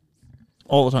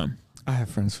all the time. I have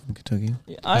friends from Kentucky.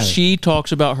 She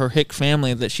talks about her hick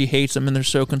family that she hates them and they're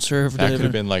so conservative. That could have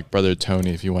and- been like Brother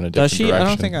Tony if you want a Does different she? direction. I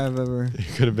don't think I've ever.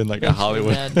 It could have been like a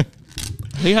Hollywood. Bad.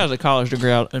 He has a college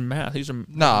degree out in math. He's a No,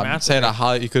 I'm math saying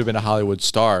degree. he could have been a Hollywood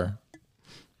star.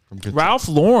 From Ralph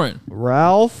Lauren,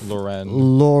 Ralph Lauren.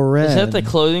 Lauren. Is that the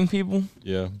clothing people?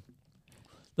 Yeah.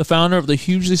 the founder of the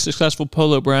hugely successful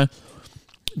polo brand,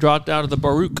 dropped out of the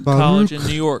Baruch College in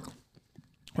New York.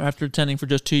 After attending for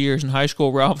just 2 years in high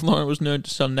school, Ralph Lauren was known to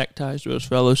sell neckties to his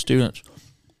fellow students.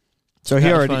 So he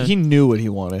That's already fine. he knew what he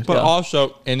wanted. But Yeah.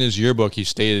 also in his yearbook, he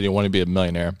stated he wanted to be a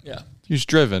millionaire. Yeah. He's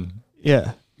driven.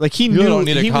 Yeah. Like he You knew don't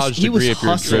need a he college was, he was degree if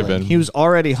you're hustling. driven. He was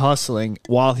already hustling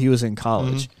while he was in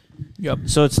college. Yep.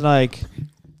 So it's like,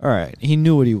 all right, he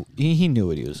knew what he knew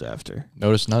what he was after.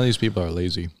 Notice none of these people are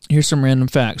lazy. Here's some random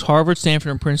facts. Harvard,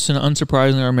 Stanford, and Princeton,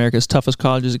 unsurprisingly, are America's toughest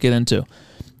colleges to get into.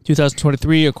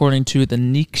 2023, according to the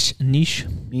niche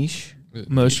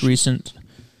most recent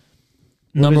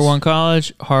number is- one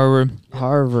college, Harvard,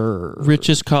 Harvard.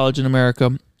 richest college in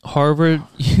America. Harvard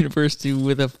University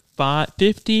with a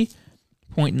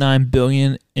 50.9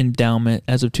 billion endowment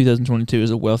as of 2022 is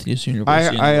the wealthiest university.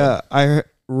 in the world. I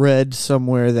read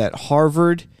somewhere that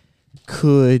Harvard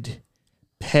could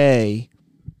pay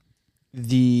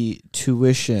the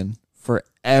tuition for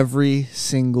every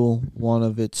single one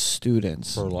of its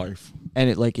students, For life. and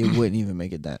it wouldn't even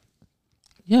make it that.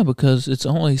 Yeah, because it's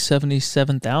only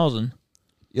 77,000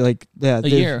 a they,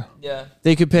 year. Yeah.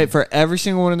 They could pay for every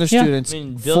single one of their Yeah. students I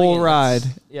mean, full billions. ride.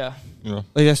 Yeah. Yeah.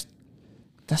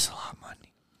 That's a lot of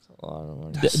money. A lot of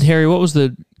money. Harry, what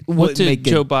Wouldn't did make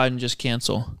it Joe Biden just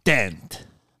cancel? dent.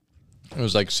 It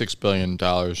was like $6 billion loan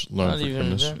Not for even an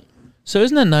goodness. event. So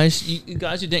isn't that nice? You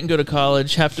guys who didn't go to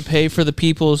college have to pay for the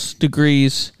people's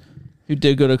degrees who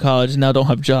did go to college and now don't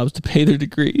have jobs to pay their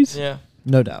degrees. Yeah.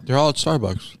 No doubt. They're all at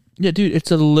Starbucks. Yeah, dude,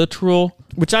 it's a literal.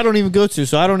 Which I don't even go to,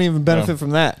 so I don't even benefit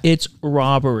from that. It's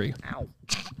robbery.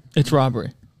 It's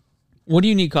robbery. What do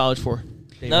you need college for?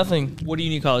 Nothing. What do you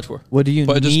need college for? What do you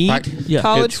But just need Yeah.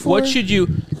 college it's- for? What should you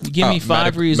give me?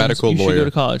 Five reasons medical you should lawyer. go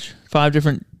to college. Five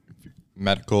different,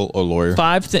 Medical or lawyer.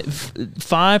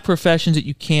 five professions that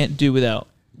you can't do without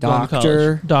going to college.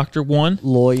 Doctor. Doctor 1,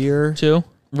 Lawyer. 2,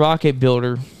 Rocket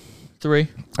builder. 3.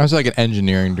 I was like an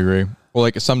engineering degree or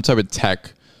like some type of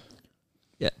tech.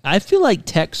 Yeah, I feel like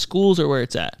tech schools are where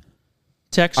it's at.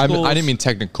 Tech I schools. didn't mean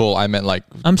technical. I meant like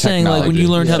I'm saying like when you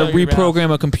learned how to Yeah.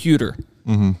 reprogram a computer,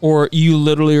 Mm-hmm. or you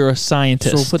literally are a So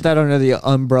scientist. we'll put that under the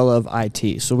umbrella of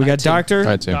IT. So we got IT. doctor,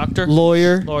 I'd say. Doctor,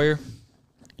 lawyer, lawyer,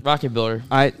 Rocket builder.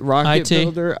 rocket IT.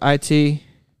 builder, IT.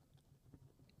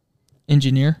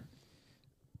 engineer.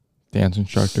 Dance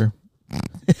instructor.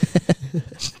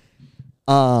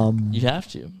 You have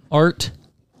to. Art.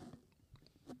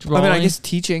 I mean, I drawing, guess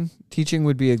teaching. Teaching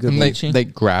would be a good And one. they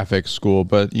graphics school,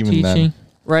 but even teaching, then,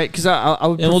 Right, because I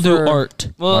would and we'll do prefer- art.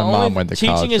 Well, My mom only went to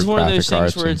teaching college is for one of those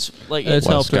graphic things where arts it's like It's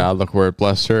bless helped her. God, look where it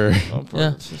bless her.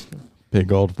 Yeah.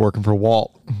 Big old working for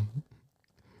Walt.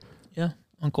 Yeah,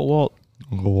 Uncle Walt.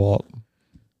 Uncle Walt.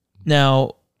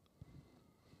 Now,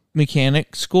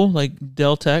 mechanic school like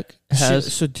Dell Tech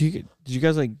has. So did you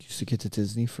guys used to get to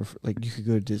Disney for you could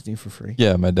go to Disney for free?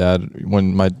 Yeah, my dad.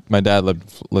 When my dad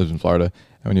lives in Florida,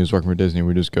 and when he was working for Disney,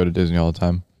 we just go to Disney all the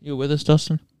time. You with us,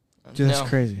 Dustin? Dude, that's No.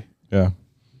 crazy. Yeah.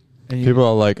 And you- People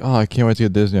are like, "Oh, I can't wait to go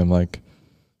to Disney." I'm like,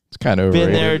 "It's kind of Been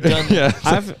overrated." there, done that.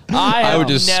 yeah. I I would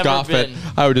have just never scoff been.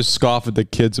 I would just scoff at the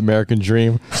kid's American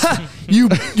dream. you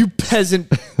peasant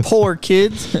poor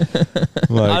kids.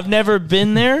 Like, I've never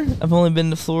been there. I've only been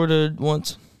to Florida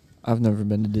once. I've never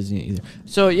been to Disney either.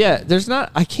 So yeah,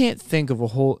 I can't think of a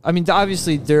whole. I mean,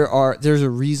 obviously there's a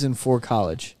reason for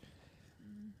college.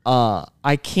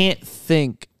 I can't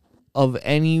think of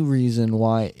any reason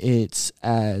why it's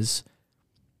as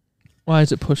Why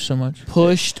is it pushed so much?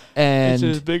 pushed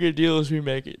and big a deal as we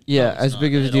make it. yeah, as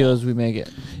big of a deal as we make it.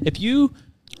 If you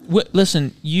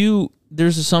listen,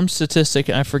 there's some statistic,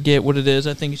 I forget what it is.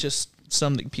 I think it's just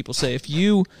something people say. If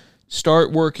you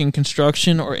start working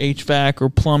construction or HVAC or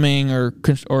plumbing or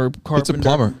carpenter, it's a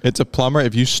plumber. It's a plumber.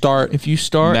 If you start If you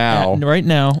start right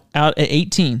now out at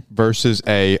 18, versus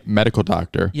a medical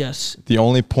doctor, yes, the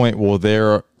only point where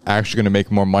they're actually going to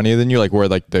make more money than you, like where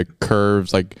like the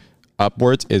curves like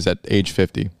upwards, is at age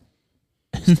 50.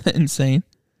 isn't that insane?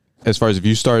 As far as if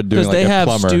you started doing Because like they a have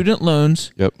plumber, student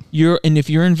loans. Yep. And if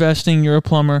you're investing, you're a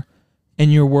plumber,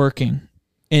 and you're working,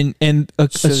 and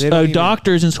So they don't a even-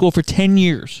 doctor's in school for 10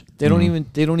 years. They don't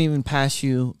even pass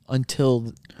you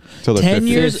until till they're 10 50.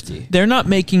 years. 50. They're not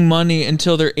making money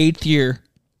until their 8th year.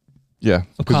 Yeah,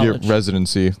 because your college.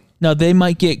 residency. Now they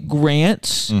might get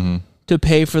grants to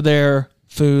pay for their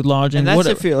food, lodging, and that's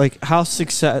whatever. if you're how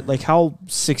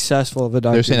successful of a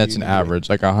doctor. They're saying do that's you an need to be? average,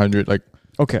 like 100, like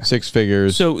Okay. 6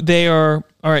 figures. So they are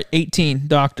all right. 18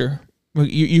 doctor.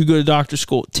 You go to doctor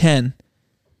school. 10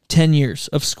 years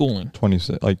of schooling.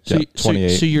 26, like So, yeah,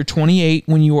 28. So you're 28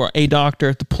 when you are a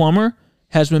doctor. The plumber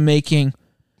has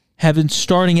been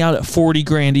starting out at 40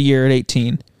 grand a year at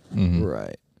 18,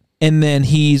 Right. and then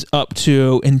he's up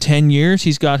to in 10 years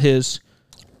he's got his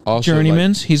Also,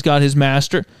 journeyman's. He's got his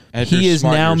master. And if He you're is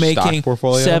smart in now your stock making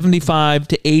portfolio- 75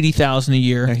 to 80,000 a Now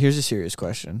year here's a serious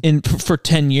question: for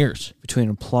 10 years. between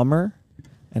a plumber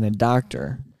and a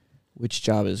doctor, which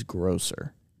job is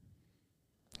grosser?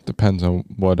 Depends on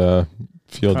what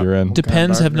field you're in.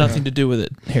 Depends have nothing to do with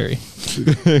it, Harry.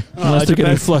 Unless they're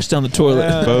getting flushed down the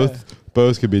toilet.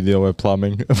 Both could be dealing with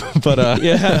plumbing, but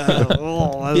Yeah.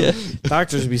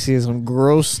 Doctors be seeing some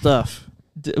gross stuff.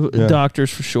 Doctors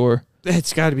for sure.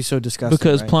 It's got to be so disgusting.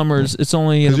 Because right? plumbers, it's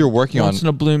only because you're working on once in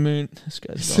a blue moon. This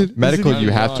guy's gone. medical, Isn't you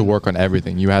it have to gone? work on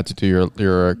everything. You have to do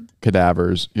your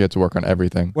cadavers. You have to work on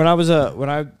everything. When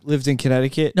I lived in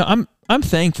Connecticut, No, I'm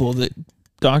thankful that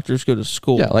doctors go to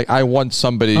school. Yeah, like I want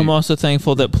somebody. I'm also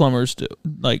thankful that plumbers do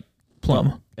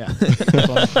plumb. yeah,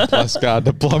 Bless God,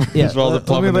 the plumber. yeah. as well, the Let me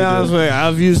plumbing be they honest do. with you.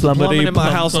 I've used Somebody plumbing in my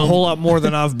plumb, house a plumb. whole lot more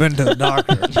than I've been to the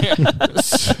doctor.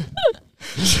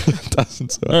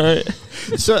 Doesn't suck. All right.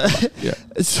 So, Yeah.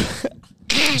 so-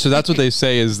 So that's what they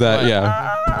say is that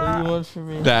What do you want from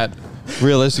me? that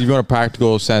realistic, if you want a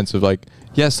practical sense of like,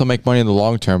 yes, they'll make money in the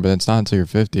long term, but it's not until you're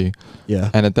 50. yeah.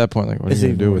 And at that point, like, what are It's you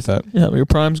gonna even do worse. with that? Yeah, your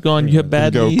prime's gone. You have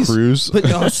bad Go knees. cruise. But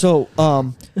no, so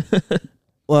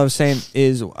what I was saying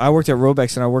is I worked at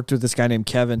Robex and I worked with this guy named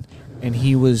Kevin, and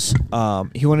he was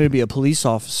he wanted to be a police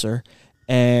officer,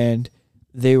 and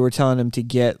they were telling him to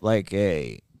get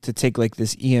to take like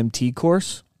this EMT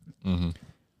course. Mhm.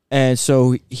 And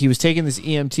so he was taking this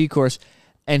EMT course,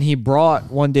 and he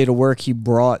brought one day to work. He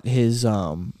brought his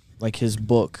his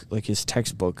book, like his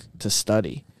textbook, to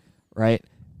study, right?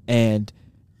 And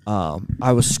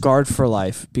I was scarred for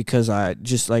life because I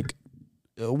just like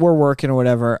we're working or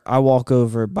whatever. I walk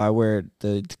over by where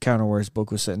the counter where his book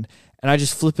was sitting, and I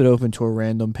just flip it open to a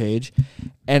random page,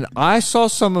 and I saw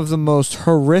some of the most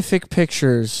horrific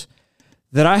pictures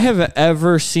that I have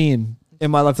ever seen in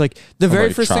my life. Like the very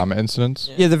Like first thing, trauma incidents.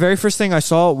 yeah, the very first thing I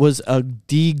saw was a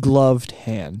degloved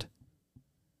hand.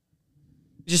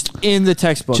 Just in the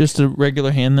textbook. Just a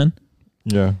regular hand then,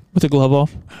 Yeah. with a glove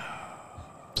off.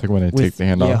 It's like when they with- take the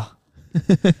hand yeah. off.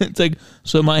 It's like,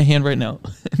 so my hand right now,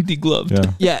 degloved.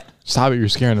 Yeah. Yeah. Stop it, you're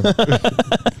scaring them.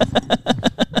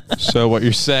 So what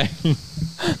you're saying?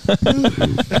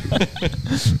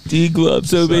 Degloved.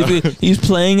 So basically, he's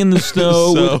playing in the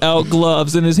snow So- without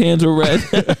gloves, and his hands are red.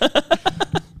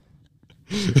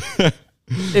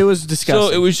 It was disgusting.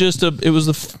 So it was just it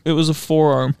was a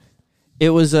forearm. it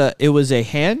was a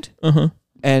hand, Uh-huh.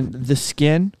 and the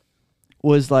skin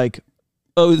was like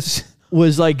Oh, it's,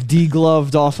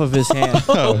 degloved off of his hand.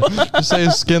 Just say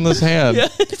a skinless hand. yeah.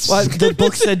 It's, Well, the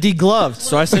book said degloved,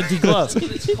 so I said degloved.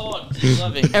 It's called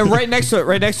degloving. And right next to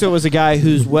it was a guy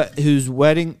whose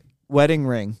wedding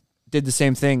ring did the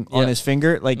same thing on Yeah. his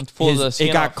finger. Like Pull the it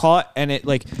skin got off. caught, and it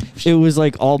was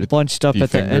like all bunched up at the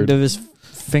defingered. end of his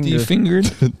finger. defingered,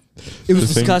 It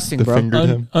was disgusting, bro. Fingered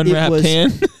him. unwrapped was-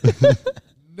 hand.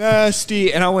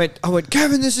 Nasty. And I went,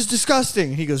 Kevin, this is disgusking.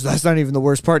 And he goes, that's not even the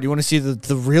worst part. Do you want to see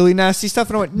the really nasty stuff?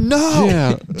 And I went,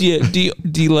 no. Yeah.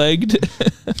 De-legged,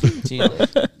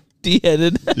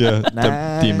 de-headed, Yeah.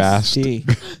 Demasked. Nasty.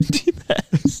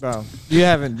 Bro, you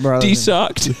haven't, bro.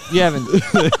 de-socked. You haven't.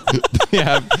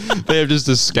 They have just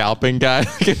a scalping guy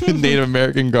in Native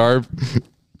American garb.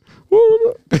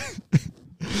 What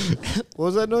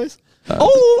was that noise?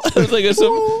 Oh, it was like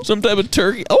some type of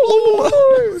turkey.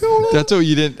 Oh, That's what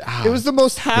you didn't. It was the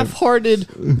most half-hearted.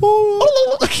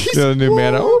 the new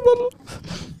mana.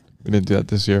 We didn't do that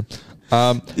this year.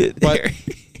 But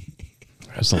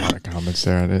there's a lot of comments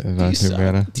there in our new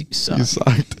mana. You de-socked.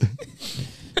 sucked.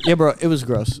 Yeah, bro, it was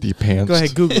gross. De-pantsed. Go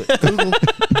ahead, Google it. Google.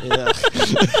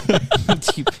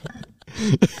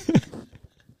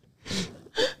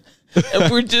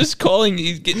 And we're just calling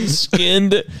he's getting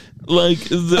skinned like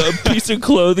the piece of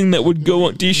clothing that would go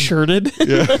on de-shirted.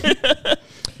 That's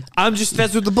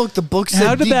what the book said.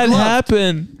 How did that degloved.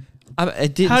 happen?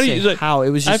 It didn't How do say you like, how. It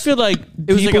was just. I feel like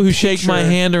it was people like a who shake my picture.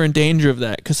 hand are in danger of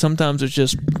that because sometimes it's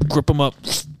just grip them up.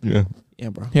 Yeah. Yeah,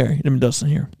 bro. Here, let me Dustin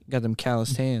here. Got them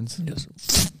calloused hands.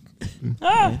 Yes.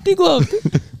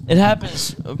 Degloved. It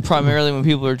happens primarily when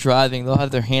people are driving. They'll have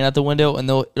their hand out the window and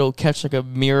it'll catch like a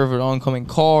mirror of an oncoming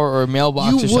car or a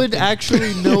mailbox. or You would something.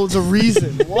 actually know the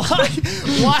reason. Why?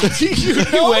 Why do you know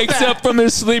He wakes that? up from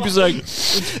his sleep. He's like,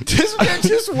 This man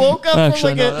just woke up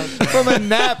Actually, from a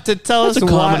nap to tell us "It's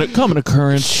a why. common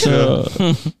occurrence."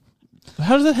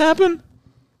 How does that happen?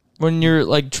 When you're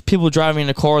like people driving in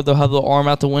a car, they'll have the arm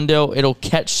out the window. It'll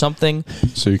catch something,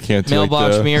 So you can't do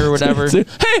mailbox like the, mirror, or whatever. Hey,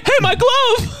 my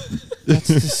glove! That's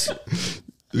just,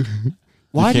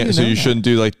 why you do can't, you so know you that? shouldn't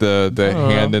do like the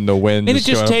hand in the wind. And it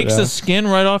just going up takes and the skin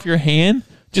right off your hand,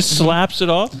 just slaps it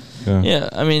off. down. Yeah,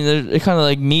 I mean, it kind of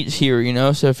like meets here, you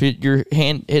know. So if your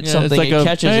hand hits Yeah, something, it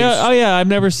catches. Oh it. yeah, oh yeah, I've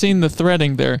never seen the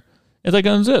threading there. It like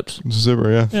unzips.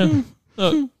 Zipper, yeah. Yeah.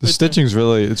 Look, The stitching's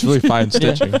really fine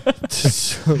stitching.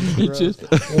 So he gross. just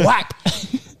whack.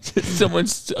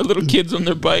 Someone's a little kid's on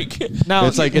their bike. Now,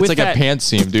 It's like with a that- pants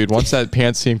seam, dude. Once that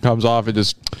pants seam comes off, it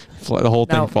just the whole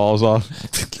thing Now- falls off.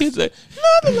 Kids like,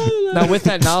 Now, with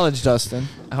that knowledge, Dustin,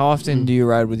 how often do you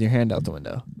ride with your hand out the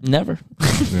window? Never.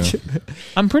 Yeah.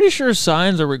 I'm pretty sure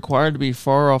signs are required to be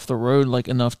far off the road, like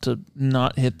enough to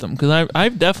not hit them. Because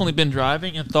I've definitely been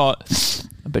driving and thought,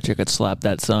 I bet you I could slap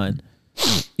that sign.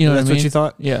 You know That's what I mean? what you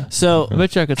thought? Yeah. So, I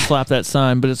bet you I could slap that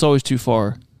sign, but it's always too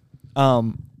far.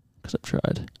 Because I've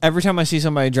tried. Every time I see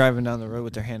somebody driving down the road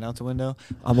with their hand out the window,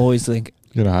 I'm always like,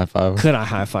 Get a high five. could I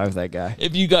high five that guy?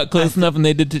 If you got close enough and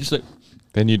they did, just like,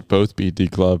 then you'd both be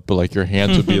decloved, but like your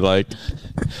hands would be like,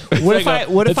 What if I?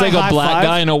 What if it's I like a high black five?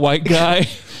 guy and a white guy.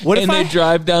 What if and I they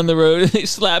drive down the road and they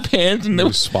slap hands and you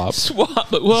they swap swap.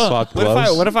 But what? swap What if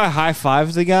gloves. what if I high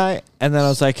five the guy and then I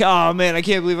was like, oh man, I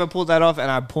can't believe I pulled that off, and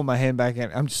I pull my hand back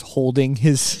in. I'm just holding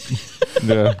his.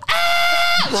 Yeah.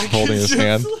 Just holding his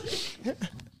hand.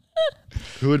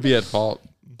 Who would be at fault?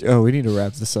 Oh, we need to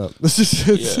wrap this up. This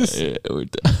is Yeah, we're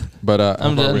done. But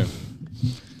I'm how far are we done.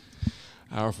 in?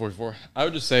 Hour 44. I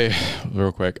would just say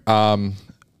real quick.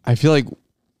 I feel like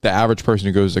the average person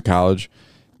who goes to college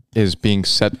is being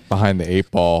set behind the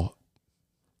 8 ball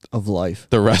of life.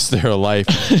 the rest of their life.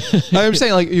 I'm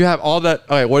saying like you have all that.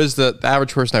 Okay, what is the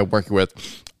average person I'm working with?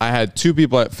 I had 2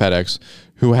 people at FedEx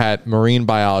who had marine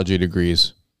biology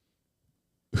degrees.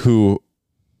 Who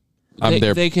I'm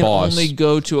their they can boss. only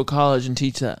go to a college and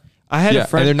teach that. I had Yeah, a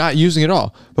friend. and they're not using it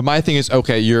all. But my thing is,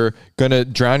 okay, you're gonna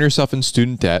drown yourself in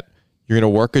student debt. You're gonna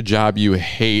work a job you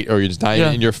hate, or you're just not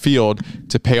Yeah. in your field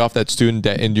to pay off that student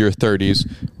debt into your 30s,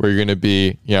 where you're gonna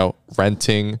be,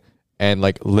 renting and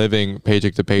like living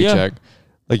paycheck to paycheck.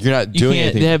 Like you're not You doing can't.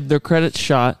 anything. They have their credits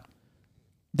shot.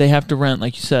 They have to rent,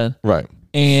 like you said. Right.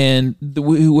 And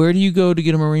where do you go to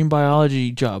get a marine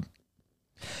biology job?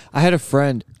 I had a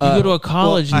friend. You go to a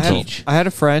college and I had- teach. I had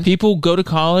a friend. People go to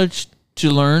college to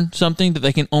learn something that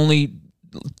they can only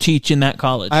teach in that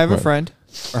college. I have a Right. friend,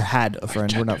 or had a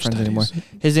friend. We're not Gender friends anymore. studies.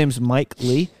 His name's Mike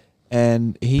Lee,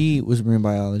 and he was a marine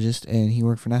biologist, and he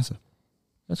worked for NASA.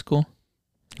 That's cool.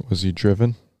 Was he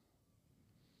driven?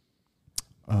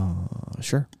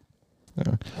 Sure.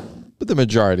 But the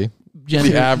majority.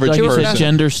 Gender, average like you said, person.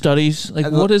 gender studies. Like,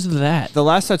 And what is that? The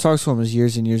last I talked to him was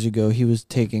years and years ago. He was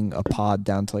taking a pod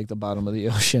down to like the bottom of the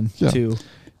ocean Yeah. to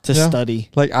Yeah. study.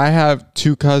 Like I have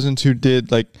 2 cousins who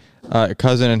did like a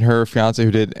cousin and her fiance who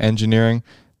did engineering.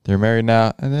 They're married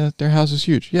now, and their house is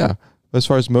huge. Yeah. But as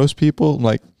far as most people,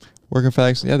 like working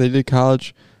FedEx, yeah, they did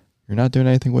college. You're not doing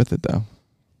anything with it though.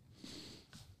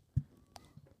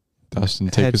 Dustin,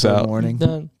 take us Headphone out. warning.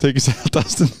 Done. Take us out,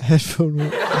 Dustin. Headphone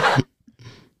warning.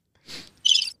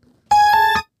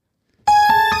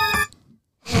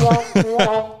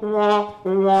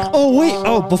 Oh wait!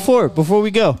 Oh, before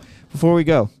we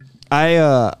go,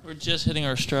 I We're just hitting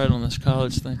our stride on this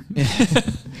college thing.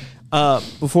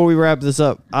 before we wrap this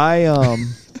up, I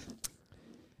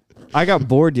got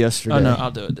bored yesterday. Oh no,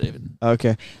 I'll do it, David.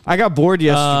 Okay, I got bored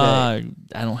yesterday.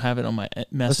 I don't have it on my fine,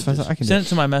 messages. I can do Send it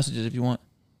to my messages if you want.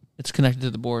 It's connected to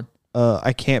the board.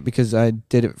 I can't because I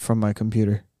did it from my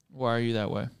computer. Why are you that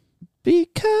way?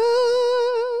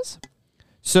 Because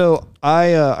so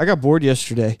I got bored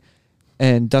yesterday,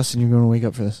 and Dustin, you're going to wake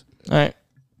up for this. All right.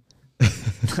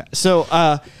 So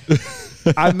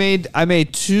I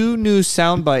made 2 new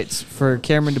sound bites for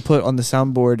Cameron to put on the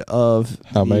soundboard of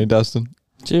How many, Dustin?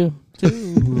 2.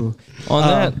 Ooh.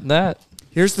 On that.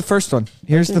 Here's the first one.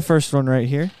 Here's the first one right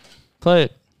here. Play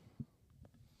it.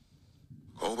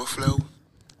 Overflow.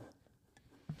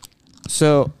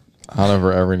 So I don't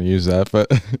ever gonna use that, but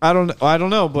I don't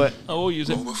know, but Oh, we'll use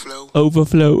it. Overflow.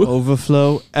 Overflow.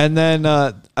 overflow, and then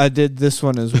I did this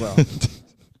one as well.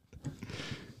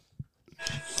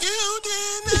 You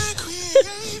did not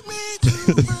create me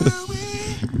to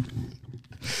worry.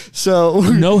 So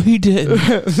No, he didn't.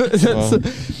 that's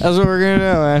what we're gonna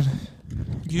do, man.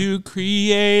 You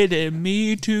created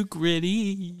me too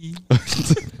gritty.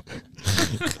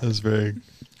 that's very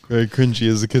cringy,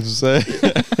 as the kids would say.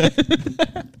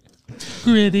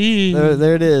 Gritty.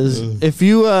 There it is. If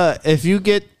you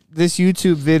get this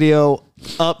YouTube video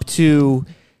up to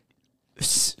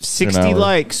 60 An hour.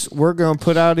 likes, we're gonna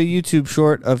put out a YouTube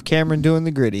short of Cameron doing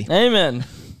the gritty. Amen.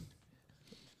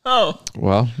 Oh,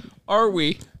 Well, are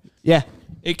we? Yeah,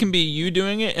 It can be you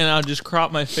doing it, and I'll just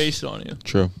crop my face on you.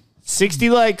 true. 60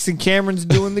 likes and Cameron's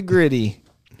doing the gritty.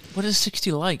 What does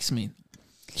 60 likes mean?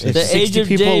 If The 60 age of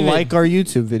people David. like our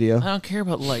YouTube I video, don't care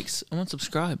about likes. I want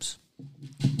subscribes.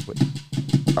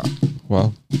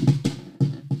 Well,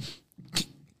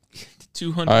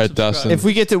 200 All right, subscribers. Dustin. if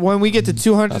we get to when we get to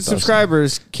 200 That's awesome.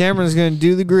 subscribers, Cameron's gonna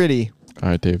do the gritty. all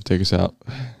right, Dave, take us out.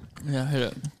 Yeah, hit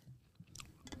it.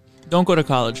 Don't go to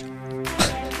college.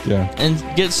 Yeah, And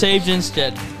get saved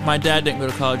instead. My dad didn't go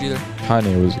to college either.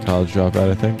 Kanye was a college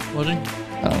dropout, I think. Was he?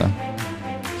 I don't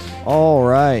know. All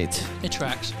right, It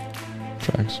tracks.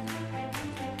 Tracks.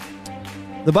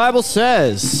 the Bible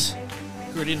says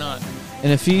Gritty not.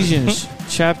 in Ephesians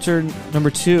chapter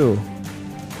number 2,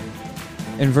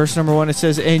 in verse number 1, it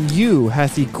says, "And you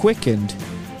hath he quickened,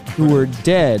 who were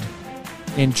dead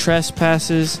in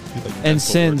trespasses and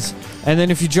sins." And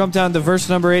then if you jump down to verse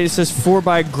number 8, it says, "For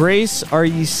by grace are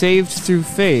ye saved through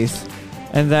faith,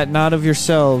 and that not of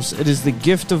yourselves, it is the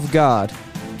gift of God,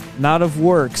 not of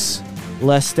works,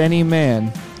 lest any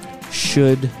man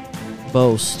should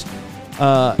boast.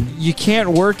 You can't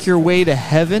work your way to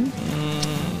heaven.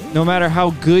 No matter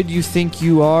how good you think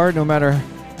you are, no matter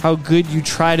how good you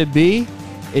try to be,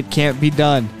 it can't be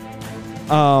done.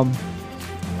 I'm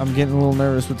getting a little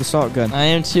nervous with the salt gun. I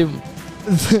am too.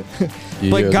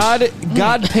 But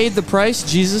God paid the price.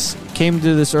 Jesus came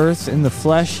to this earth in the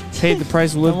flesh, paid the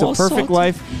price, lived a perfect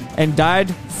life, and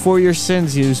died for your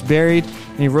sins. He was buried,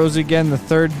 and he rose again the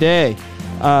third day.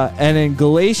 And in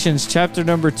Galatians chapter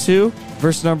number 2,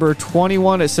 verse number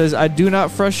 21, it says, I do not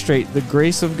frustrate the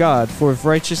grace of God, for if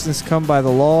righteousness come by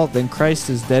the law, then Christ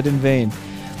is dead in vain.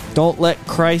 Don't let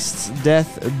Christ's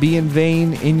death be in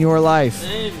vain in your life.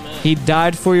 Amen. He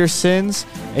died for your sins.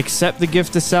 Accept the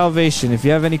gift of salvation. If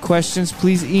you have any questions,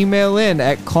 please email in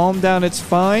at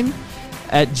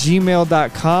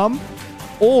calmdownitsfine@gmail.com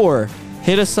or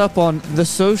hit us up on the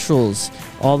socials.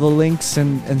 All the links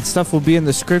and stuff will be in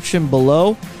the description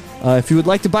below. If you would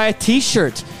like to buy a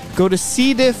t-shirt, go to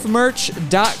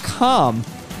cdiffmerch.com.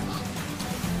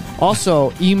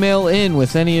 Also, email in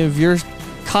with any of your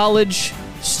college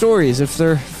stories if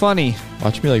they're funny.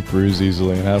 Watch me like bruise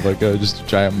easily and have like just a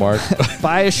giant mark,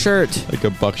 Buy a shirt. like a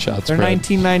buckshot They're spread.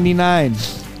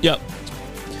 $19.99. Yep.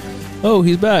 Oh,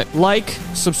 he's back. Like,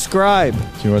 subscribe. Do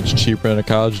you know what's cheaper than a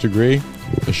college degree?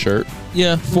 A shirt.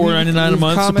 Yeah, $4.99 a Leave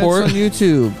month comments support. on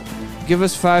YouTube. Give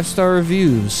us 5-star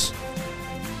reviews.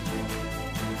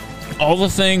 All the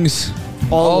things.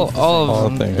 All of All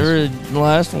them. things. Or the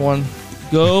last one.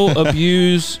 Go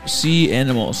abuse sea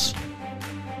animals.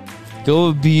 Go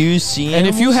abuse sea And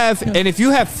if you animals?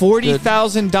 have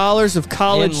 $40,000 of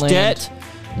college Inland. debt,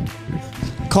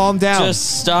 calm down.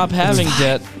 Just stop having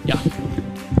debt. Yeah.